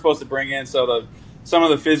 we weren't supposed to bring in, some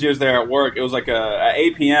of the physios there at work, it was like at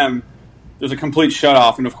 8 p.m., there's a complete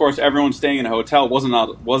shut-off. And, of course, everyone staying in a hotel wasn't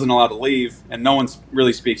allowed to leave, and no one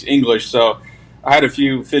really speaks English. So I had a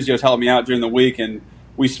few physios help me out during the week, and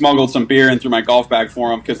we smuggled some beer in through my golf bag for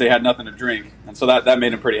them because they had nothing to drink. And so that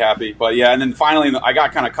made them pretty happy. But, yeah, and then finally I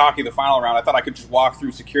got kind of cocky the final round. I thought I could just walk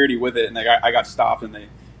through security with it, and I got stopped, and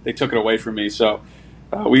they took it away from me. So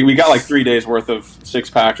we got like 3 days' worth of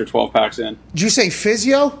 6-packs or 12-packs in. Did you say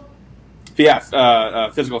physio? Yeah,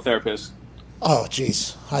 physical therapist. Oh,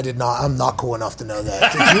 jeez. I did not. I'm not cool enough to know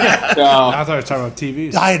that. Did you? I thought you were talking about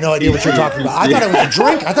TVs. I had no idea what you're talking about. I thought it was a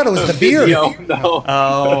drink. I thought it was the beer. No.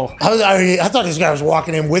 Oh. I thought this guy was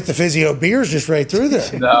walking in with the physio beers just right through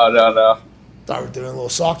there. No. Thought we were doing a little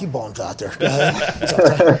sake bombs out there. Go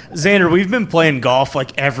ahead. Xander, we've been playing golf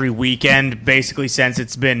like every weekend basically since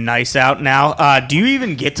it's been nice out now. Do you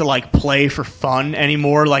even get to like play for fun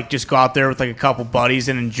anymore? Like just go out there with like a couple buddies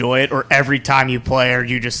and enjoy it? Or every time you play, are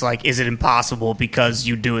you just like, is it impossible because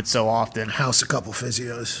you do it so often? House a couple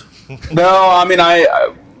physios. No, I mean,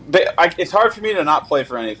 it's hard for me to not play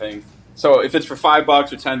for anything. So if it's for $5 or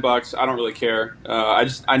 $10, I don't really care.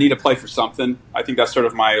 I need to play for something. I think that's sort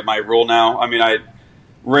of my rule now. I mean, I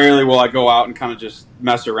rarely will I go out and kind of just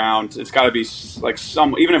mess around. It's got to be like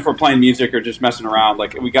even if we're playing music or just messing around,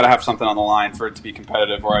 like we got to have something on the line for it to be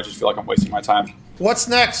competitive, or I just feel like I'm wasting my time. What's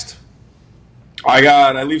next?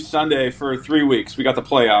 I leave Sunday for 3 weeks. We got the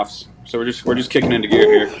playoffs, so we're just kicking into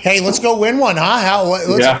gear here. Hey, let's go win one, huh?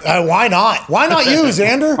 Why not? Why not you,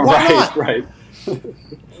 Xander? Why not? Right.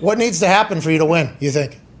 What needs to happen for you to win, you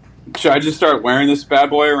think? Should I just start wearing this bad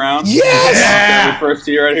boy around? Yes! First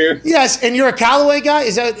tee right here? Yes, and you're a Callaway guy?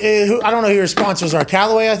 Is that I don't know who your sponsors are.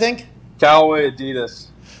 Callaway, I think? Callaway, Adidas.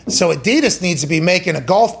 So Adidas needs to be making a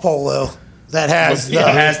golf polo that has the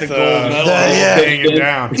gold medal hanging it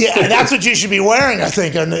down. Yeah, that's what you should be wearing, I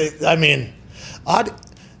think. I mean,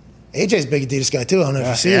 AJ's a big Adidas guy, too. I don't know if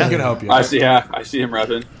you see him. He can help you. I see him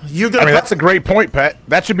repping. That's a great point, Pat.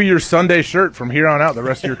 That should be your Sunday shirt from here on out the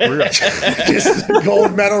rest of your career. Just the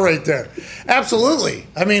gold medal right there. Absolutely.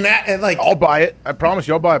 I mean, I'll buy it. I promise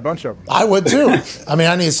you I'll buy a bunch of them. I would, too. I mean,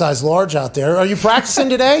 I need a size large out there. Are you practicing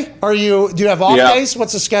today? Do you have off days?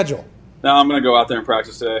 What's the schedule? No, I'm going to go out there and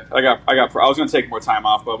practice today. I was going to take more time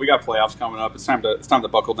off, but we got playoffs coming up. It's time to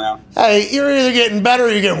buckle down. Hey, you're either getting better or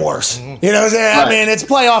you're getting worse. Mm-hmm. You know what I'm saying? Right. I mean, it's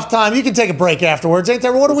playoff time. You can take a break afterwards, ain't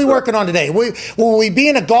there? What are we working on today? Will we be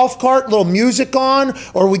in a golf cart, little music on,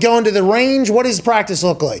 or are we going to the range? What does practice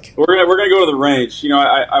look like? We're gonna go to the range. You know,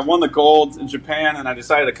 I won the gold in Japan, and I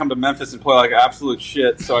decided to come to Memphis and play like absolute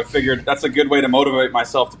shit. So I figured that's a good way to motivate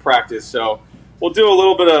myself to practice. So we'll do a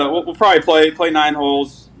little bit of. We'll probably play 9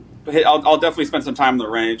 holes. I'll definitely spend some time in the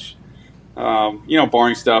range.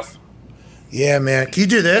 Boring stuff. Yeah, man. Can you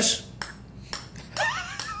do this?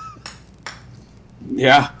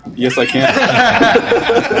 Yeah. Yes, I can.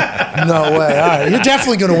 No way. All right. You're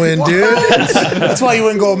definitely going to win, dude. That's why you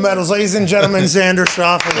win gold medals. Ladies and gentlemen, Xander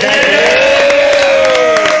Schauffele.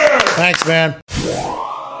 Thanks, man.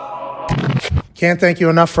 Can't thank you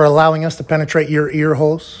enough for allowing us to penetrate your ear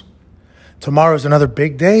holes. Tomorrow's another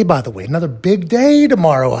big day, by the way. Another big day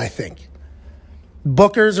tomorrow, I think.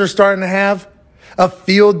 Bookers are starting to have a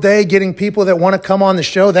field day getting people that want to come on the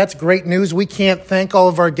show. That's great news. We can't thank all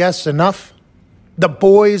of our guests enough. The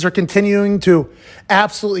boys are continuing to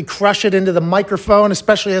absolutely crush it into the microphone,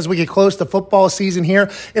 especially as we get close to football season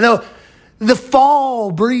here. The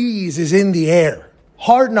fall breeze is in the air.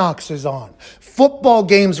 Hard Knocks is on. Football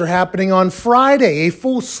games are happening on Friday. A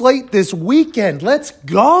full slate this weekend. Let's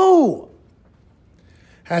go.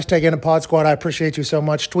 Hashtag #InAPod Squad. I appreciate you so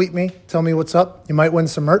much. Tweet me. Tell me what's up. You might win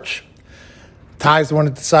some merch. Ty's the one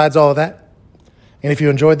that decides all of that. And if you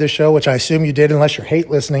enjoyed this show, which I assume you did unless you hate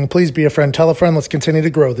listening, please be a friend, tell a friend. Let's continue to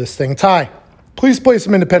grow this thing. Ty, please play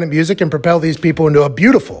some independent music and propel these people into a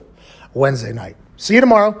beautiful Wednesday night. See you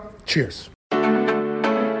tomorrow. Cheers.